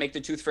it? Would that make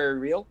the tooth fairy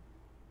real?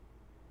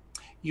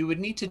 You would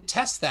need to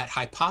test that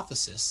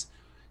hypothesis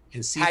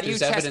and see How if do you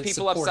there's test evidence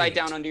people upside supporting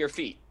down it. under your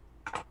feet?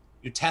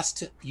 You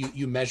test,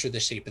 you measure the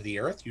shape of the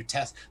earth. You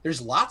test.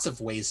 There's lots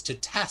of ways to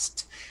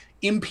test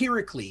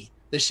empirically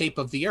the shape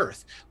of the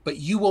earth, but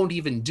you won't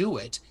even do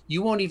it.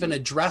 You won't even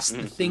address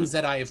the things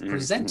that I have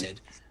presented,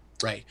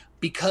 right?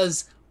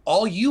 Because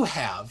all you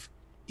have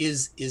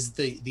is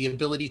the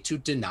ability to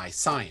deny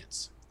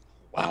science.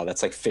 Wow,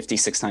 that's like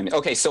 56 times.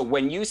 Okay, so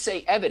when you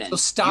say evidence, So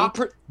stop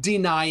you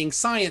denying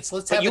science.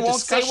 Let's but have you a won't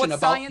say discussion what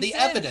about science the is.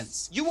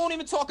 evidence. You won't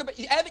even talk about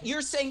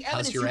you're saying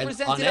evidence. you're You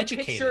presented a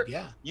uneducated, picture.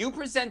 yeah. You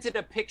presented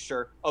a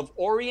picture of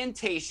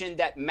orientation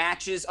that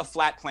matches a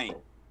flat plane.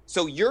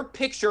 So your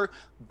picture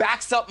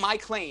backs up my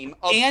claim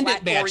of And flat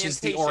it matches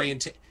the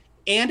orientation.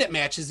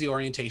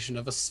 orientation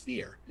of a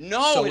sphere.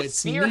 No, so a it's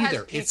sphere neither.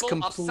 has people It's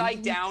completely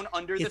upside down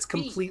under the It's feet.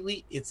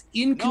 completely. It's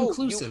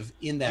inconclusive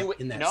in that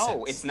No,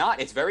 sense. it's not.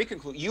 It's very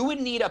conclusive. You would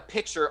need a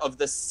picture of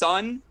the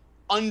sun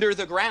under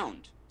the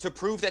ground to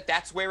prove that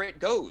that's where it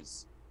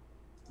goes.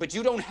 But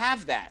you don't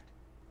have that.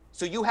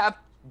 So you have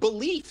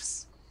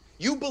beliefs.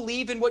 You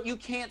believe in what you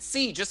can't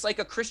see, just like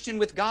a Christian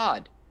with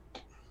God.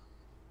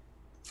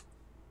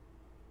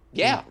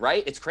 Yeah,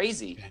 right? It's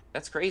crazy. Okay.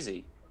 That's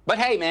crazy. But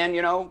hey, man,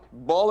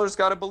 ballers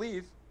got to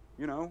believe.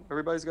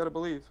 Everybody's got to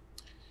believe.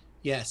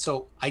 Yeah.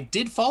 So I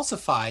did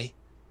falsify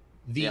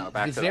the Yeah,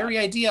 back to very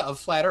idea of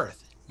flat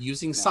Earth.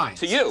 using science.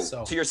 To you,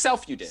 So, to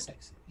yourself, you did.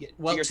 yeah,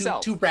 well,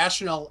 yourself. to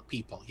rational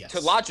people, yes.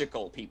 To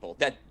logical people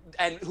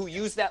and who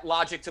use that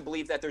logic to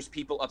believe that there's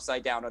people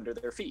upside down under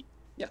their feet.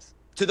 Yes.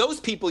 To those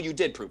people, you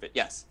did prove it.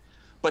 Yes.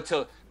 But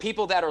to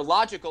people that are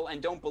logical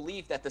and don't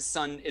believe that the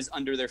sun is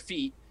under their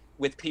feet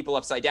with people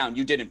upside down,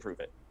 you didn't prove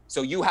it.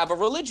 So you have a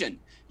religion.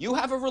 You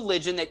have a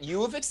religion that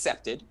you have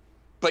accepted,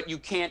 but you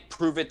can't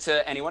prove it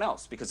to anyone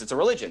else because it's a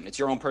religion. It's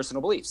your own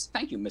personal beliefs.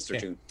 Thank you, Mr.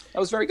 Toon. That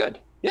was very good.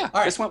 Yeah,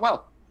 this went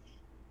well.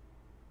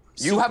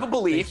 You have a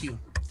belief. Thank you.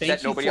 That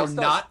Thank you nobody for else does.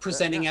 not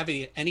presenting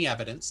any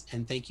evidence,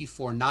 and thank you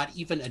for not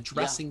even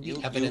addressing Yeah,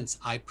 the evidence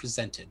I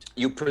presented.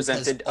 You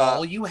presented. Because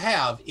all you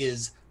have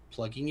is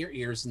plugging your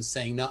ears and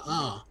saying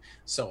 "nuh-uh."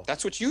 So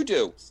that's what you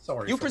do.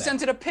 Sorry. You for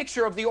presented that. a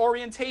picture of the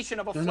orientation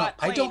of a flat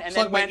plane. I don't and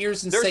plug then my went,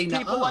 ears and there's say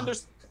people "nuh-uh." under.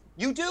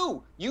 You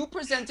do. You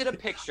presented a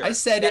picture. I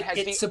said that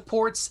it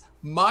supports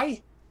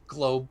my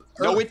globe.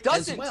 No, Earth it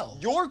doesn't. As well.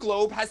 Your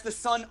globe has the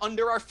sun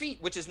under our feet,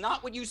 which is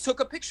not what you took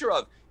a picture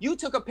of. You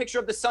took a picture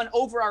of the sun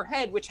over our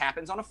head, which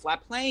happens on a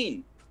flat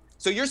plane.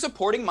 So you're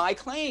supporting my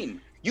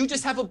claim. You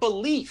just have a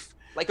belief,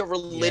 like a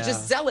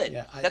religious zealot,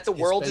 that the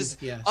world is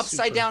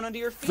upside down under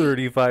your feet.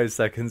 35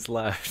 seconds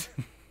left.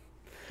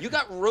 You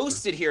got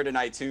roasted here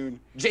tonight, Toon.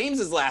 James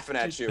is laughing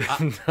at you.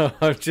 No,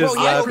 I'm just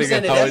laughing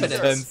at how evidence.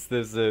 intense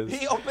this is.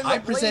 He opened the I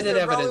presented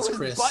blazer, bro. evidence, It was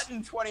Chris.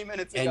 button 20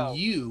 minutes ago. And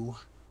you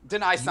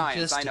deny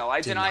science. just I know.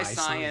 I deny deny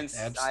science.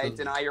 science. I Absolutely.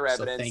 deny your So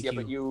evidence. thank Yeah, you.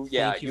 but you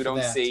Thank you for don't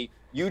that. see.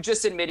 You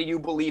just admitted you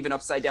believe in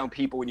upside down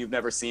people when you've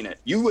never seen it.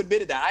 You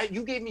admitted that.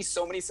 You gave me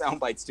so many sound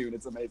bites, Toon.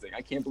 It's amazing.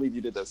 I can't believe you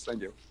did this.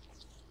 Thank you.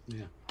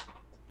 Yeah.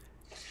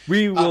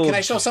 We will. Can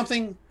I show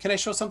something? Quick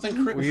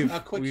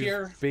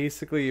here?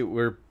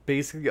 We're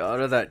basically out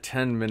of that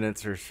 10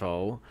 minutes or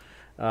so.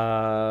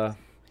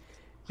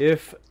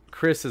 If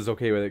Chris is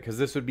okay with it, because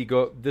this would be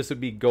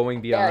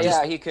going beyond.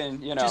 Yeah, he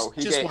can. You know,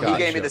 he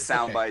gave me the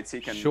sound bites.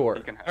 He can. Sure.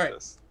 He can have All right.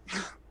 this.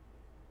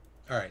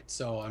 All right,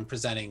 so I'm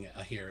presenting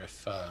here.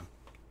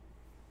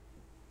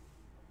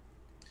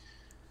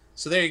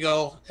 So there you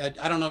go. I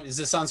don't know. Is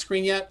this on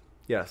screen yet?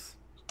 Yes.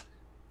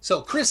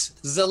 So Chris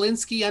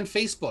Zielinski on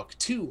Facebook,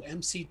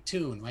 MC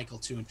Toon, Michael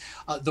Toon.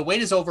 The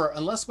wait is over.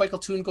 Unless Michael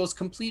Toon goes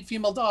complete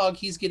female dog,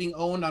 he's getting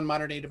owned on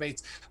Modern Day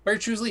Debates. Very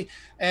truly.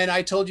 And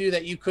I told you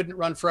that you couldn't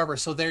run forever.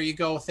 So there you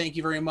go. Thank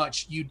you very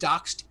much. You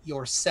doxed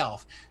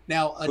yourself.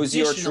 Now, Who's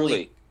your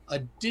truly?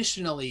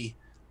 Additionally,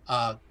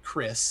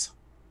 Chris.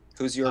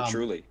 Who's your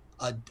truly?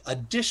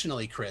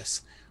 Additionally,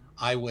 Chris,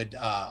 I would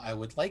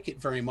like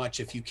it very much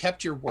if you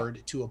kept your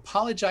word to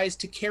apologize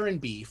to Karen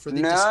B for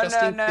the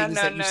disgusting things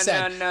that you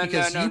said,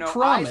 because you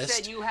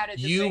promised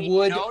you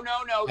would. No.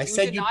 I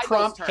said you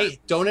promised. Hey,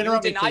 don't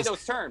interrupt me, please.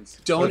 Those terms.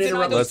 Don't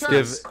interrupt. Let's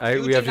give.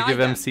 We have to give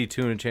MC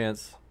Toon a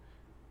chance.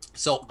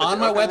 So on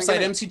my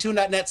website,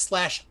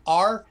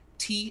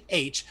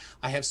 mctoon.net/RTH,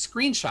 I have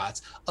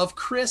screenshots of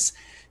Chris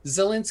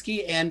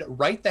Zielinski and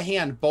Write the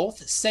Hand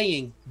both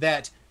saying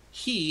that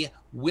he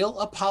will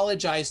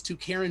apologize to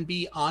Karen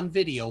B on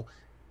video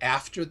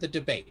after the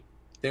debate.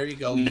 There you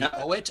go. You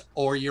know it,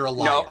 or you're a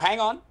liar. No, hang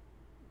on.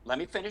 Let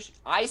me finish.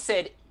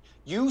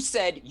 You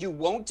said you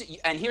won't,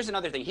 and here's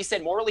another thing. He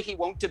said morally he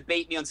won't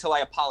debate me until I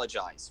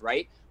apologize,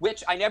 right?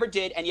 Which I never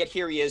did, and yet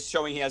here he is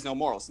showing he has no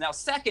morals. Now,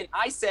 second,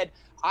 I said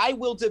I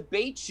will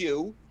debate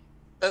you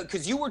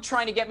because you were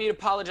trying to get me to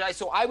apologize,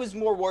 so I was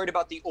more worried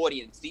about the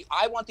audience.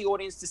 I want the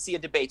audience to see a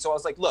debate, so I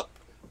was like, look,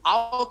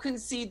 I'll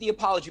concede the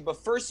apology, but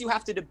first you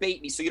have to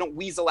debate me so you don't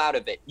weasel out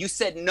of it. You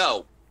said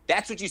no.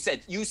 That's what you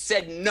said. You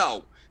said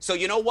no. So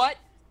you know what?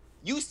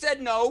 You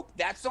said no.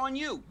 That's on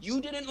you. You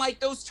didn't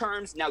like those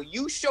terms. Now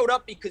you showed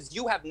up because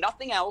you have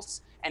nothing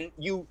else, and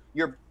you're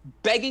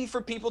begging for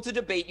people to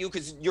debate you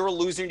because you're a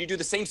loser and you do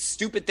the same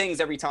stupid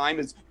things every time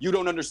as you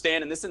don't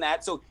understand and this and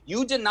that. So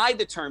you denied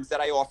the terms that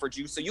I offered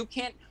you, so you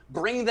can't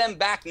bring them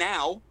back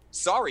now.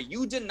 Sorry,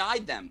 you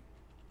denied them.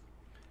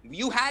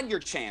 You had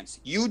your chance.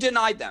 You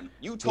denied them.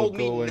 You told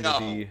me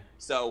no.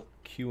 So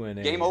Q&A.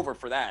 Game over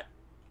for that.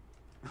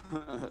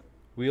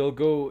 We'll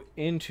go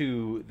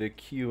into the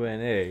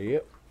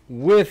Q&A.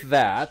 With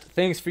that,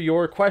 thanks for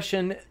your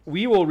question.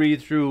 We will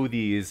read through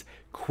these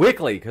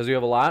quickly because we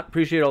have a lot.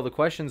 Appreciate all the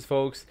questions,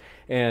 folks.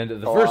 And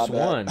the first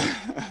one,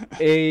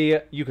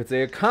 you could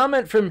say a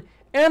comment from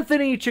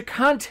Anthony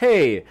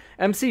Chicante.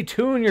 MC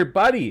Toon, your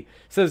buddy,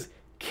 says,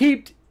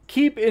 keep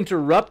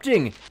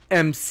interrupting,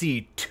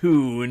 MC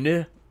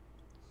Toon.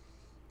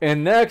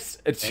 And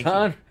next,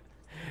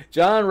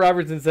 John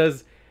Robertson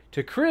says,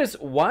 to Chris,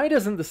 why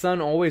doesn't the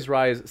sun always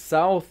rise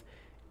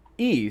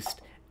southeast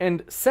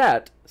and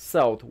set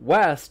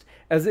southwest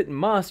as it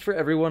must for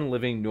everyone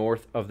living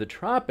north of the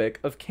Tropic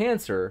of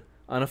Cancer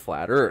on a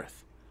flat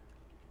Earth?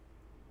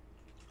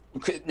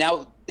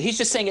 Now, he's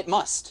just saying it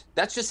must.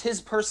 That's just his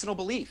personal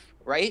belief,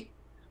 right?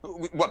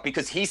 What,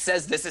 because he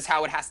says this is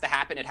how it has to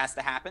happen, it has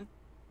to happen?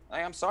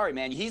 I'm sorry,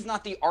 man. He's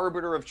not the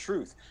arbiter of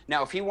truth.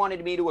 Now, if he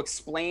wanted me to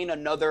explain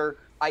another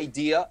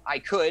idea, I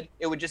could.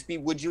 It would just be,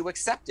 would you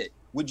accept it?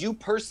 Would you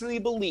personally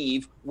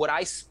believe what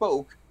I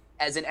spoke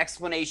as an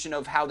explanation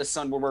of how the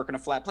sun will work in a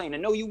flat plane?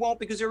 And no, you won't,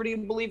 because you already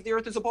believe the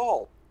Earth is a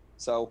ball.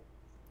 So,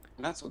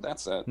 That's what that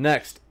said.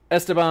 Next,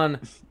 Esteban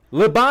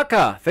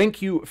Libaca,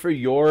 thank you for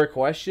your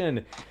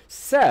question,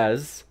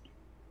 says,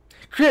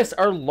 Chris,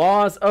 are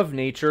laws of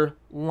nature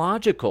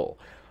logical?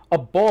 A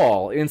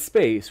ball in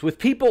space with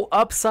people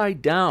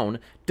upside down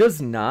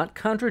does not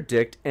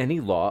contradict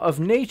any law of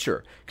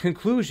nature.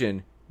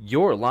 Conclusion,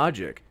 your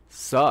logic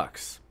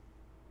sucks.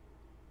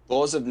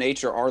 Laws of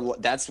nature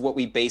that's what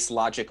we base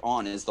logic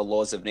on, is the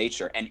laws of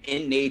nature. And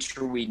in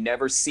nature, we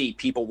never see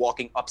people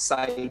walking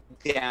upside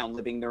down,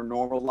 living their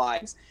normal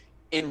lives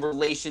in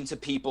relation to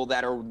people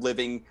that are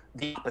living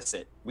the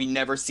opposite. We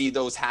never see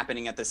those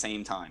happening at the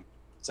same time.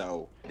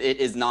 So it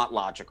is not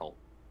logical.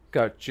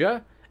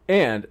 Gotcha.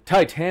 And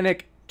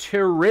Titanic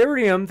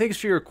Terrarium, thanks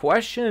for your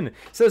question,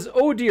 says,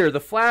 oh dear, the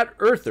flat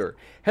earther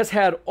has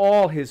had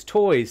all his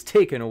toys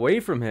taken away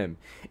from him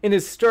and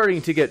is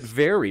starting to get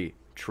very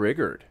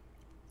triggered.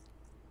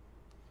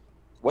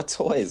 What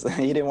toys?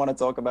 You didn't want to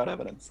talk about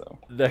evidence, so.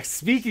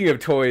 Speaking of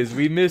toys,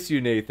 we miss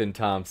you, Nathan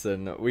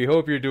Thompson. We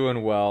hope you're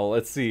doing well.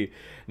 Let's see.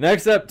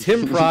 Next up,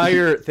 Tim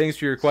Pryor, thanks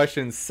for your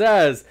question,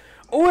 says,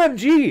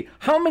 OMG,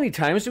 how many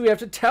times do we have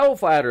to tell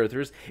flat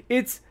earthers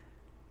it's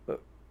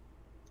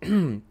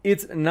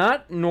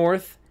not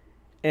north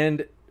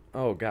and...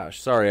 Oh gosh,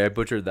 sorry, I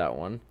butchered that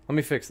one. Let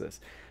me fix this.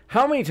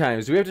 How many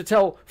times do we have to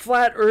tell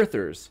flat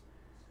earthers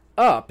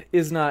up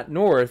is not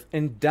north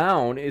and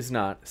down is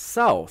not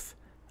south?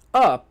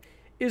 Up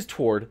is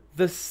toward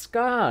the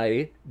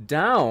sky,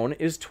 down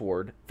is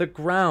toward the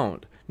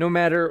ground, no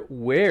matter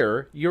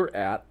where you're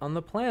at on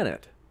the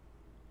planet.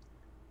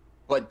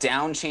 But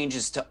down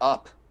changes to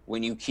up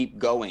when you keep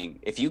going.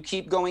 If you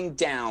keep going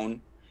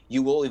down,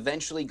 you will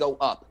eventually go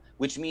up,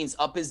 which means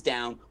up is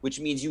down, which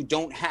means you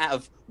don't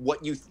have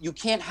what you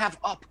can't have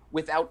up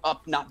without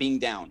up not being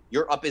down.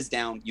 Your up is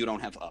down, you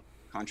don't have up.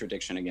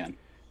 Contradiction again.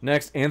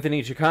 Next,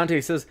 Anthony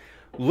Chicante says,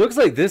 looks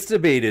like this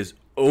debate is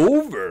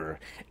over.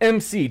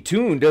 MC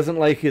Toon doesn't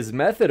like his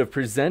method of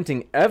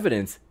presenting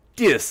evidence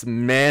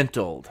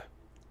dismantled.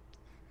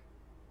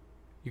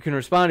 You can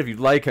respond if you'd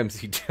like,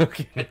 MC Toon.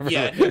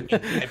 Yeah,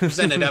 I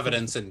presented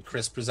evidence and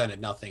Chris presented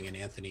nothing, and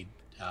Anthony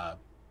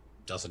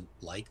doesn't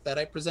like that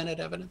I presented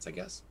evidence, I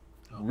guess.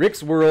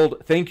 Rick's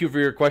World, thank you for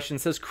your question,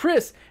 says,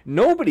 Chris,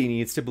 nobody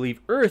needs to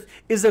believe Earth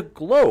is a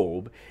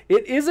globe.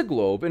 It is a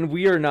globe, and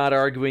we are not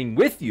arguing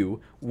with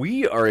you.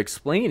 We are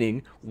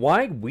explaining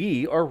why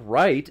we are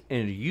right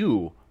and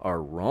you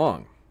are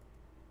wrong.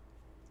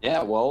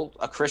 Yeah, well,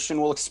 a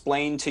Christian will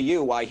explain to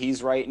you why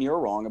he's right and you're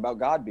wrong about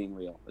God being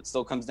real. It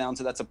still comes down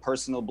to that's a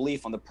personal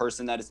belief on the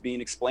person that it's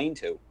being explained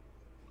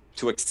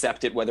to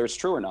accept it whether it's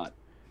true or not.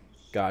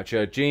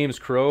 Gotcha. James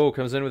Crow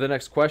comes in with the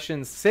next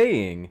question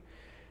saying,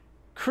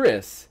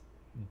 Chris,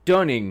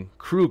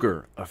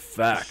 Dunning-Kruger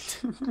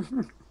effect.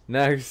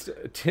 Next,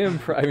 Tim.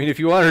 I mean, if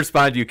you want to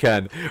respond, you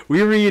can.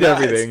 We read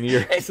everything.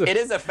 It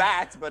is a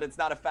fact, but it's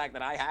not a fact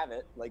that I have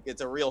it. Like,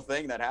 it's a real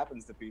thing that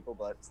happens to people,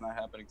 but it's not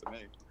happening to me.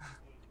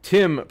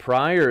 Tim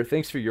Pryor,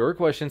 thanks for your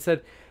question,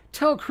 said,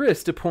 tell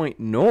Chris to point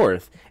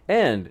north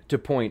and to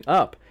point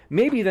up.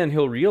 Maybe then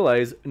he'll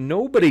realize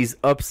nobody's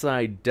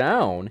upside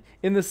down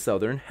in the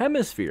southern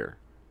hemisphere.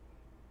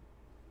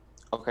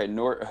 Okay,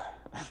 north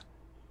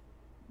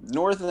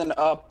and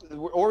up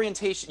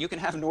orientation. You can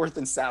have north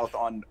and south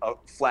on a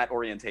flat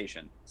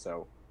orientation.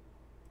 So,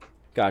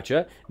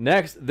 gotcha.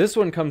 Next, this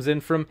one comes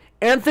in from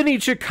Anthony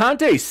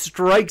Chicante.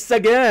 Strikes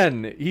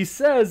again. He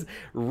says,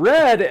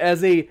 red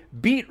as a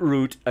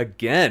beetroot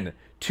again.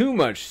 Too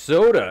much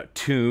soda.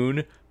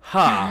 Tune.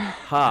 Ha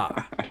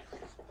ha.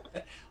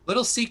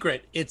 Little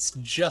secret, it's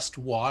just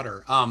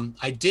water.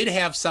 I did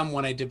have some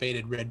when I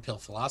debated red pill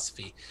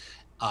philosophy.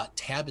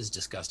 Tab is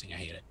disgusting. I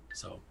hate it.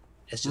 So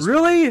it's just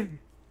really. Water.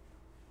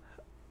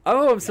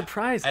 Oh, I'm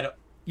surprised.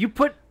 You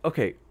put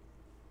okay.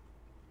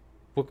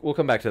 We'll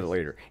come back to that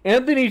later.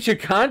 Anthony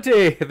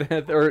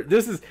Chicante, or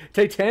this is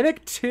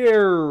Titanic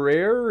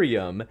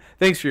Terrarium.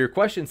 Thanks for your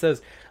question.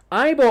 Says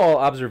eyeball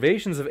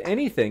observations of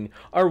anything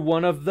are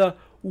one of the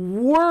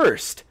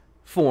worst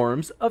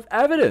forms of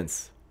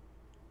evidence.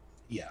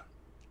 Yeah.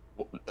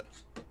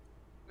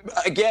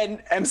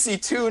 Again,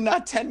 MC2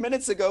 not 10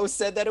 minutes ago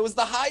said that it was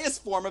the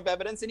highest form of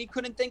evidence and he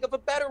couldn't think of a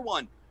better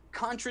one.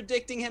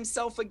 Contradicting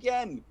himself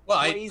again. Well,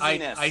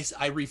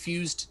 I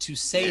refused to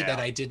say that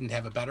I didn't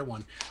have a better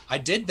one. I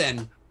did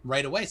then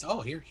right away say,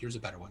 oh, here's a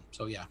better one.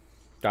 So yeah.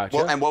 Gotcha.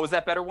 Well, and what was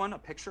that better one? A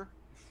picture?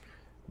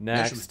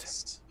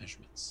 Next.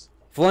 Measurements.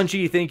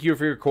 Flunchy, thank you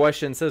for your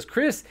question. Says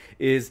Chris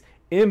is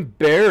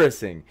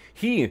embarrassing.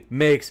 He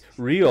makes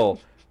real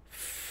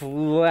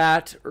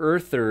flat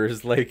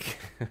earthers like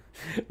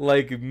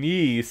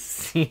me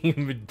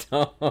seem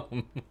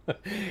dumb.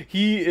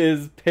 He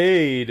is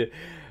paid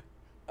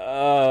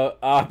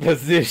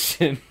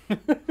opposition.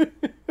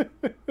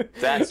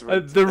 That's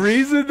right. The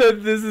reason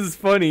that this is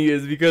funny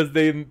is because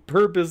they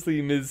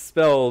purposely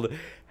misspelled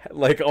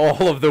like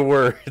all of the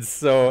words.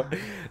 So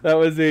that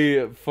was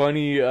a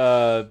funny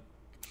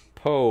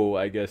Poe,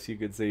 I guess you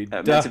could say.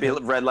 Meant to be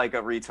read like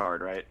a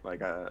retard, right?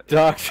 Like a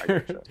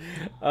Dr.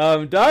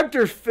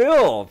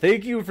 Phil,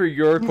 thank you for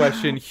your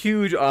question.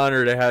 Huge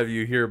honor to have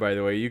you here, by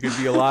the way. You could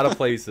be a lot of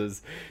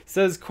places.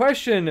 Says,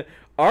 question,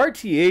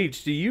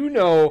 RTH, do you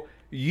know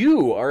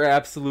you are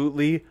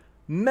absolutely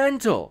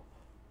mental?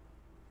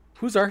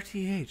 Who's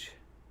RTH?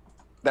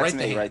 That's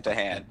me, right the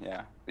hand,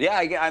 yeah. Yeah,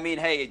 I mean,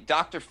 hey,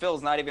 Dr.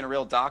 Phil's not even a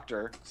real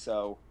doctor,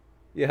 so...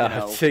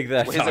 Yeah, take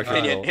that.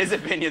 His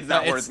opinion's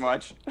not worth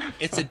much.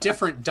 It's a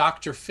different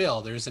Dr.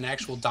 Phil. There's an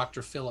actual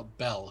Dr. Philip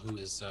Bell, who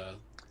is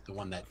the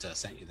one that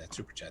sent you that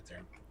super chat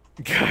there.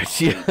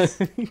 Gotcha.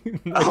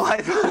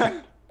 I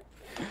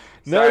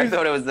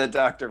thought it was the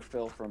Dr.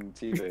 Phil from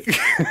TV.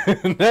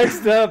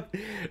 Next up,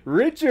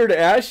 Richard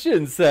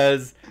Ashton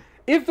says,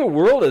 if the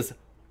world is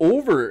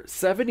over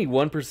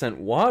 71%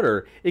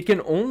 water, it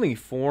can only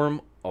form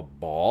a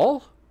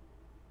ball?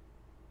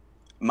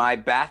 My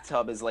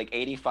bathtub is like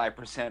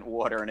 85%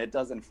 water, and it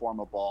doesn't form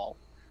a ball.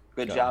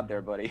 Good job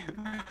there, buddy.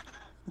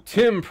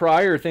 Tim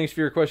Pryor, thanks for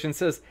your question,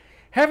 says,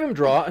 have him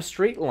draw a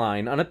straight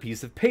line on a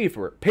piece of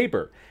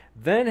paper,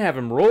 then have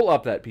him roll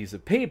up that piece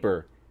of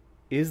paper.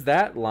 Is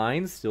that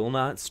line still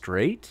not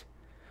straight?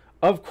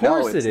 Of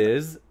course it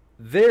is.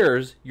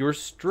 There's your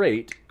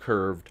straight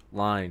curved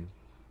line.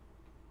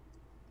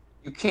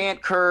 You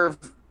can't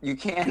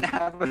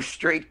have a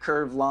straight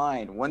curved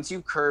line. Once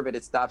you curve it,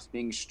 it stops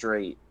being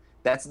straight.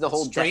 That's the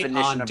whole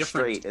definition of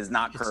straight, is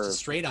not curved. It's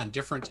straight on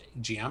different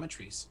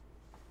geometries.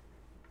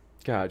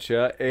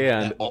 Gotcha.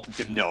 And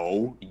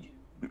no.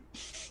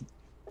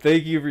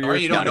 Thank you for your... Or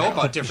you don't know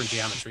about different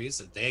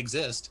geometries. They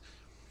exist.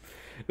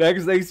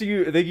 Next, thank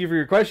you for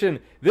your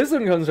question. This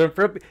one comes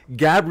from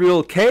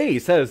Gabriel K.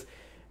 Says,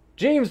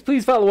 James,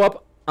 please follow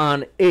up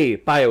on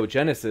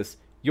abiogenesis.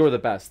 You're the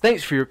best.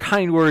 Thanks for your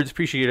kind words.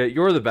 Appreciate it.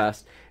 You're the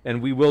best. And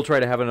we will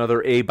try to have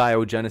another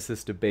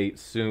abiogenesis debate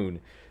soon.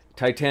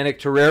 Titanic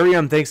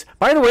Terrarium, thanks.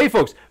 By the way,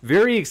 folks,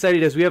 very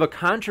excited as we have a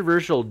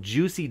controversial,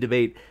 juicy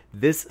debate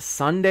this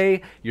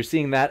Sunday. You're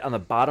seeing that on the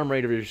bottom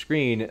right of your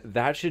screen.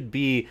 That should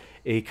be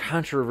a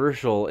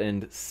controversial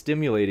and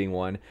stimulating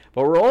one.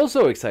 But we're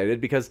also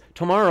excited because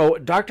tomorrow,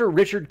 Dr.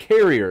 Richard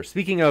Carrier,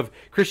 speaking of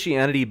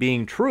Christianity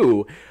being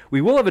true,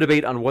 we will have a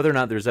debate on whether or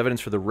not there's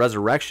evidence for the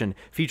resurrection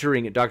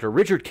featuring Dr.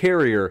 Richard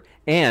Carrier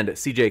and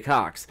CJ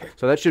Cox.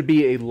 So that should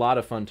be a lot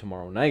of fun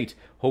tomorrow night.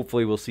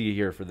 Hopefully we'll see you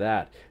here for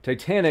that.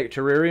 Titanic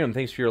Terrarium,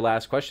 thanks for your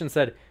last question,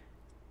 said,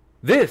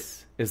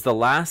 this is the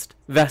last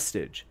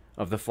vestige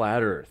of the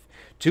flat earth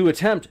to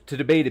attempt to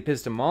debate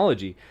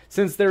epistemology,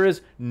 since there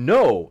is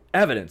no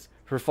evidence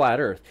for flat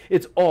earth.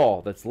 It's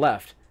all that's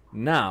left.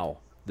 Now,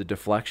 the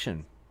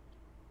deflection.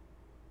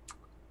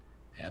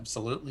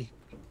 Absolutely.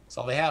 That's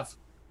all they have.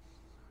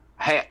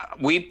 Hey,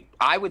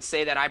 I would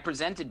say that I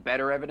presented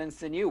better evidence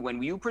than you.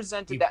 When you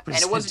presented that, and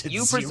it wasn't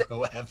you.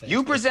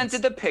 You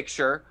presented the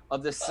picture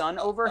of the sun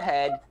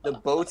overhead, the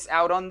boats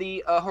out on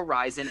the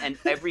horizon, and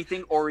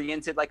everything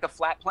oriented like a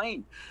flat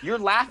plane. You're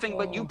laughing,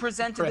 but you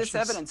presented this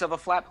evidence of a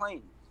flat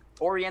plane,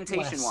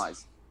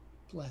 orientation-wise.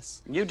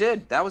 Bless. You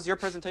did. That was your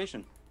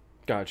presentation.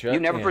 Gotcha. You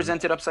never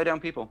presented upside-down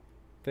people.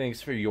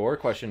 Thanks for your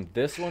question.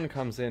 This one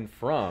comes in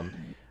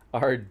from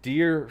our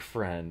dear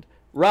friend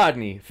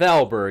Rodney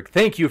Thalberg.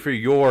 Thank you for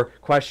your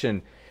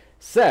question.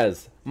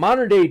 Says,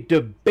 modern day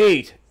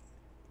debate,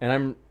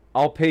 and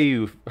I'll pay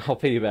you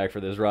back for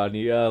this,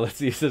 Rodney. Let's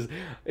see. It says,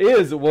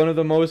 is one of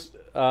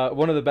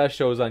the best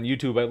shows on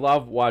YouTube. I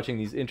love watching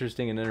these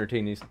interesting and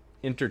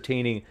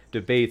entertaining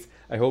debates.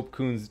 I hope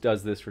Coons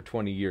does this for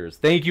 20 years.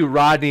 Thank you,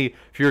 Rodney,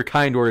 for your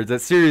kind words.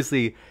 That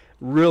seriously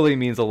really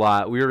means a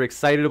lot. We are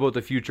excited about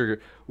the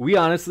future.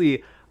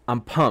 I'm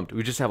pumped.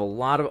 We just have a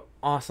lot of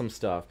awesome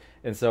stuff.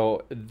 And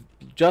so,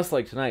 just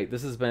like tonight,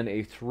 this has been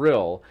a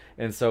thrill.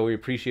 And so, we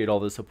appreciate all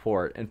the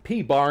support. And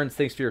P. Barnes,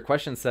 thanks for your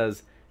question,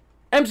 says,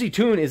 MC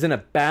Toon is in a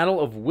battle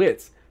of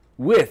wits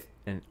with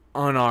an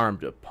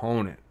unarmed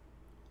opponent.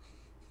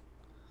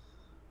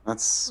 I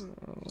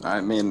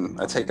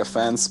take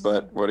offense,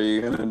 but what are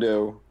you going to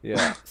do?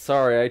 Yeah,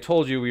 sorry, I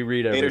told you we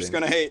read everything. Haters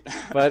going to hate.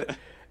 But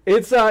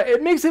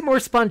it makes it more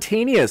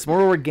spontaneous,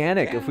 more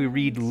organic if we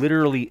read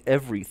literally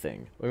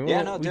everything. We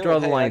draw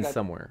the line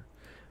somewhere.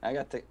 I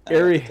got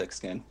thick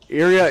skin.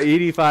 Area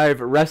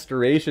 85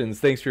 Restorations,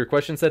 thanks for your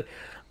question, said,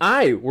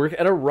 I work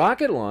at a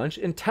rocket launch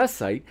and test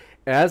site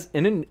as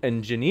an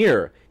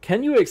engineer.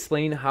 Can you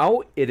explain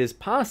how it is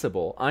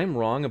possible I'm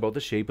wrong about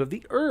the shape of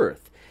the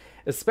Earth?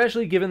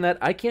 Especially given that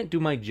I can't do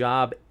my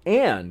job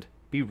and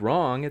be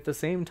wrong at the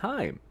same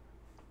time.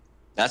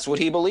 That's what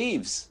he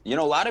believes. A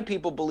lot of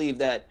people believe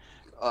that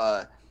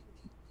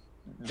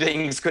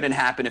things couldn't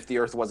happen if the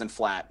Earth wasn't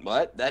flat,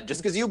 but that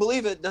just because you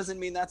believe it doesn't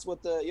mean that's what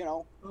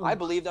I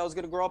believed I was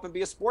going to grow up and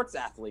be a sports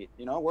athlete.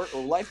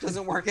 Life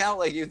doesn't work out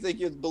like you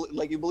think you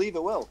believe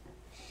it will.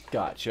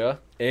 Gotcha.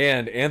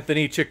 And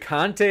Anthony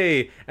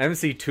Chicante,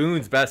 MC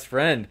Toon's best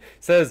friend,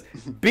 says,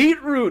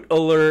 beetroot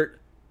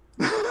alert.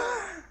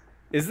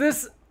 Is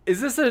this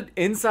an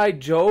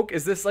inside joke?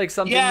 Is this like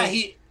something? Yeah,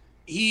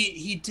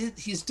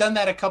 he's done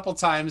that a couple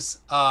times.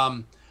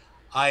 I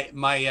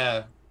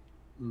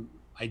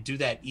I do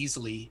that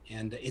easily,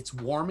 and it's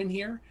warm in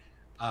here.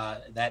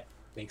 That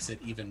makes it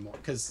even more,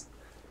 because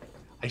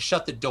I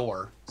shut the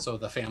door so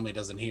the family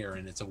doesn't hear,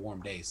 and it's a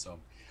warm day. So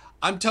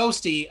I'm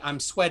toasty. I'm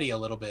sweaty a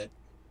little bit,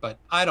 but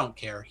I don't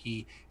care.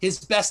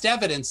 His best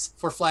evidence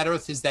for flat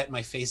Earth is that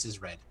my face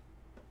is red.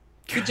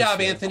 Good job,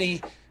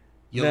 Anthony.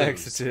 You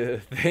Next,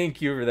 lose.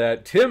 thank you for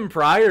that. Tim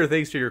Pryor,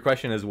 thanks for your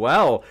question as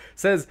well,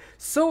 says,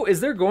 so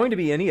is there going to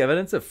be any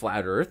evidence of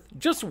flat Earth?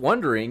 Just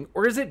wondering,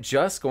 or is it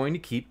just going to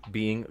keep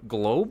being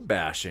globe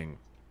bashing?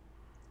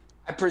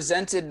 I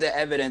presented the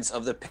evidence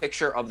of the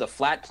picture of the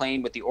flat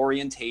plane with the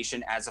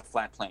orientation as a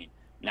flat plane.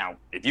 Now,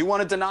 if you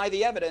want to deny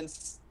the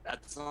evidence,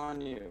 that's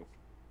on you.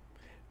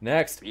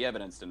 Next, The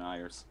evidence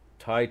deniers.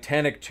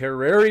 Titanic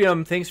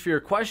Terrarium, thanks for your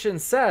question,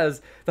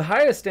 says the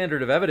highest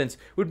standard of evidence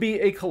would be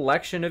a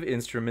collection of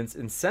instruments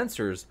and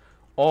sensors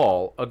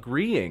all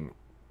agreeing.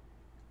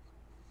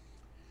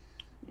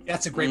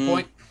 That's a great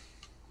point.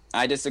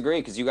 I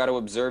disagree, because you got to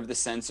observe the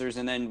sensors,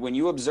 and then when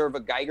you observe a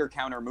Geiger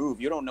counter move,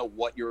 you don't know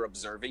what you're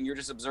observing. You're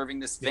just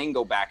observing this thing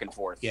go back and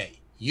forth. Yeah,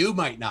 you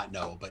might not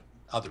know, but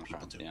other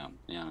people do.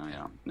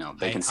 Yeah. No,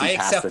 they can see I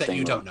past accept the that thing.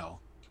 you don't know.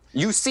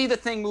 You see the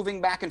thing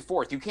moving back and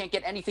forth. You can't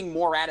get anything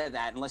more out of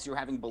that unless you're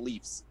having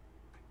beliefs.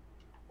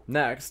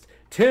 Next,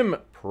 Tim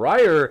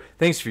Pryor,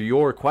 thanks for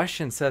your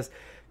question, says,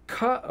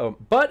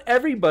 but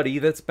everybody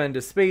that's been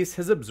to space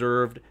has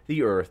observed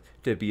the Earth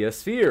to be a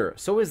sphere.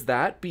 So is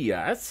that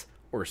BS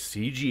or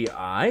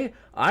CGI?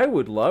 I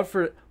would love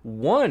for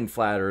one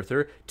flat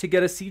earther to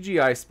get a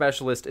CGI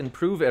specialist and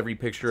prove every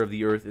picture of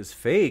the Earth is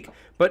fake,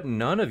 but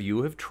none of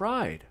you have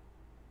tried.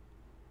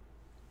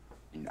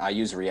 I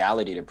use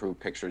reality to prove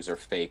pictures are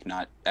fake,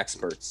 not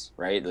experts,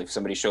 right? If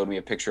somebody showed me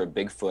a picture of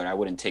Bigfoot, I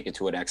wouldn't take it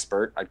to an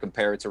expert. I'd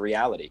compare it to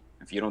reality.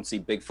 If you don't see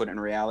Bigfoot in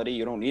reality,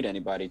 you don't need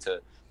anybody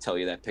to tell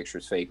you that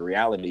picture's fake.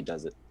 Reality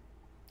does it.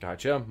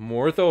 Gotcha.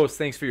 Morthos,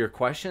 thanks for your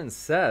question,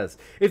 says,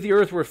 if the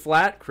Earth were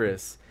flat,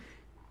 Chris,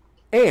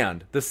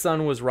 and the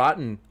sun was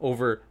rotten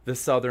over the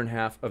southern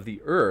half of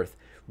the Earth,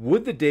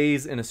 would the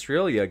days in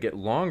Australia get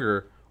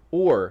longer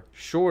or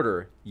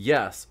shorter?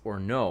 Yes or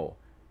no?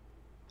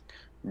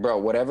 Bro,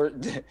 whatever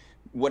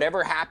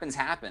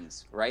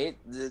happens, right?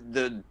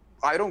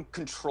 I don't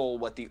control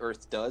what the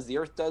Earth does. The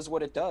Earth does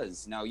what it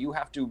does. Now you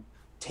have to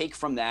take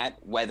from that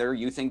whether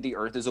you think the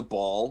Earth is a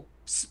ball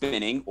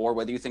spinning or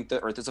whether you think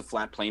the Earth is a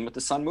flat plane with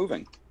the sun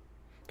moving.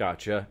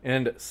 Gotcha.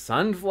 And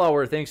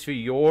Sunflower, thanks for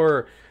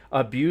your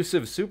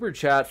abusive super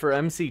chat for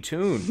MC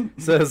Toon.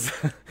 Says,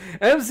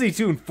 MC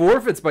Toon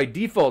forfeits by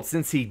default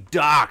since he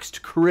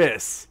doxed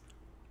Chris.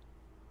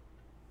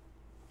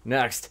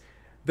 Next,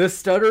 the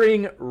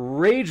Stuttering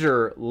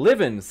Rager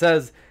Livin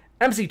says,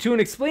 MC Toon,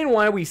 explain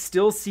why we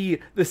still see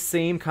the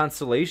same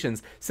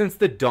constellations since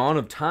the dawn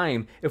of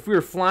time if we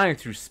were flying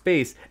through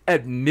space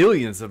at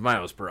millions of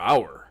miles per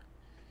hour.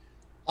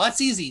 Well, that's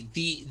easy.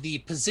 The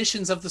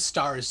positions of the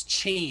stars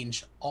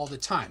change all the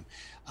time.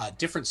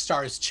 Different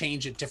stars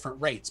change at different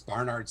rates.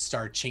 Barnard's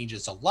star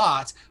changes a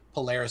lot.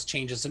 Polaris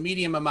changes a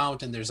medium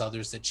amount, and there's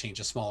others that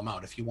change a small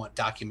amount. If you want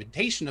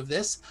documentation of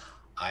this,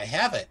 I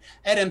have it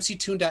at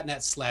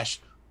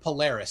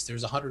mctoon.net/Polaris.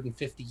 There's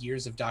 150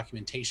 years of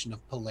documentation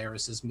of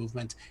Polaris's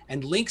movement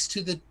and links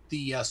to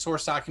the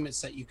source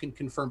documents that you can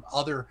confirm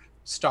other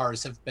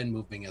stars have been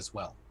moving as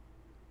well.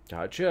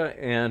 Gotcha.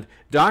 And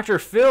Dr.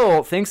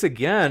 Phil, thanks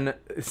again,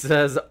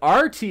 says,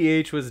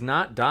 RTH was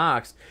not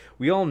doxed.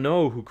 We all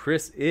know who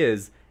Chris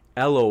is.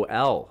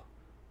 LOL.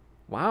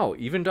 Wow,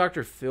 even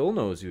Dr. Phil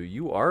knows you.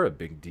 You are a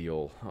big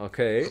deal.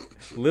 Okay.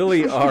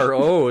 Lily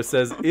RO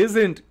says,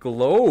 isn't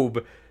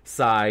globe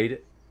side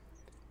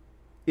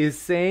is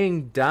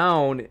saying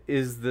down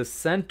is the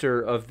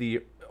center of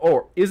the,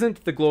 or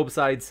isn't the globe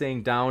side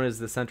saying down is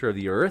the center of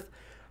the Earth?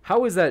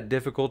 How is that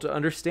difficult to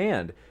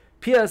understand?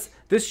 P.S.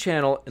 This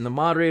channel and the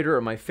moderator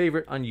are my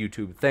favorite on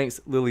YouTube.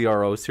 Thanks, Lily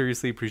RO.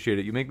 Seriously appreciate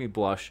it. You make me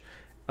blush.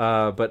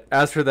 But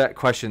as for that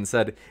question,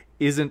 said,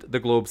 isn't the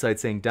globe side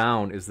saying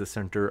down is the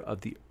center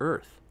of the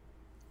Earth?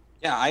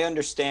 Yeah, I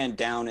understand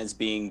down as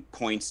being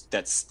points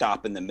that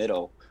stop in the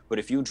middle. But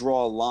if you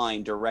draw a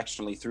line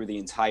directionally through the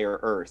entire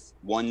Earth,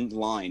 one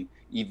line,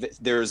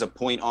 there's a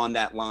point on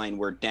that line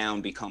where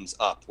down becomes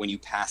up when you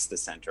pass the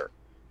center.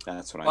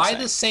 That's what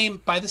I'm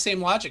saying. By the same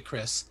logic,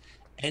 Chris,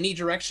 any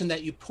direction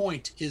that you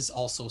point is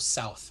also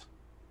south.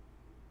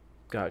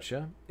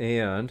 Gotcha.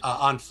 And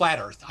on flat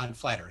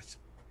Earth.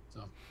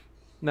 So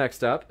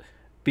next up,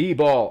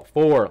 B-Ball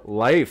for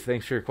Life.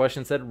 Thanks for your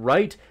question. Said,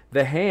 right,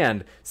 the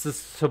hand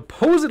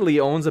supposedly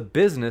owns a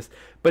business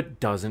but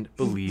doesn't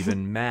believe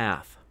in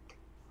math.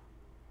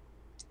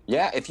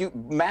 Yeah,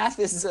 math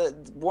is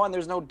one,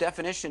 there's no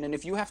definition, and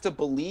if you have to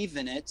believe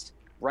in it,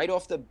 right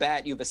off the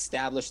bat, you've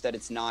established that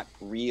it's not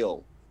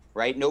real,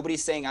 right?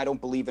 Nobody's saying I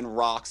don't believe in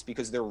rocks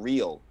because they're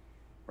real,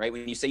 right?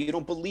 When you say you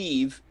don't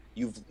believe,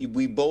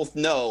 we both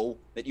know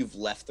that you've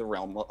left the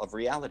realm of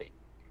reality.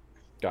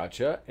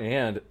 Gotcha.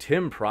 And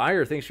Tim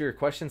Pryor, thanks for your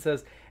question,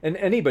 says, and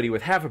anybody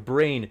with half a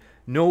brain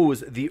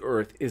knows the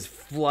Earth is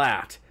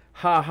flat.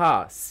 Ha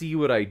ha, see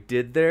what I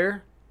did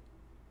there?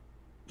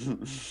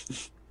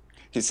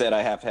 He said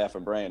I have half a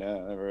brain.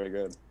 Very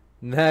good.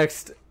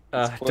 Next,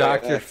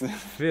 Dr.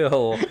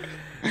 Phil.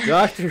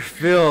 Dr.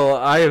 Phil,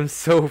 I am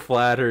so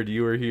flattered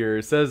you were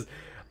here. Says,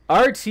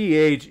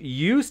 RTH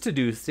used to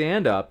do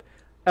stand-up.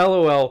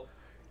 LOL.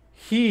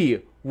 He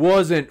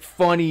wasn't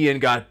funny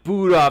and got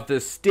booed off the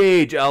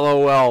stage.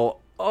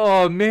 LOL.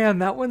 Oh, man,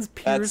 that one's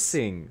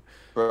piercing.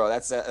 Bro,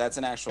 that's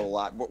an actual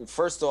lot.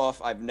 First off,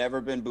 I've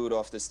never been booed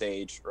off the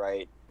stage,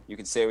 right? You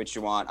can say what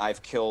you want.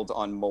 I've killed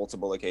on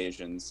multiple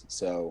occasions.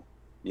 So,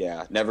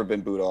 yeah, never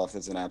been booed off.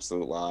 That's an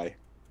absolute lie.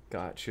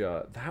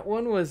 Gotcha. That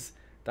was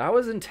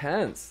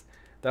intense.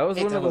 That was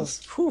one of those.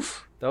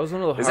 That was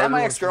one of the. Is that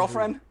my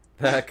ex-girlfriend?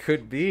 That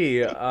could be.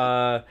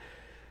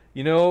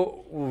 You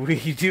know,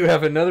 we do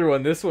have another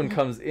one. This one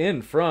comes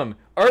in from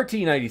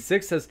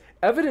RT96. Says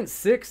evidence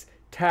 6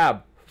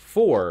 tab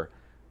 4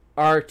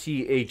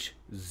 RTH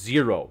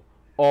 0.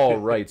 All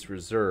rights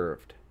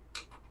reserved.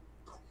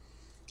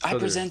 I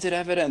presented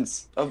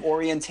evidence of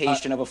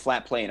orientation of a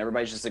flat plane.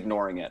 Everybody's just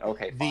ignoring it.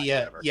 Okay, fine,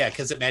 yeah,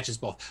 because it matches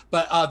both.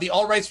 But the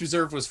all rights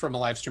reserved was from a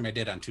live stream I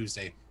did on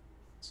Tuesday,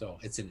 so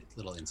it's a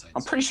little insight.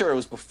 I'm pretty sure it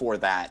was before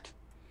that.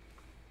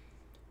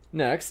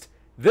 Next,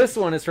 this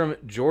one is from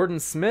Jordan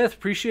Smith.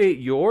 Appreciate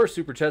your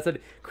super chat. Said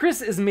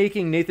Chris is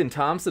making Nathan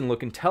Thompson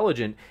look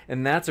intelligent,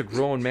 and that's a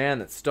grown man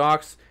that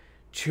stalks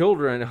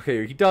children.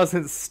 Okay, he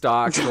doesn't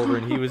stalk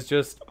children. He was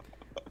just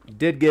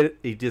did get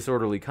a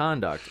disorderly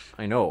conduct.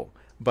 I know.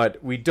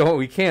 But we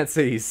can't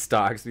say he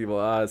stalks people.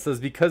 It says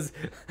because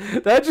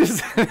that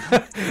just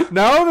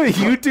now the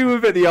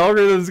YouTube and the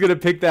algorithm is gonna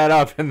pick that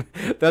up, and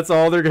that's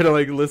all they're gonna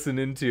like listen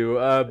into.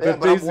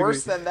 But I'm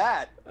worse than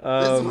that.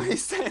 This is what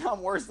he's saying.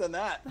 I'm worse than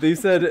that. They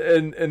said,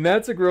 and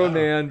that's a grown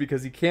man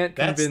because he can't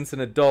convince an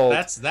adult.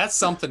 That's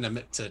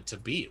something to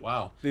beat.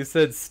 Wow. They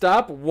said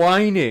stop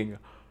whining.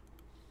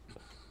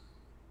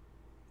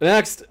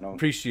 Next,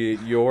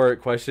 appreciate your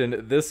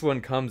question. This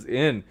one comes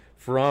in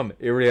from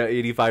Area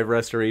 85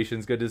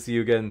 Restorations. Good to see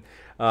you again.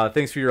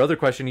 Thanks for your other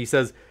question. He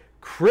says,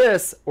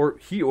 Chris, or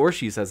he or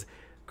she says,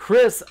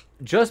 Chris,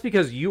 just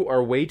because you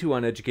are way too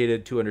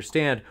uneducated to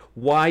understand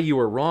why you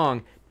are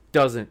wrong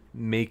doesn't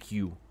make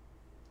you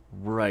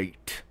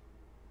right.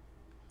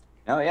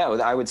 Oh yeah,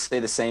 I would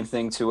say the same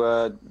thing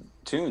to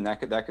Toon.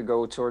 That could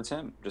go towards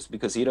him. Just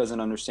because he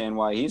doesn't understand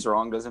why he's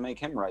wrong doesn't make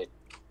him right.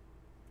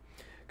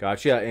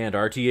 Gotcha. And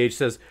RTH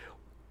says,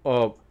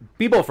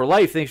 Bebo for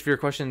life, thanks for your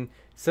question.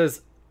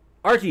 Says,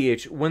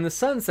 RTH, when the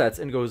sun sets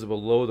and goes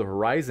below the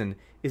horizon,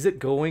 is it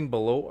going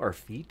below our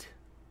feet?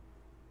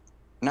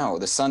 No,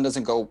 the sun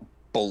doesn't go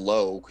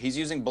below. He's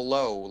using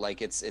below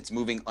like it's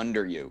moving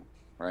under you,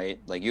 right?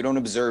 Like you don't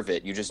observe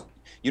it. You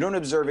don't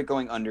observe it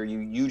going under you.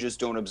 You just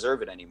don't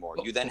observe it anymore.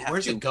 You then have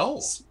Where's to it go?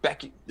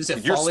 Does it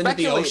fall into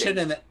the ocean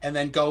and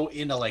then go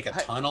into like a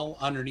tunnel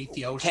underneath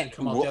the ocean and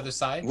come out the other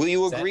side? Will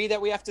you agree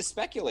that we have to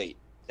speculate?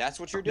 That's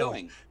what you're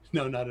doing.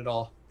 No, not at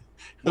all.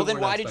 Well, then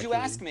why did you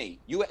ask me?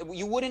 You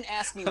wouldn't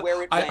ask me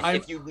where it went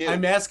if you knew.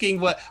 I'm asking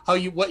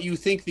what you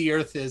think the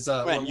Earth is.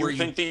 Where you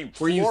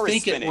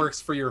think it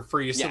works for your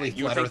silly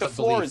you flat think Earth the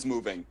floor belief. is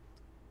moving,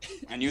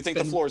 and you think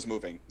the floor is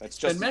moving. That's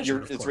just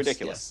it's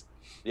ridiculous.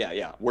 Yes.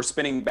 Yeah, we're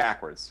spinning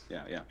backwards.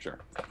 Yeah, sure.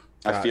 Gotcha.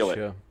 I feel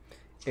it.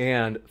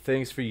 And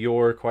thanks for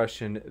your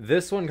question.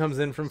 This one comes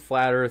in from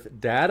Flat Earth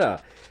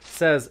Data.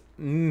 Says,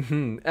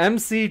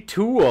 MC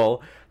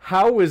Tool,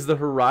 how is the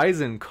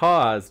horizon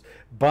caused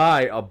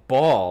by a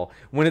ball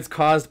when it's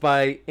caused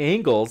by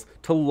angles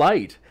to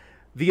light?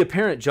 The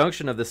apparent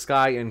junction of the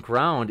sky and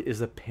ground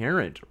is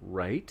apparent,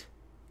 right?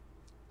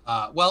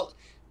 Well,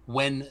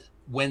 when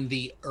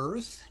the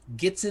Earth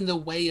gets in the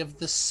way of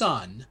the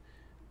sun,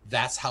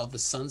 that's how the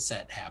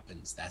sunset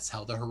happens. That's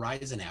how the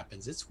horizon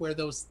happens. It's where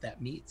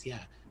that meets.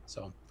 Yeah.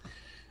 So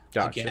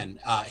Gotcha. Again,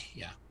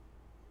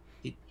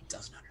 he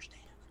doesn't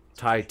understand.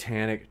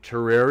 Titanic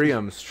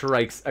Terrarium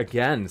strikes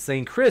again,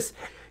 saying, Chris,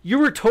 you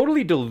were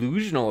totally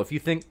delusional if you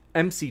think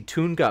MC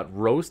Toon got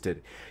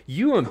roasted.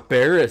 You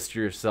embarrassed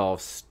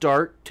yourself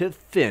start to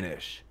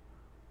finish.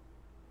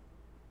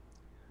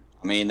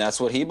 I mean, that's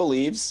what he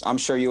believes. I'm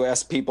sure you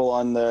ask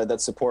people that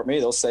support me,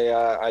 they'll say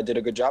I did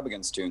a good job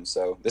against Toon.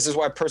 So this is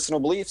why personal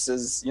beliefs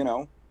is,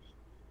 you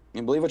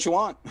believe what you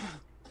want.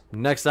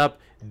 Next up,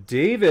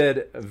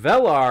 David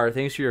Velar,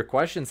 thanks for your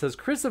question, says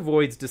Chris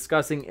avoids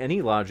discussing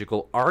any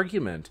logical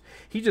argument.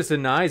 He just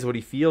denies what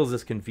he feels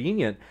is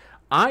convenient.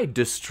 I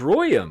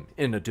destroy him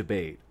in a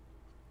debate.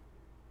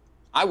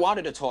 I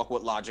wanted to talk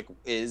what logic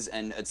is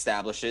and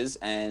establishes,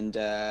 and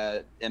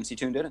MC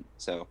Toon didn't.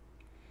 So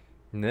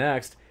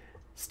next,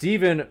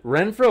 Stephen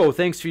Renfro,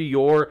 thanks for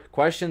your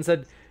question,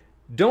 said,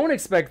 don't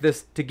expect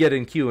this to get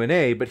in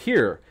Q&A, but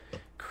here,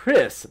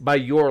 Chris, by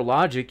your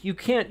logic, you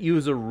can't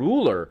use a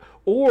ruler,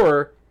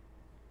 or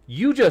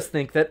you just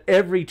think that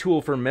every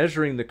tool for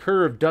measuring the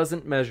curve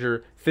doesn't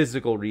measure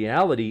physical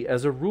reality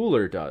as a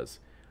ruler does.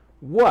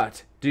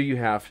 What do you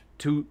have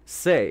to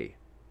say?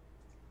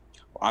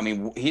 I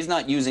mean, he's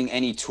not using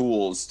any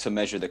tools to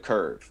measure the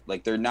curve.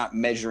 Like, they're not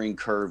measuring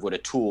curve with a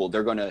tool.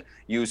 They're going to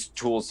use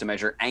tools to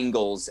measure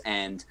angles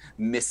and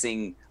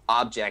missing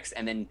objects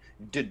and then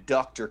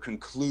deduct or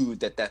conclude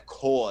that that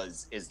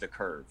cause is the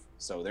curve.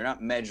 So they're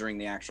not measuring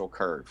the actual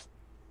curve.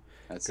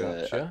 That's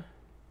a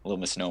little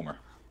misnomer.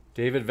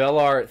 David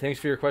Vellar, thanks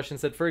for your question,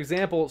 said, for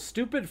example,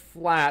 stupid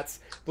flats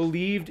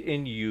believed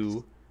in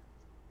you.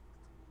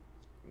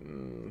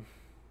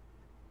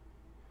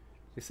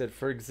 He said,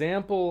 for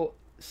example,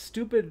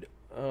 stupid,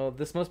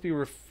 this must be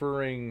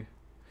referring,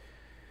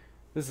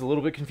 this is a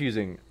little bit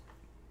confusing.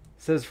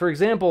 Says, for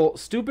example,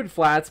 stupid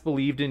flats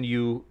believed in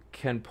you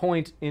can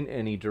point in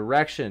any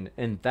direction,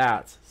 and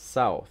that's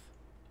south.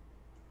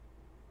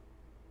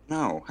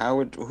 No,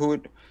 who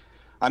would,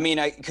 I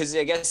mean, because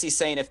I guess he's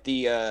saying if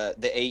the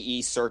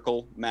AE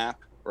circle map,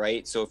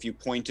 right? So if you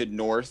pointed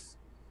north,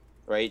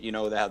 right, you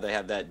know how they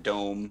have that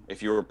dome.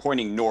 If you were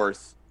pointing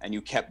north and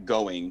you kept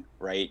going,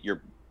 right,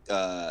 your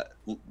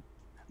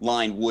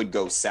line would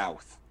go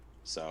south.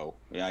 So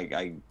yeah,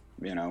 I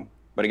you know,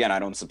 but again, I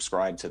don't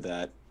subscribe to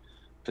that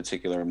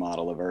particular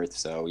model of Earth.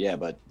 So yeah,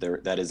 but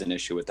that is an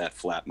issue with that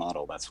flat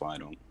model. That's why I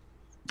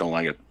don't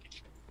like it.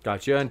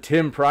 Gotcha. And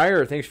Tim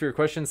Pryor, thanks for your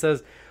question,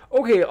 says,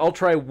 okay, I'll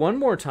try one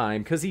more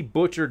time because he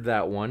butchered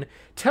that one.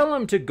 Tell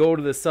him to go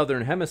to the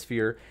southern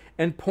hemisphere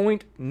and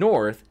point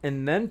north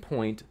and then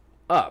point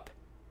up.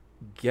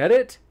 Get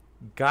it?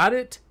 Got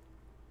it?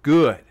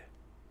 Good.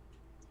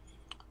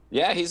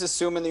 Yeah, he's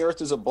assuming the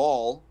Earth is a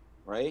ball,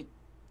 right?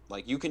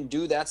 Like, you can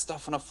do that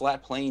stuff on a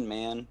flat plane,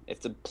 man.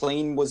 If the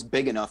plane was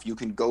big enough, you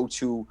can go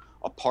to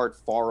a part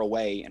far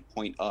away and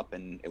point up,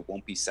 and it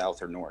won't be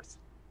south or north.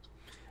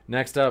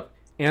 Next up,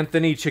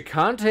 Anthony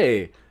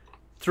Chicante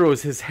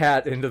throws his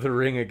hat into the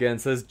ring again,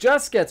 says,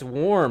 just gets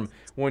warm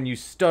when you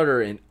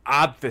stutter and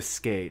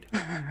obfuscate.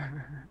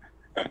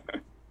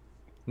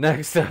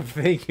 Next up,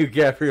 thank you,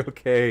 Gabriel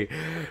K,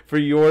 for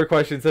your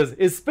question. Says,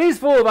 is space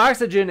full of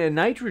oxygen and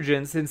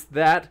nitrogen? Since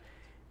that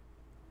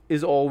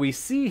is all we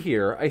see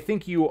here, I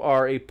think you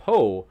are a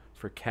Poe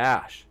for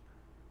cash.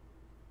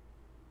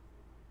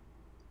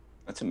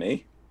 That's to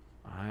me.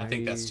 I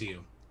think that's to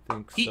you.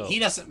 Think so. He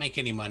doesn't make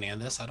any money on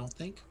this, I don't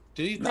think.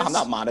 Do you? No, I'm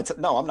not monetized.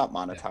 No, I'm not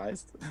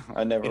monetized. Yeah.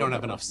 I never. You don't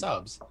have enough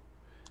subs.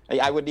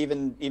 I would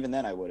even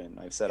then I wouldn't.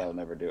 I've said I'll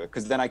never do it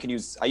because then I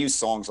use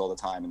songs all the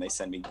time and they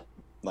send me,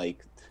 like,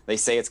 they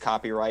say it's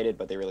copyrighted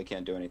but they really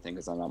can't do anything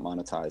because I'm not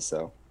monetized.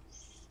 So.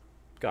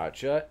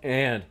 Gotcha.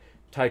 And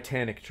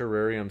Titanic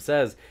Terrarium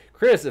says,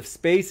 Chris, if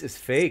space is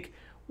fake,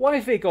 why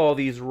fake all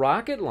these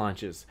rocket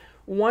launches?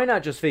 Why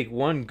not just fake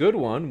one good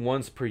one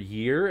once per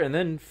year and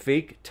then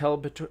fake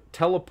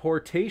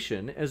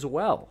teleportation as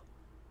well?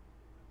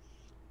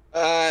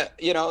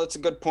 You know, it's a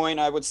good point.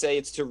 I would say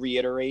it's to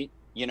reiterate,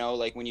 you know,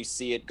 like when you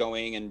see it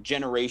going and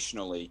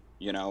generationally,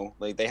 you know,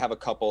 like they have a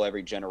couple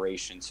every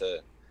generation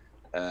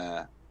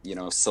to, you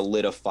know,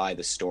 solidify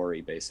the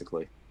story,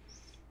 basically.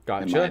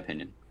 Gotcha. In my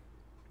opinion.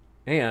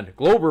 And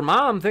Glober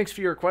Mom, thanks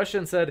for your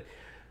question, said,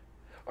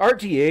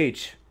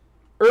 RTH,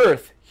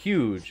 Earth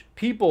huge,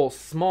 people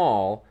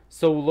small,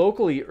 so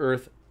locally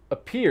Earth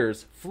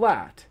appears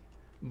flat.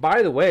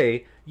 By the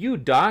way, you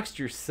doxed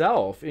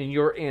yourself in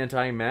your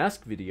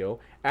anti-mask video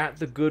at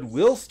the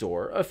Goodwill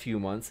store a few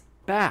months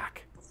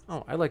back.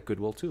 Oh, I like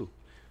Goodwill too.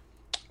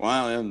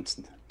 Well, I'm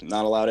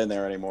not allowed in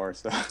there anymore,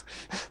 so.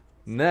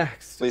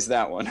 Next. At least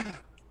that one.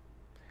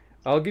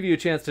 I'll give you a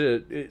chance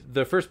to...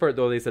 The first part,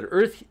 though, they said,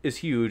 Earth is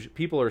huge,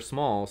 people are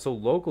small, so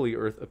locally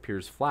Earth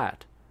appears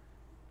flat.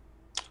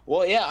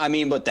 Well, yeah, I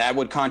mean, but that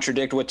would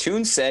contradict what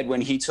Toon said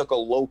when he took a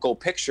local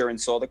picture and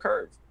saw the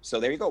curve. So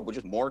there you go,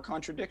 just more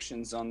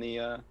contradictions on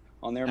the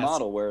on their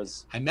model.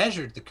 Whereas I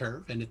measured the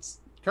curve and it's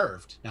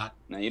curved, not.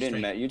 No, you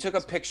didn't. You took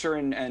a picture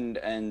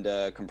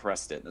and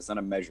compressed it. That's not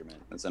a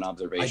measurement. That's an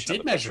observation. I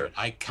did measure it.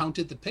 I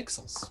counted the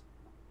pixels.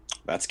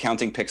 That's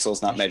counting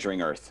pixels, not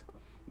measuring Earth.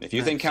 If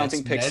you think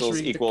counting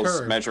pixels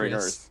equals measuring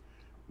Earth,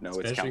 no,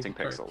 it's counting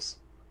pixels.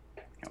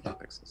 Counting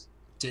pixels.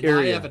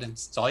 Deny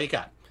evidence. That's all you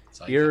got.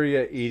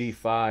 Area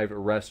 85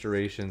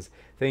 Restorations,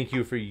 thank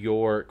you for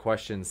your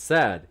question.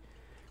 Said,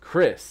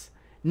 Chris,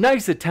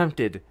 nice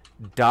attempted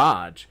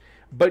dodge,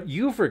 but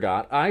you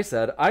forgot I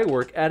said I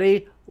work at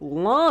a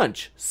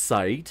launch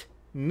site,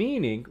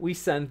 meaning we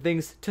send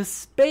things to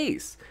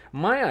space.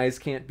 My eyes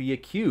can't be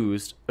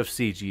accused of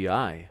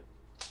CGI.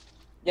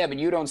 Yeah, but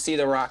you don't see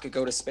the rocket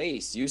go to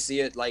space. You see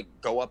it like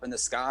go up in the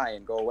sky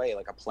and go away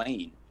like a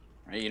plane.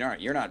 Right?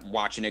 You're not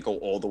watching it go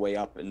all the way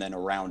up and then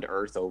around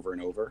Earth over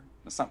and over.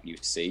 That's not what you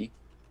see.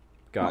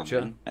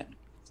 Gotcha.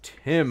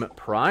 Tim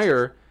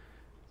Pryor,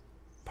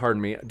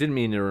 pardon me, I didn't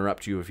mean to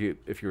interrupt you if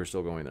you were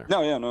still going there.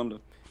 No, yeah, no, I'm done.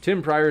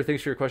 Tim Pryor,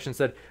 thanks for your question,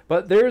 said,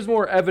 but there's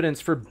more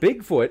evidence for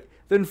Bigfoot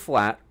than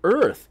flat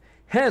Earth.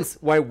 Hence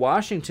why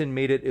Washington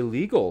made it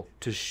illegal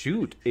to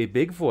shoot a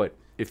Bigfoot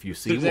if you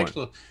see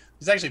one.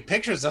 There's actually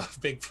pictures of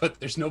Bigfoot.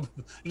 There's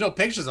no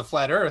pictures of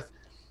flat Earth.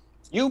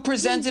 You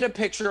presented a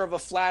picture of a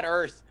flat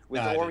Earth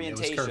with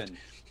orientation.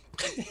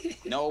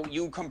 No,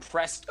 you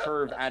compressed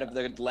curve out of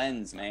the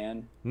lens,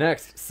 man.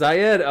 Next,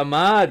 Syed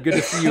Ahmad, good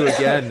to see you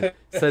again,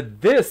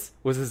 said this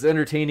was as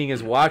entertaining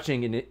as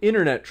watching an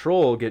internet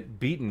troll get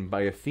beaten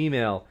by a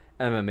female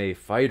MMA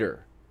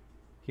fighter.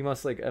 He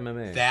must like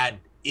MMA. That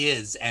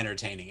is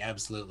entertaining.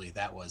 Absolutely.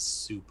 That was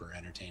super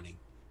entertaining.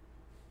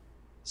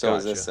 So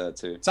Gotcha. is this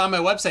too. It's on my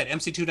website,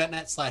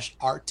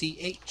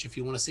 mc2.net/rth, if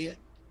you want to see it.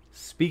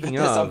 Speaking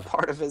Yes, I'm of,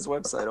 part of his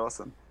website.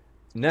 Awesome.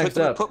 next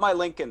up, Put my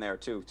link in there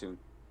too.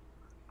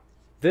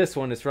 this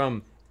one is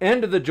from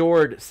End of the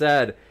Jord,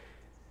 said,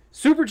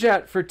 Super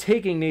chat for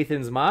taking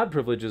Nathan's mod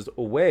privileges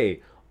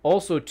away.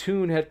 Also,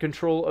 Toon had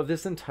control of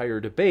this entire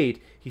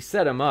debate. He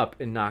set him up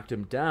and knocked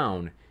him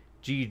down.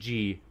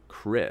 GG,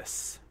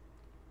 Chris.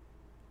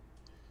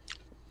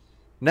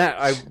 Now,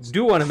 I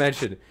do want to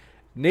mention,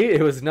 Nate,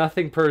 it was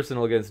nothing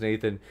personal against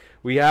Nathan.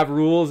 We have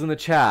rules in the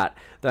chat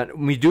that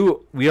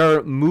we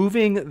are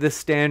moving the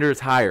standards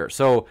higher.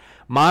 So,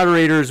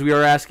 moderators, we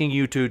are asking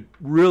you to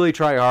really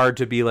try hard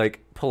to be like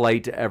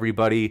polite to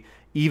everybody,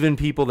 even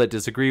people that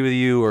disagree with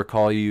you or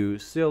call you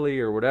silly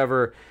or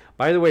whatever.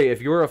 By the way,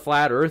 if you're a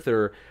flat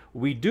earther,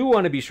 we do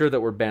want to be sure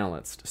that we're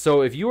balanced.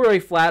 So if you are a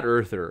flat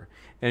earther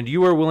and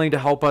you are willing to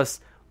help us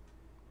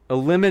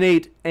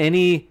eliminate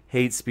any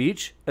hate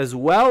speech, as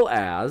well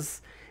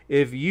as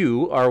if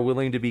you are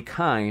willing to be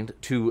kind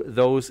to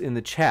those in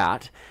the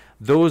chat,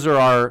 those are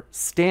our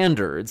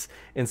standards.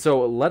 And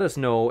so let us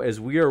know, as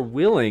we are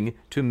willing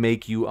to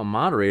make you a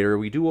moderator.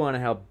 We do want to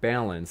have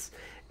balance,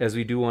 as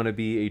we do want to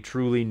be a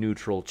truly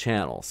neutral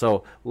channel.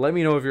 So let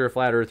me know if you're a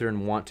flat earther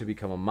and want to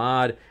become a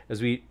mod,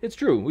 as it's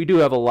true, we do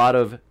have a lot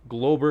of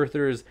globe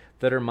earthers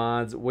that are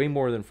mods, way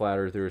more than flat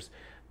earthers,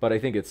 but I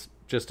think it's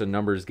just a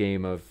numbers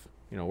game of,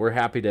 we're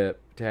happy to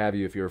have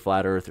you if you're a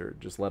flat earther.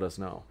 Just let us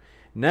know.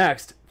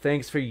 Next,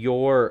 thanks for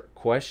your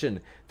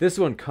question. This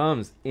one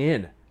comes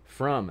in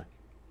from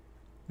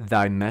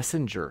Thy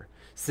Messenger,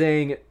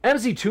 saying,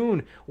 MC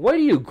Toon, why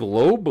do you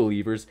globe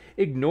believers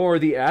ignore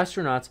the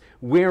astronauts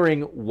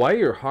wearing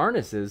wire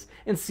harnesses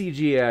and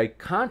CGI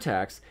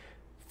contacts,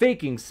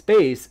 faking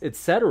space,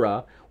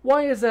 etc.?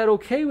 Why is that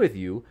okay with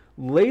you?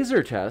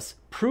 Laser tests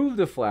prove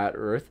the flat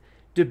earth.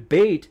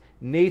 Debate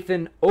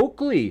Nathan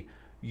Oakley.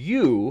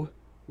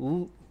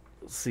 Let's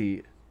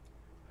see.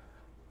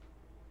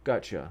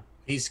 Gotcha.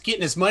 He's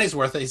getting his money's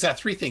worth. He's got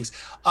three things.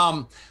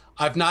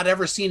 I've not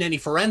ever seen any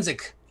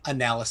forensic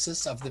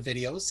analysis of the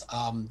videos.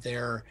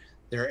 There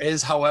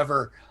is,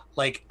 however,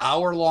 like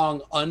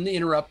hour-long,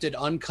 uninterrupted,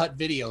 uncut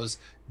videos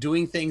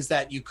doing things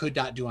that you could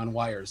not do on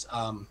wires.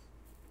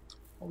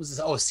 What was this?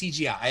 Oh,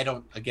 CGI.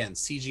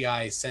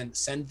 CGI,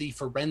 send the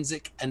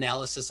forensic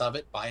analysis of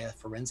it by a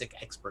forensic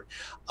expert.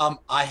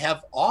 I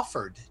have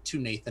offered to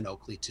Nathan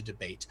Oakley to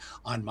debate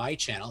on my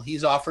channel.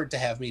 He's offered to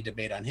have me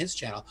debate on his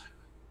channel.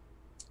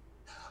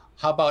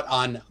 How about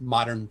on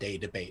Modern Day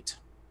Debate?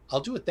 I'll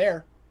do it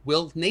there.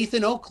 Will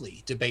Nathan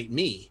Oakley debate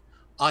me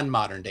on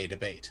Modern Day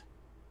Debate?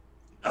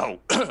 No.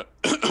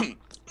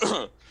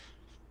 No,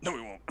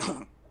 we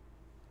won't.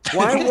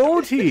 Why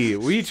won't he?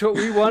 We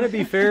want to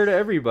be fair to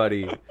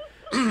everybody.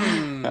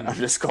 I'm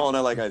just calling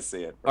it like I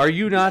see it. Are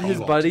you not his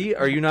buddy?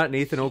 Are you not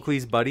Nathan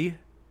Oakley's buddy?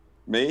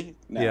 Me?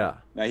 No. Yeah.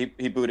 No,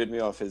 he booted me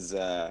off his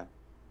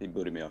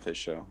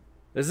show.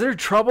 Is there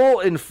trouble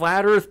in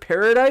Flat Earth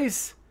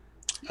Paradise?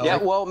 Yeah,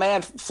 well,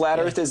 man, Flat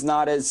Earth is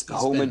not as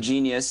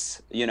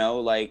homogeneous,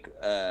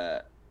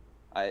 there's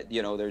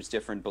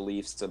different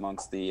beliefs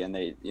amongst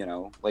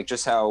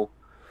just how,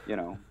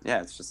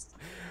 it's just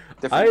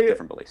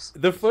different beliefs.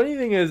 The funny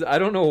thing is, I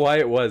don't know why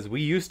it was.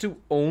 We used to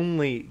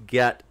only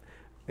get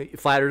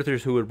flat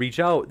earthers who would reach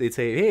out. They'd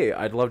say, hey,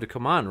 I'd love to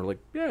come on. We're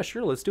like, yeah,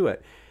 sure, let's do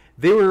it.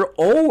 They were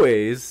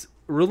always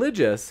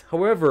religious.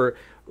 However,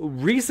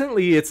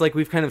 recently it's like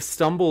we've kind of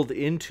stumbled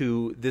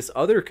into this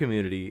other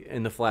community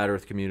in the flat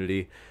earth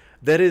community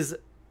that is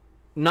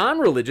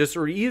non-religious,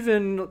 or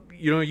even,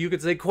 you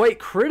could say quite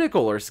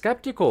critical or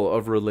skeptical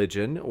of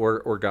religion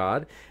or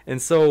God.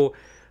 And so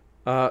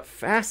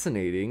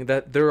fascinating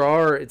that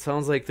it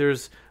sounds like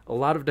there's a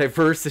lot of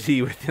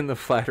diversity within the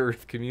flat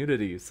earth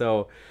community.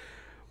 So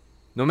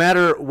no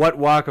matter what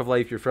walk of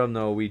life you're from,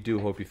 though, we do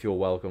hope you feel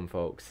welcome,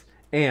 folks.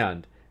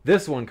 And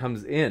this one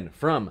comes in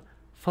from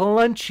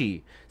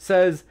Flunchy,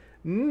 says,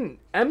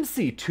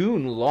 MC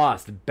Toon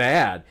lost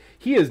bad.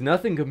 He is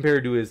nothing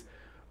compared to his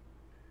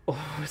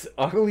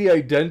ugly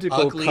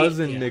identical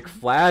cousin,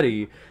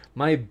 McFlatty.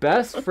 My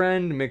best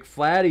friend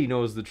McFlatty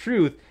knows the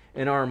truth,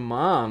 and our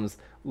moms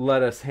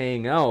let us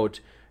hang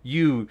out.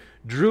 You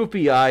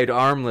droopy-eyed,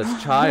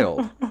 armless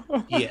child.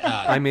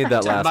 Yeah, I made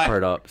that last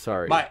part up.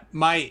 Sorry.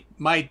 My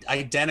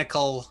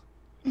identical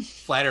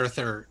flat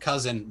earther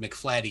cousin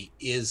McFlatty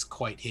is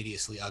quite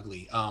hideously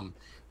ugly.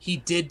 He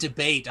did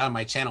debate on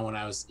my channel when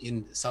I was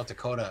in South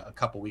Dakota a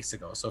couple weeks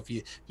ago. So if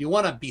you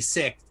want to be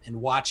sick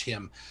and watch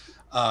him,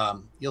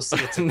 you'll see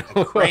it's a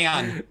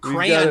crayon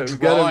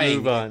drawing.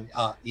 Move on.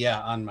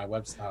 On my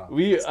website.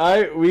 We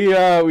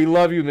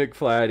love you,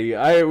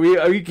 McFlatty.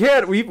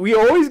 We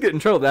always get in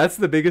trouble. That's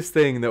the biggest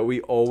thing, that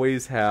we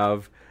always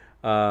have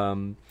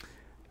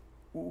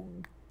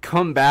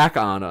come back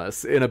on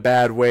us in a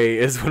bad way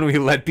is when we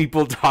let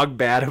people talk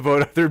bad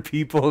about other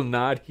people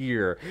not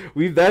here.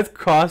 That's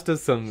cost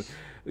us some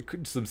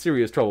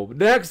serious trouble. But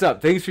next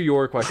up, thanks for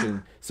your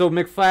question. So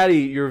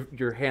McFlatty,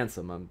 you're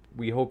handsome.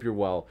 We hope you're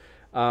well.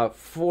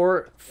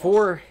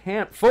 Faux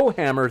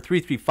Hammer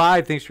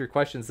 335, thanks for your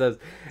question, says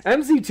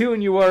MC2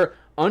 and you are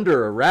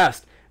under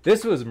arrest.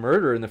 This was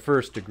murder in the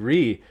first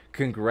degree.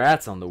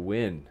 Congrats on the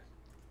win.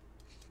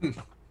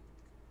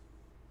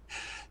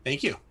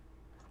 Thank you.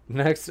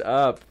 Next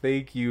up,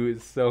 thank you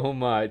so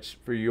much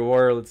for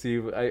your, let's see,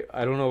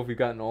 I don't know if we've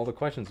gotten all the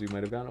questions we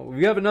might have gotten.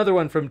 We have another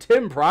one from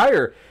Tim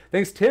Pryor.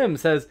 Thanks, Tim,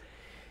 says,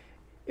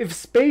 if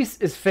space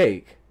is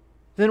fake,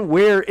 then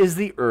where is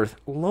the Earth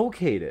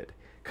located?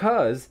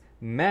 'Cause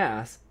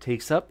mass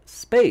takes up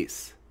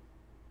space.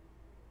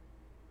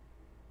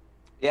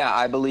 Yeah,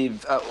 I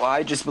believe,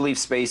 I just believe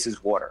space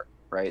is water,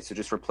 right? So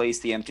just replace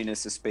the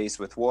emptiness of space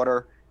with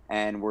water,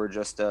 and we're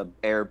just a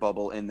air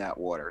bubble in that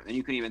water. And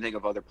you can even think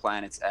of other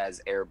planets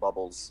as air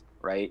bubbles,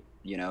 right?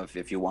 You know,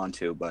 if you want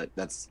to, but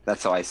that's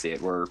how I see it.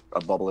 We're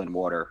a bubble in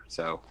water,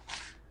 so.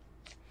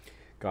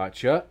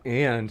 Gotcha.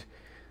 And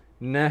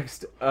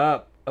next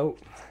up,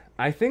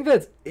 I think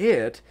that's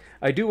it.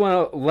 I do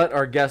want to let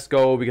our guests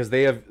go because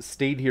they have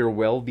stayed here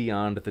well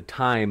beyond the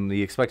time.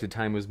 The expected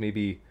time was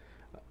maybe,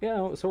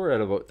 so we're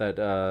at about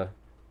that,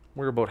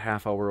 we're about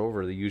half hour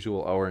over the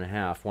usual hour and a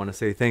half. Want to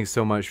say thanks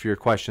so much for your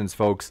questions,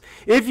 folks.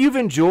 If you've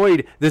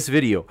enjoyed this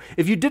video,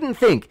 if you didn't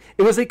think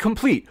it was a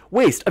complete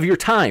waste of your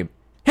time,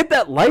 hit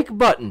that like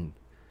button.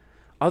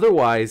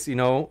 Otherwise,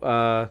 we'll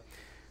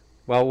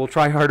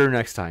try harder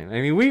next time.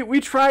 I mean, we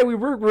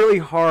work really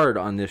hard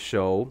on this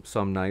show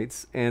some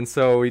nights, and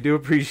so we do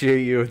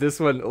appreciate you.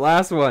 This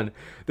one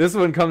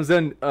comes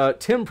in.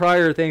 Tim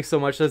Pryor, thanks so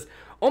much, says,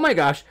 oh my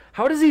gosh,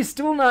 how does he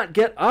still not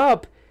get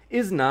up?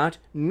 Is not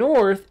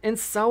north and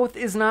south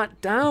is not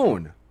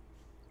down.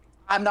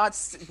 I'm not.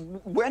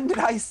 When did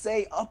I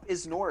say up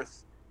is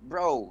north,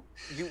 bro?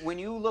 When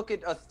you look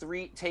at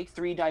take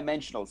 3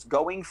 dimensionals.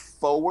 Going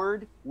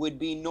forward would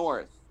be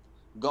north.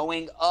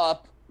 Going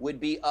up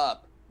would be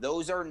up.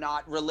 Those are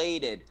not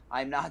related.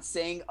 I'm not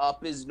saying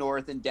up is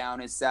north and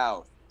down is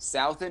south.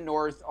 South and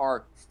north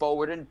are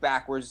forward and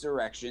backwards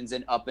directions,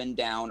 and up and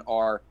down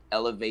are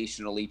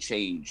elevationally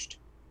changed.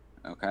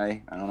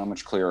 Okay, I don't know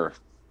much clearer.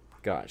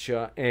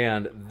 Gotcha.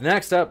 And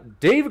next up,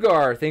 Dave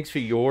Gar, thanks for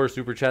your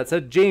super chat,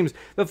 said, James,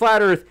 the flat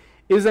earth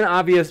is an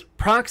obvious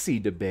proxy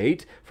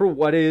debate for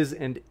what is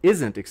and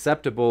isn't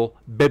acceptable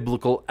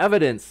biblical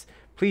evidence.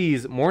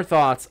 Please, more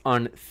thoughts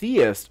on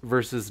theist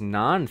versus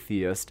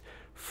non-theist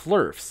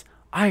flirfs.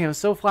 I am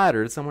so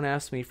flattered someone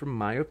asked me for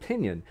my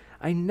opinion.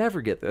 I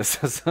never get this.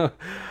 So,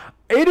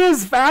 it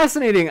is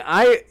fascinating.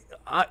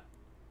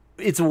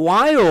 It's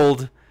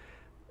wild.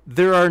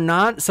 There are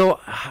not,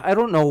 so I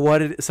don't know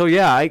what it is. So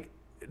yeah,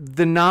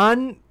 the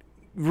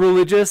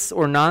non-religious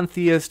or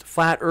non-theist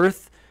flat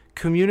earth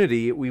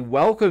community, we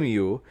welcome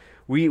you.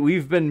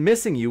 We've been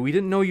missing you. We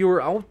didn't know you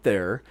were out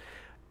there.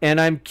 And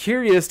I'm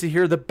curious to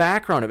hear the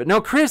background of it. Now,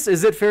 Chris,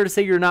 is it fair to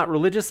say you're not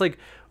religious? Like,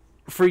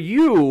 for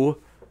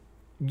you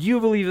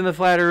believe in the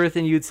flat earth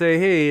and you'd say,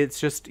 hey, it's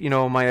just,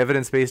 my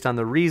evidence based on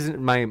the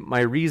reason,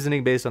 my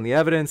reasoning based on the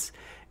evidence,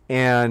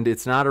 and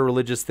it's not a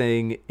religious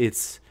thing.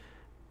 It's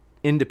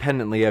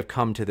independently I've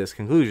come to this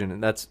conclusion.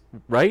 And that's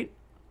right?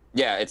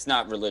 Yeah, it's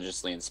not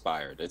religiously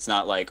inspired. It's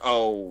not like,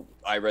 oh,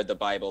 I read the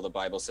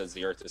Bible says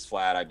the earth is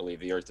flat, I believe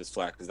the earth is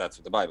flat because that's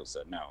what the Bible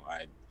said. No,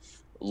 I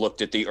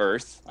looked at the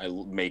earth, I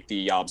make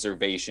the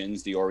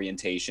observations, the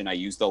orientation, I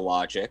use the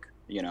logic,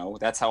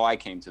 that's how I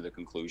came to the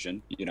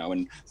conclusion,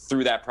 and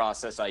through that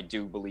process, I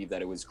do believe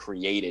that it was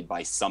created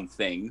by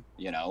something,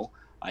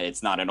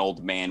 it's not an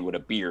old man with a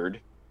beard,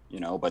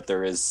 but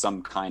there is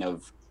some kind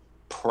of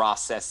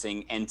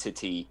processing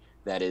entity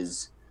that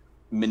is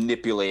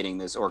manipulating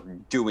this or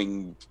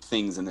doing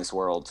things in this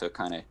world to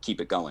kind of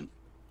keep it going.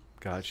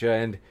 Gotcha.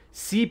 And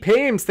C.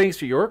 Pames, thanks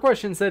for your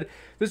question, said,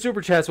 the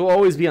super chats will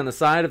always be on the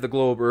side of the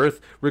globe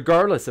Earth,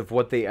 regardless of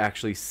what they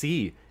actually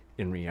see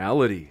in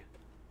reality.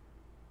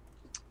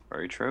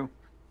 Very true.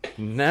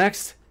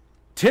 Next,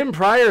 Tim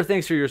Pryor,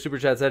 thanks for your super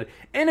chat, said,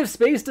 and if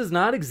space does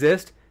not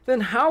exist,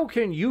 then how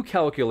can you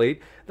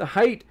calculate the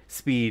height,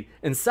 speed,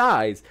 and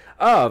size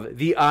of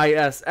the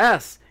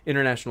ISS,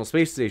 International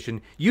Space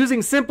Station,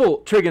 using simple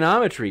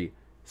trigonometry?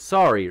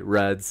 Sorry,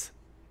 Reds.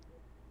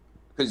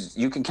 Because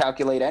you can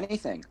calculate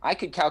anything. I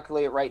could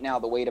calculate right now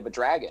the weight of a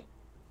dragon,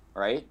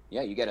 right?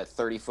 Yeah, you get a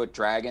 30-foot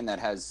dragon that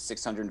has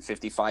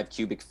 655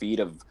 cubic feet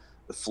of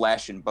the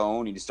flesh and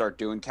bone. You start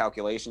doing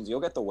calculations, you'll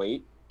get the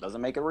weight.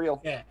 Doesn't make it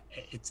real. Yeah,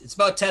 it's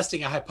about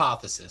testing a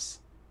hypothesis.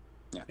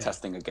 Yeah,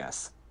 testing a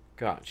guess.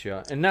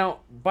 Gotcha. And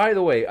now, by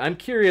the way, I'm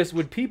curious,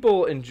 would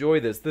people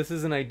enjoy this? This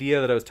is an idea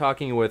that I was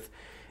talking with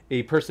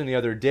a person the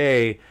other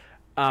day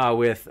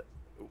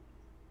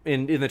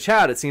in the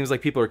chat. It seems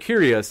like people are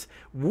curious.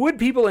 Would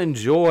people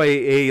enjoy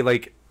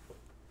a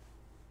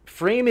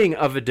framing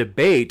of a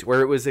debate where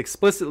it was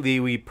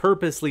explicitly, we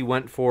purposely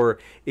went for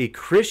a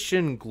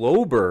Christian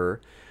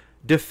glober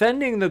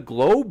defending the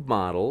globe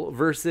model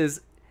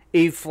versus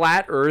a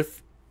flat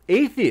earth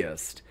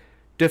atheist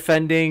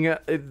defending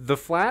the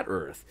flat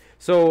Earth.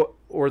 So,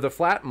 or the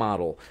flat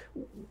model.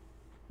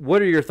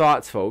 What are your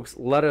thoughts, folks?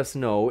 Let us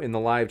know in the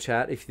live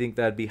chat if you think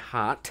that'd be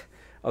hot.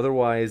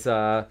 Otherwise,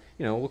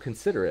 we'll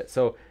consider it.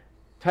 So,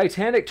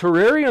 Titanic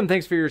Terrarium,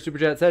 thanks for your super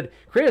chat, said,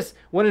 Chris,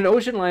 when an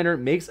ocean liner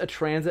makes a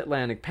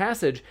transatlantic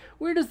passage,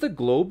 where does the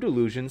globe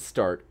delusion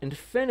start and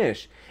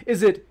finish?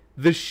 Is it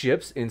the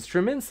ship's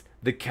instruments,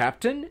 the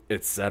captain,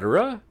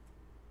 etc.?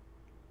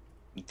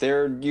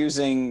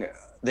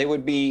 They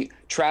would be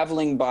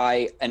traveling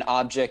by an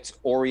object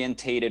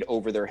orientated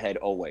over their head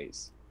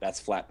always. That's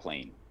flat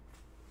plane.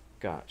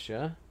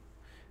 Gotcha.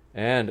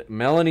 And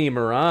Melanie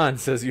Moran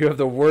says, you have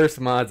the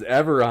worst mods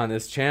ever on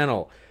this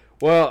channel.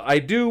 Well, I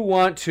do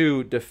want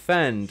to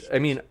defend. I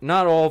mean,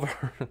 not all of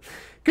our...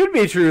 could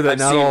be true that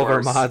not all of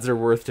our mods are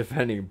worth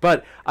defending.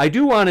 But I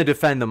do want to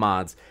defend the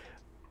mods.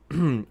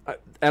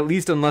 At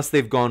least unless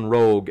they've gone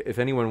rogue. If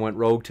anyone went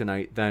rogue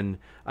tonight, then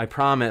I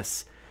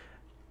promise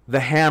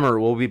the hammer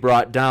will be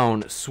brought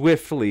down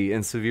swiftly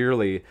and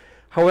severely.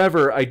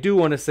 However, I do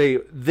want to say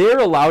they're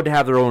allowed to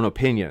have their own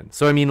opinion.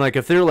 So, I mean, like,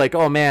 if they're like,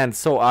 oh, man, it's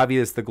so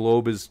obvious the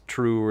globe is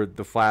true or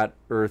the flat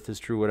earth is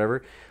true,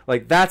 whatever,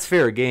 like, that's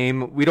fair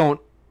game. We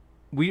want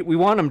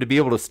them to be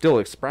able to still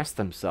express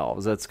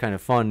themselves. That's kind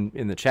of fun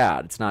in the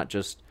chat. It's not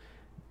just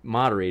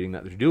moderating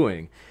that they're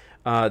doing.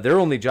 Their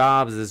only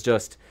jobs is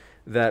just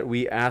that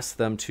we ask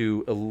them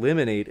to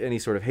eliminate any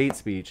sort of hate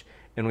speech.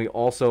 And we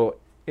also,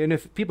 and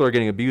if people are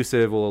getting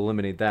abusive, we'll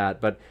eliminate that.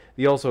 But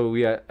we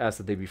ask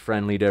that they be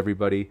friendly to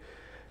everybody.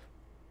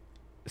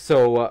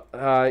 So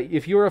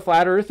if you're a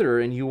flat earther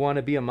and you want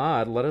to be a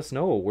mod, let us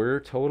know.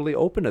 We're totally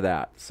open to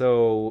that.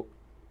 So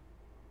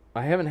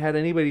I haven't had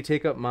anybody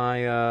take up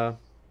my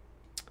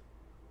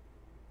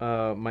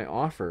my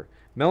offer.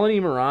 Melanie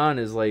Moran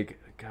is like,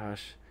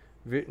 gosh,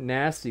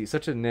 nasty,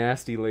 such a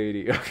nasty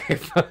lady. Okay.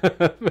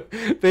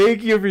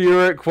 Thank you for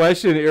your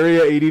question.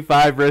 Area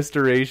 85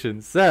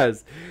 Restoration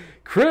says,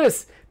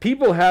 Chris,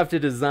 people have to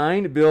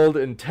design, build,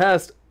 and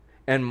test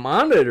and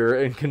monitor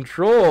and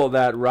control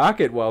that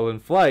rocket while in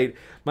flight.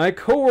 My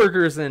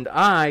coworkers and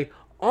I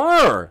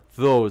are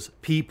those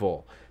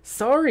people.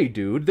 Sorry,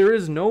 dude, there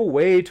is no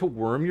way to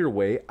worm your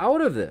way out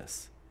of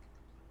this.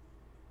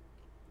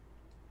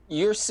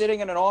 You're sitting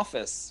in an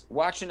office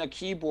watching a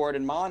keyboard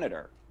and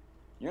monitor.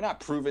 You're not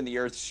proving the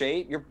Earth's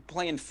shape. You're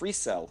playing free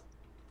cell.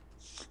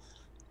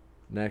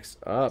 Next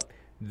up,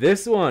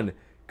 this one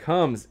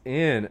comes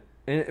in,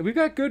 and we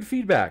got good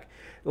feedback.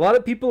 A lot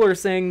of people are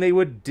saying they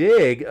would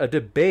dig a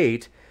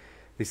debate.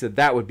 They said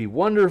that would be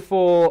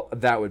wonderful.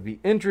 That would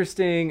be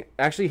interesting.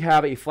 Actually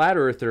have a flat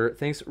earther,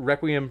 thanks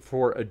Requiem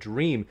for a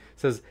Dream,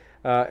 says,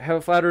 have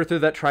a flat earther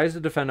that tries to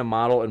defend a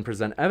model and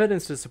present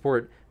evidence to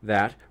support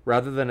that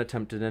rather than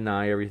attempt to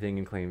deny everything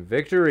and claim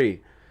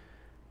victory.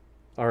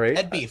 All right.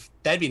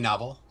 That'd be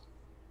novel.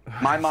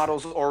 My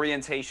model's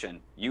orientation.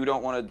 You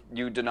don't want to,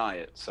 you deny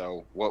it.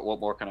 So what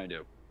more can I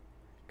do?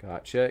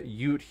 Gotcha.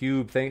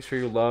 YouTube, thanks for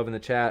your love in the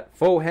chat.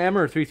 Faux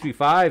Hammer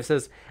 335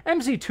 says,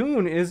 MC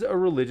Toon is a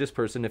religious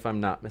person if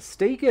I'm not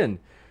mistaken.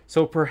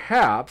 So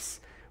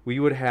perhaps we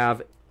would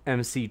have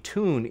MC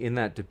Toon in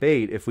that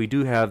debate if we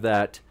do have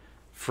that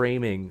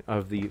framing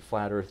of the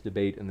flat earth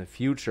debate in the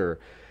future.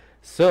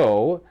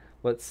 So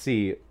let's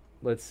see.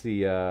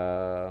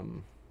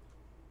 Oh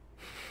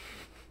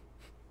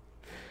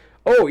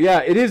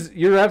yeah, it is.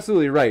 You're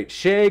absolutely right.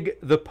 Shag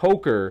the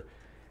Poker.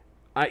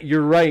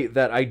 You're right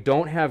that I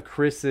don't have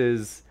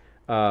Chris's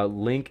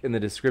link in the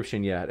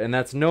description yet, and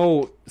that's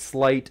no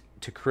slight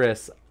to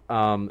Chris.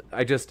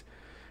 It's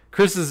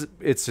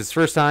his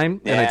first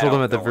time, and I told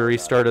him at the very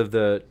start of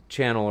the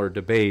channel or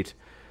debate,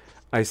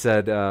 I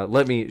said,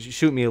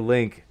 shoot me a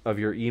link of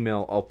your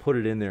email. I'll put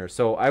it in there.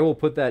 So I will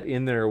put that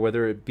in there,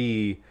 whether it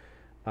be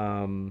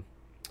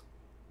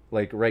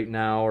like right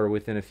now or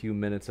within a few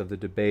minutes of the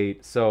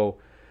debate. So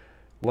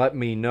let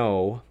me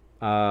know.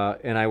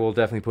 And I will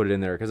definitely put it in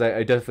there because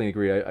I definitely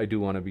agree. I do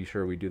want to be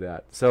sure we do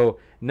that. So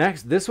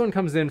next, this one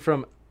comes in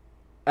from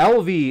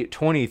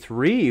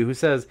LV23, who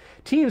says,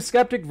 Team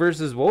Skeptic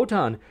versus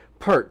Wotan,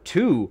 Part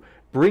 2,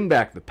 bring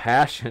back the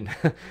passion.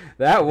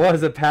 That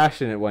was a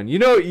passionate one. You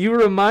know, you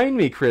remind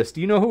me, Chris.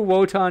 Do you know who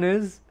Wotan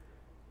is?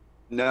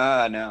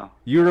 No.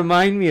 You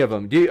remind me of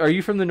him. Are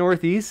you from the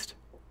Northeast?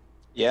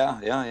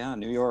 Yeah.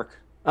 New York.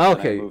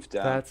 Okay. I moved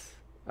down. That's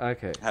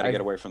okay. Had to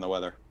get away from the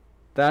weather.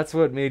 That's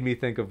what made me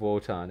think of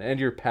Wotan and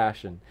your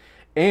passion.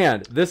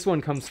 And this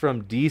one comes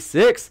from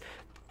D6.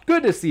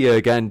 Good to see you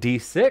again,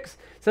 D6.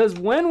 Says,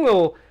 when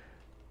will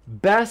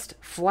best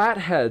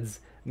flatheads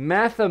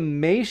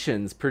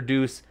mathemations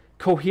produce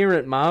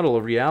coherent model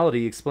of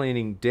reality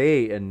explaining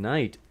day and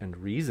night and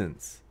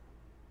reasons?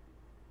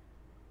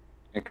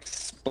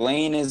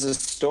 Explain is a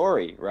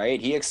story,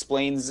 right? He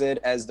explains it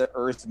as the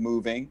earth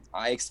moving.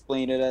 I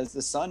explain it as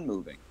the sun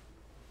moving.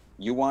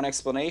 You want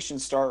explanation,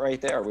 start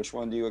right there. Which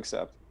one do you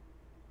accept?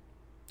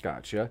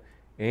 Gotcha.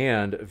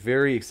 And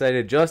very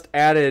excited, just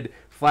added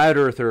Flat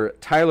Earther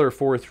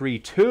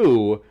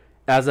Tyler432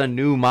 as a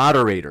new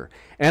moderator.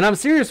 And I'm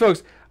serious,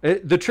 folks.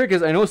 The trick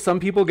is, I know some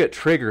people get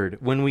triggered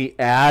when we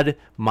add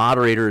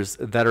moderators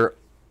that are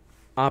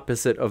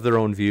opposite of their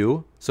own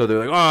view. So they're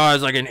like, oh,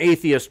 it's like an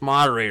atheist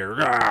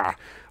moderator,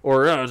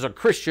 or it's a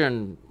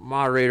Christian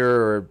moderator,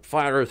 or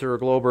flat earther or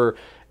glober.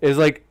 Is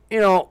like,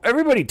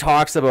 everybody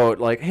talks about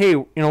like, hey,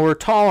 we're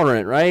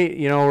tolerant, right?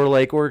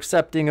 We're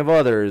accepting of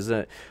others.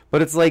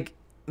 But it's like,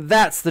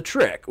 that's the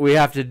trick. We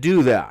have to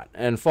do that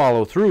and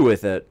follow through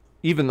with it.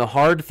 Even the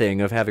hard thing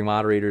of having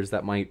moderators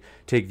that might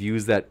take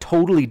views that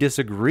totally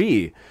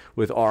disagree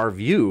with our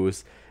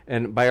views.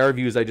 And by our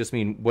views, I just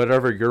mean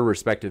whatever your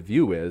respective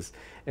view is.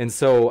 And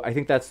so I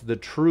think that's the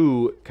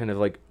true kind of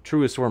like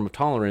truest form of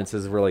tolerance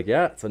is we're like,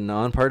 yeah, it's a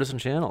nonpartisan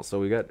channel.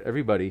 So we got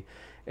everybody.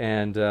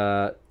 And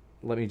let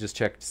me just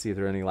check to see if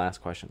there are any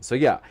last questions. So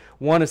yeah,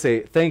 want to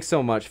say thanks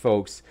so much,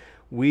 folks.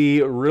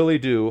 We really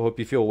do hope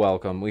you feel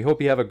welcome. We hope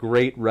you have a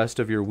great rest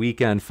of your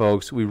weekend,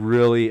 folks. We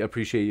really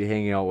appreciate you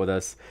hanging out with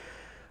us.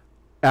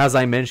 As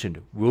I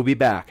mentioned, we'll be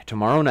back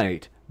tomorrow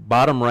night.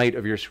 Bottom right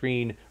of your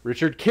screen,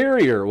 Richard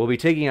Carrier will be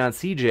taking on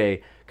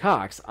CJ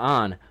Cox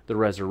on The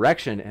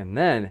Resurrection. And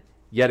then,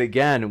 yet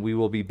again, we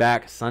will be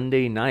back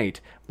Sunday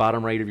night,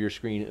 bottom right of your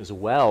screen as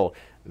well.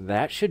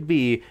 That should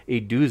be a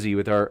doozy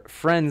with our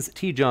friends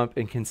T-Jump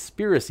and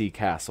Conspiracy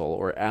Castle,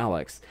 or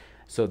Alex.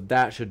 So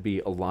that should be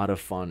a lot of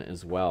fun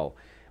as well.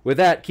 With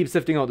that, keep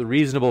sifting out the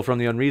reasonable from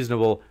the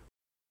unreasonable.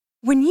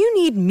 When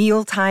you need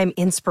mealtime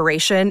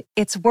inspiration,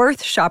 it's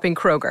worth shopping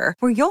Kroger,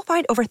 where you'll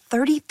find over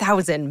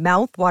 30,000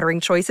 mouth-watering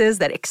choices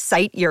that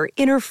excite your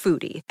inner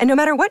foodie. And no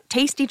matter what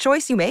tasty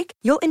choice you make,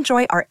 you'll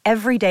enjoy our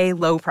everyday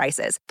low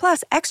prices,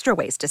 plus extra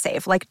ways to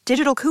save, like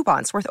digital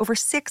coupons worth over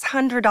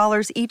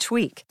 $600 each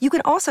week. You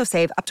can also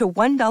save up to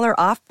 $1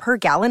 off per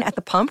gallon at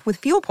the pump with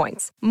fuel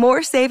points.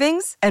 More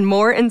savings and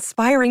more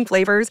inspiring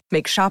flavors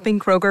make shopping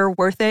Kroger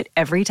worth it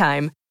every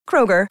time.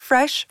 Kroger,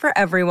 fresh for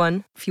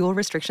everyone. Fuel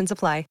restrictions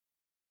apply.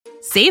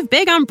 Save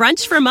big on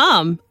brunch for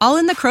mom, all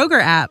in the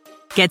Kroger app.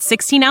 Get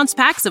 16-ounce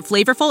packs of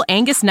flavorful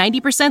Angus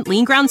 90%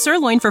 lean ground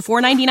sirloin for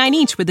 $4.99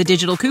 each with a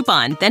digital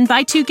coupon. Then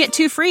buy 2, get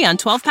 2 free on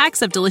 12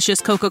 packs of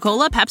delicious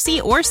Coca-Cola,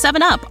 Pepsi, or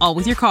 7-Up, all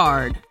with your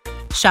card.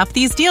 Shop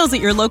these deals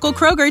at your local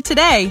Kroger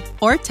today,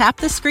 or tap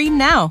the screen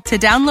now to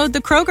download the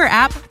Kroger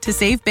app to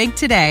save big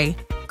today.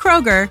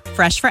 Kroger,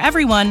 fresh for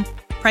everyone.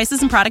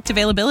 Prices and product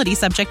availability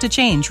subject to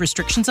change.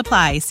 Restrictions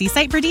apply. See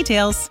site for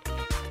details.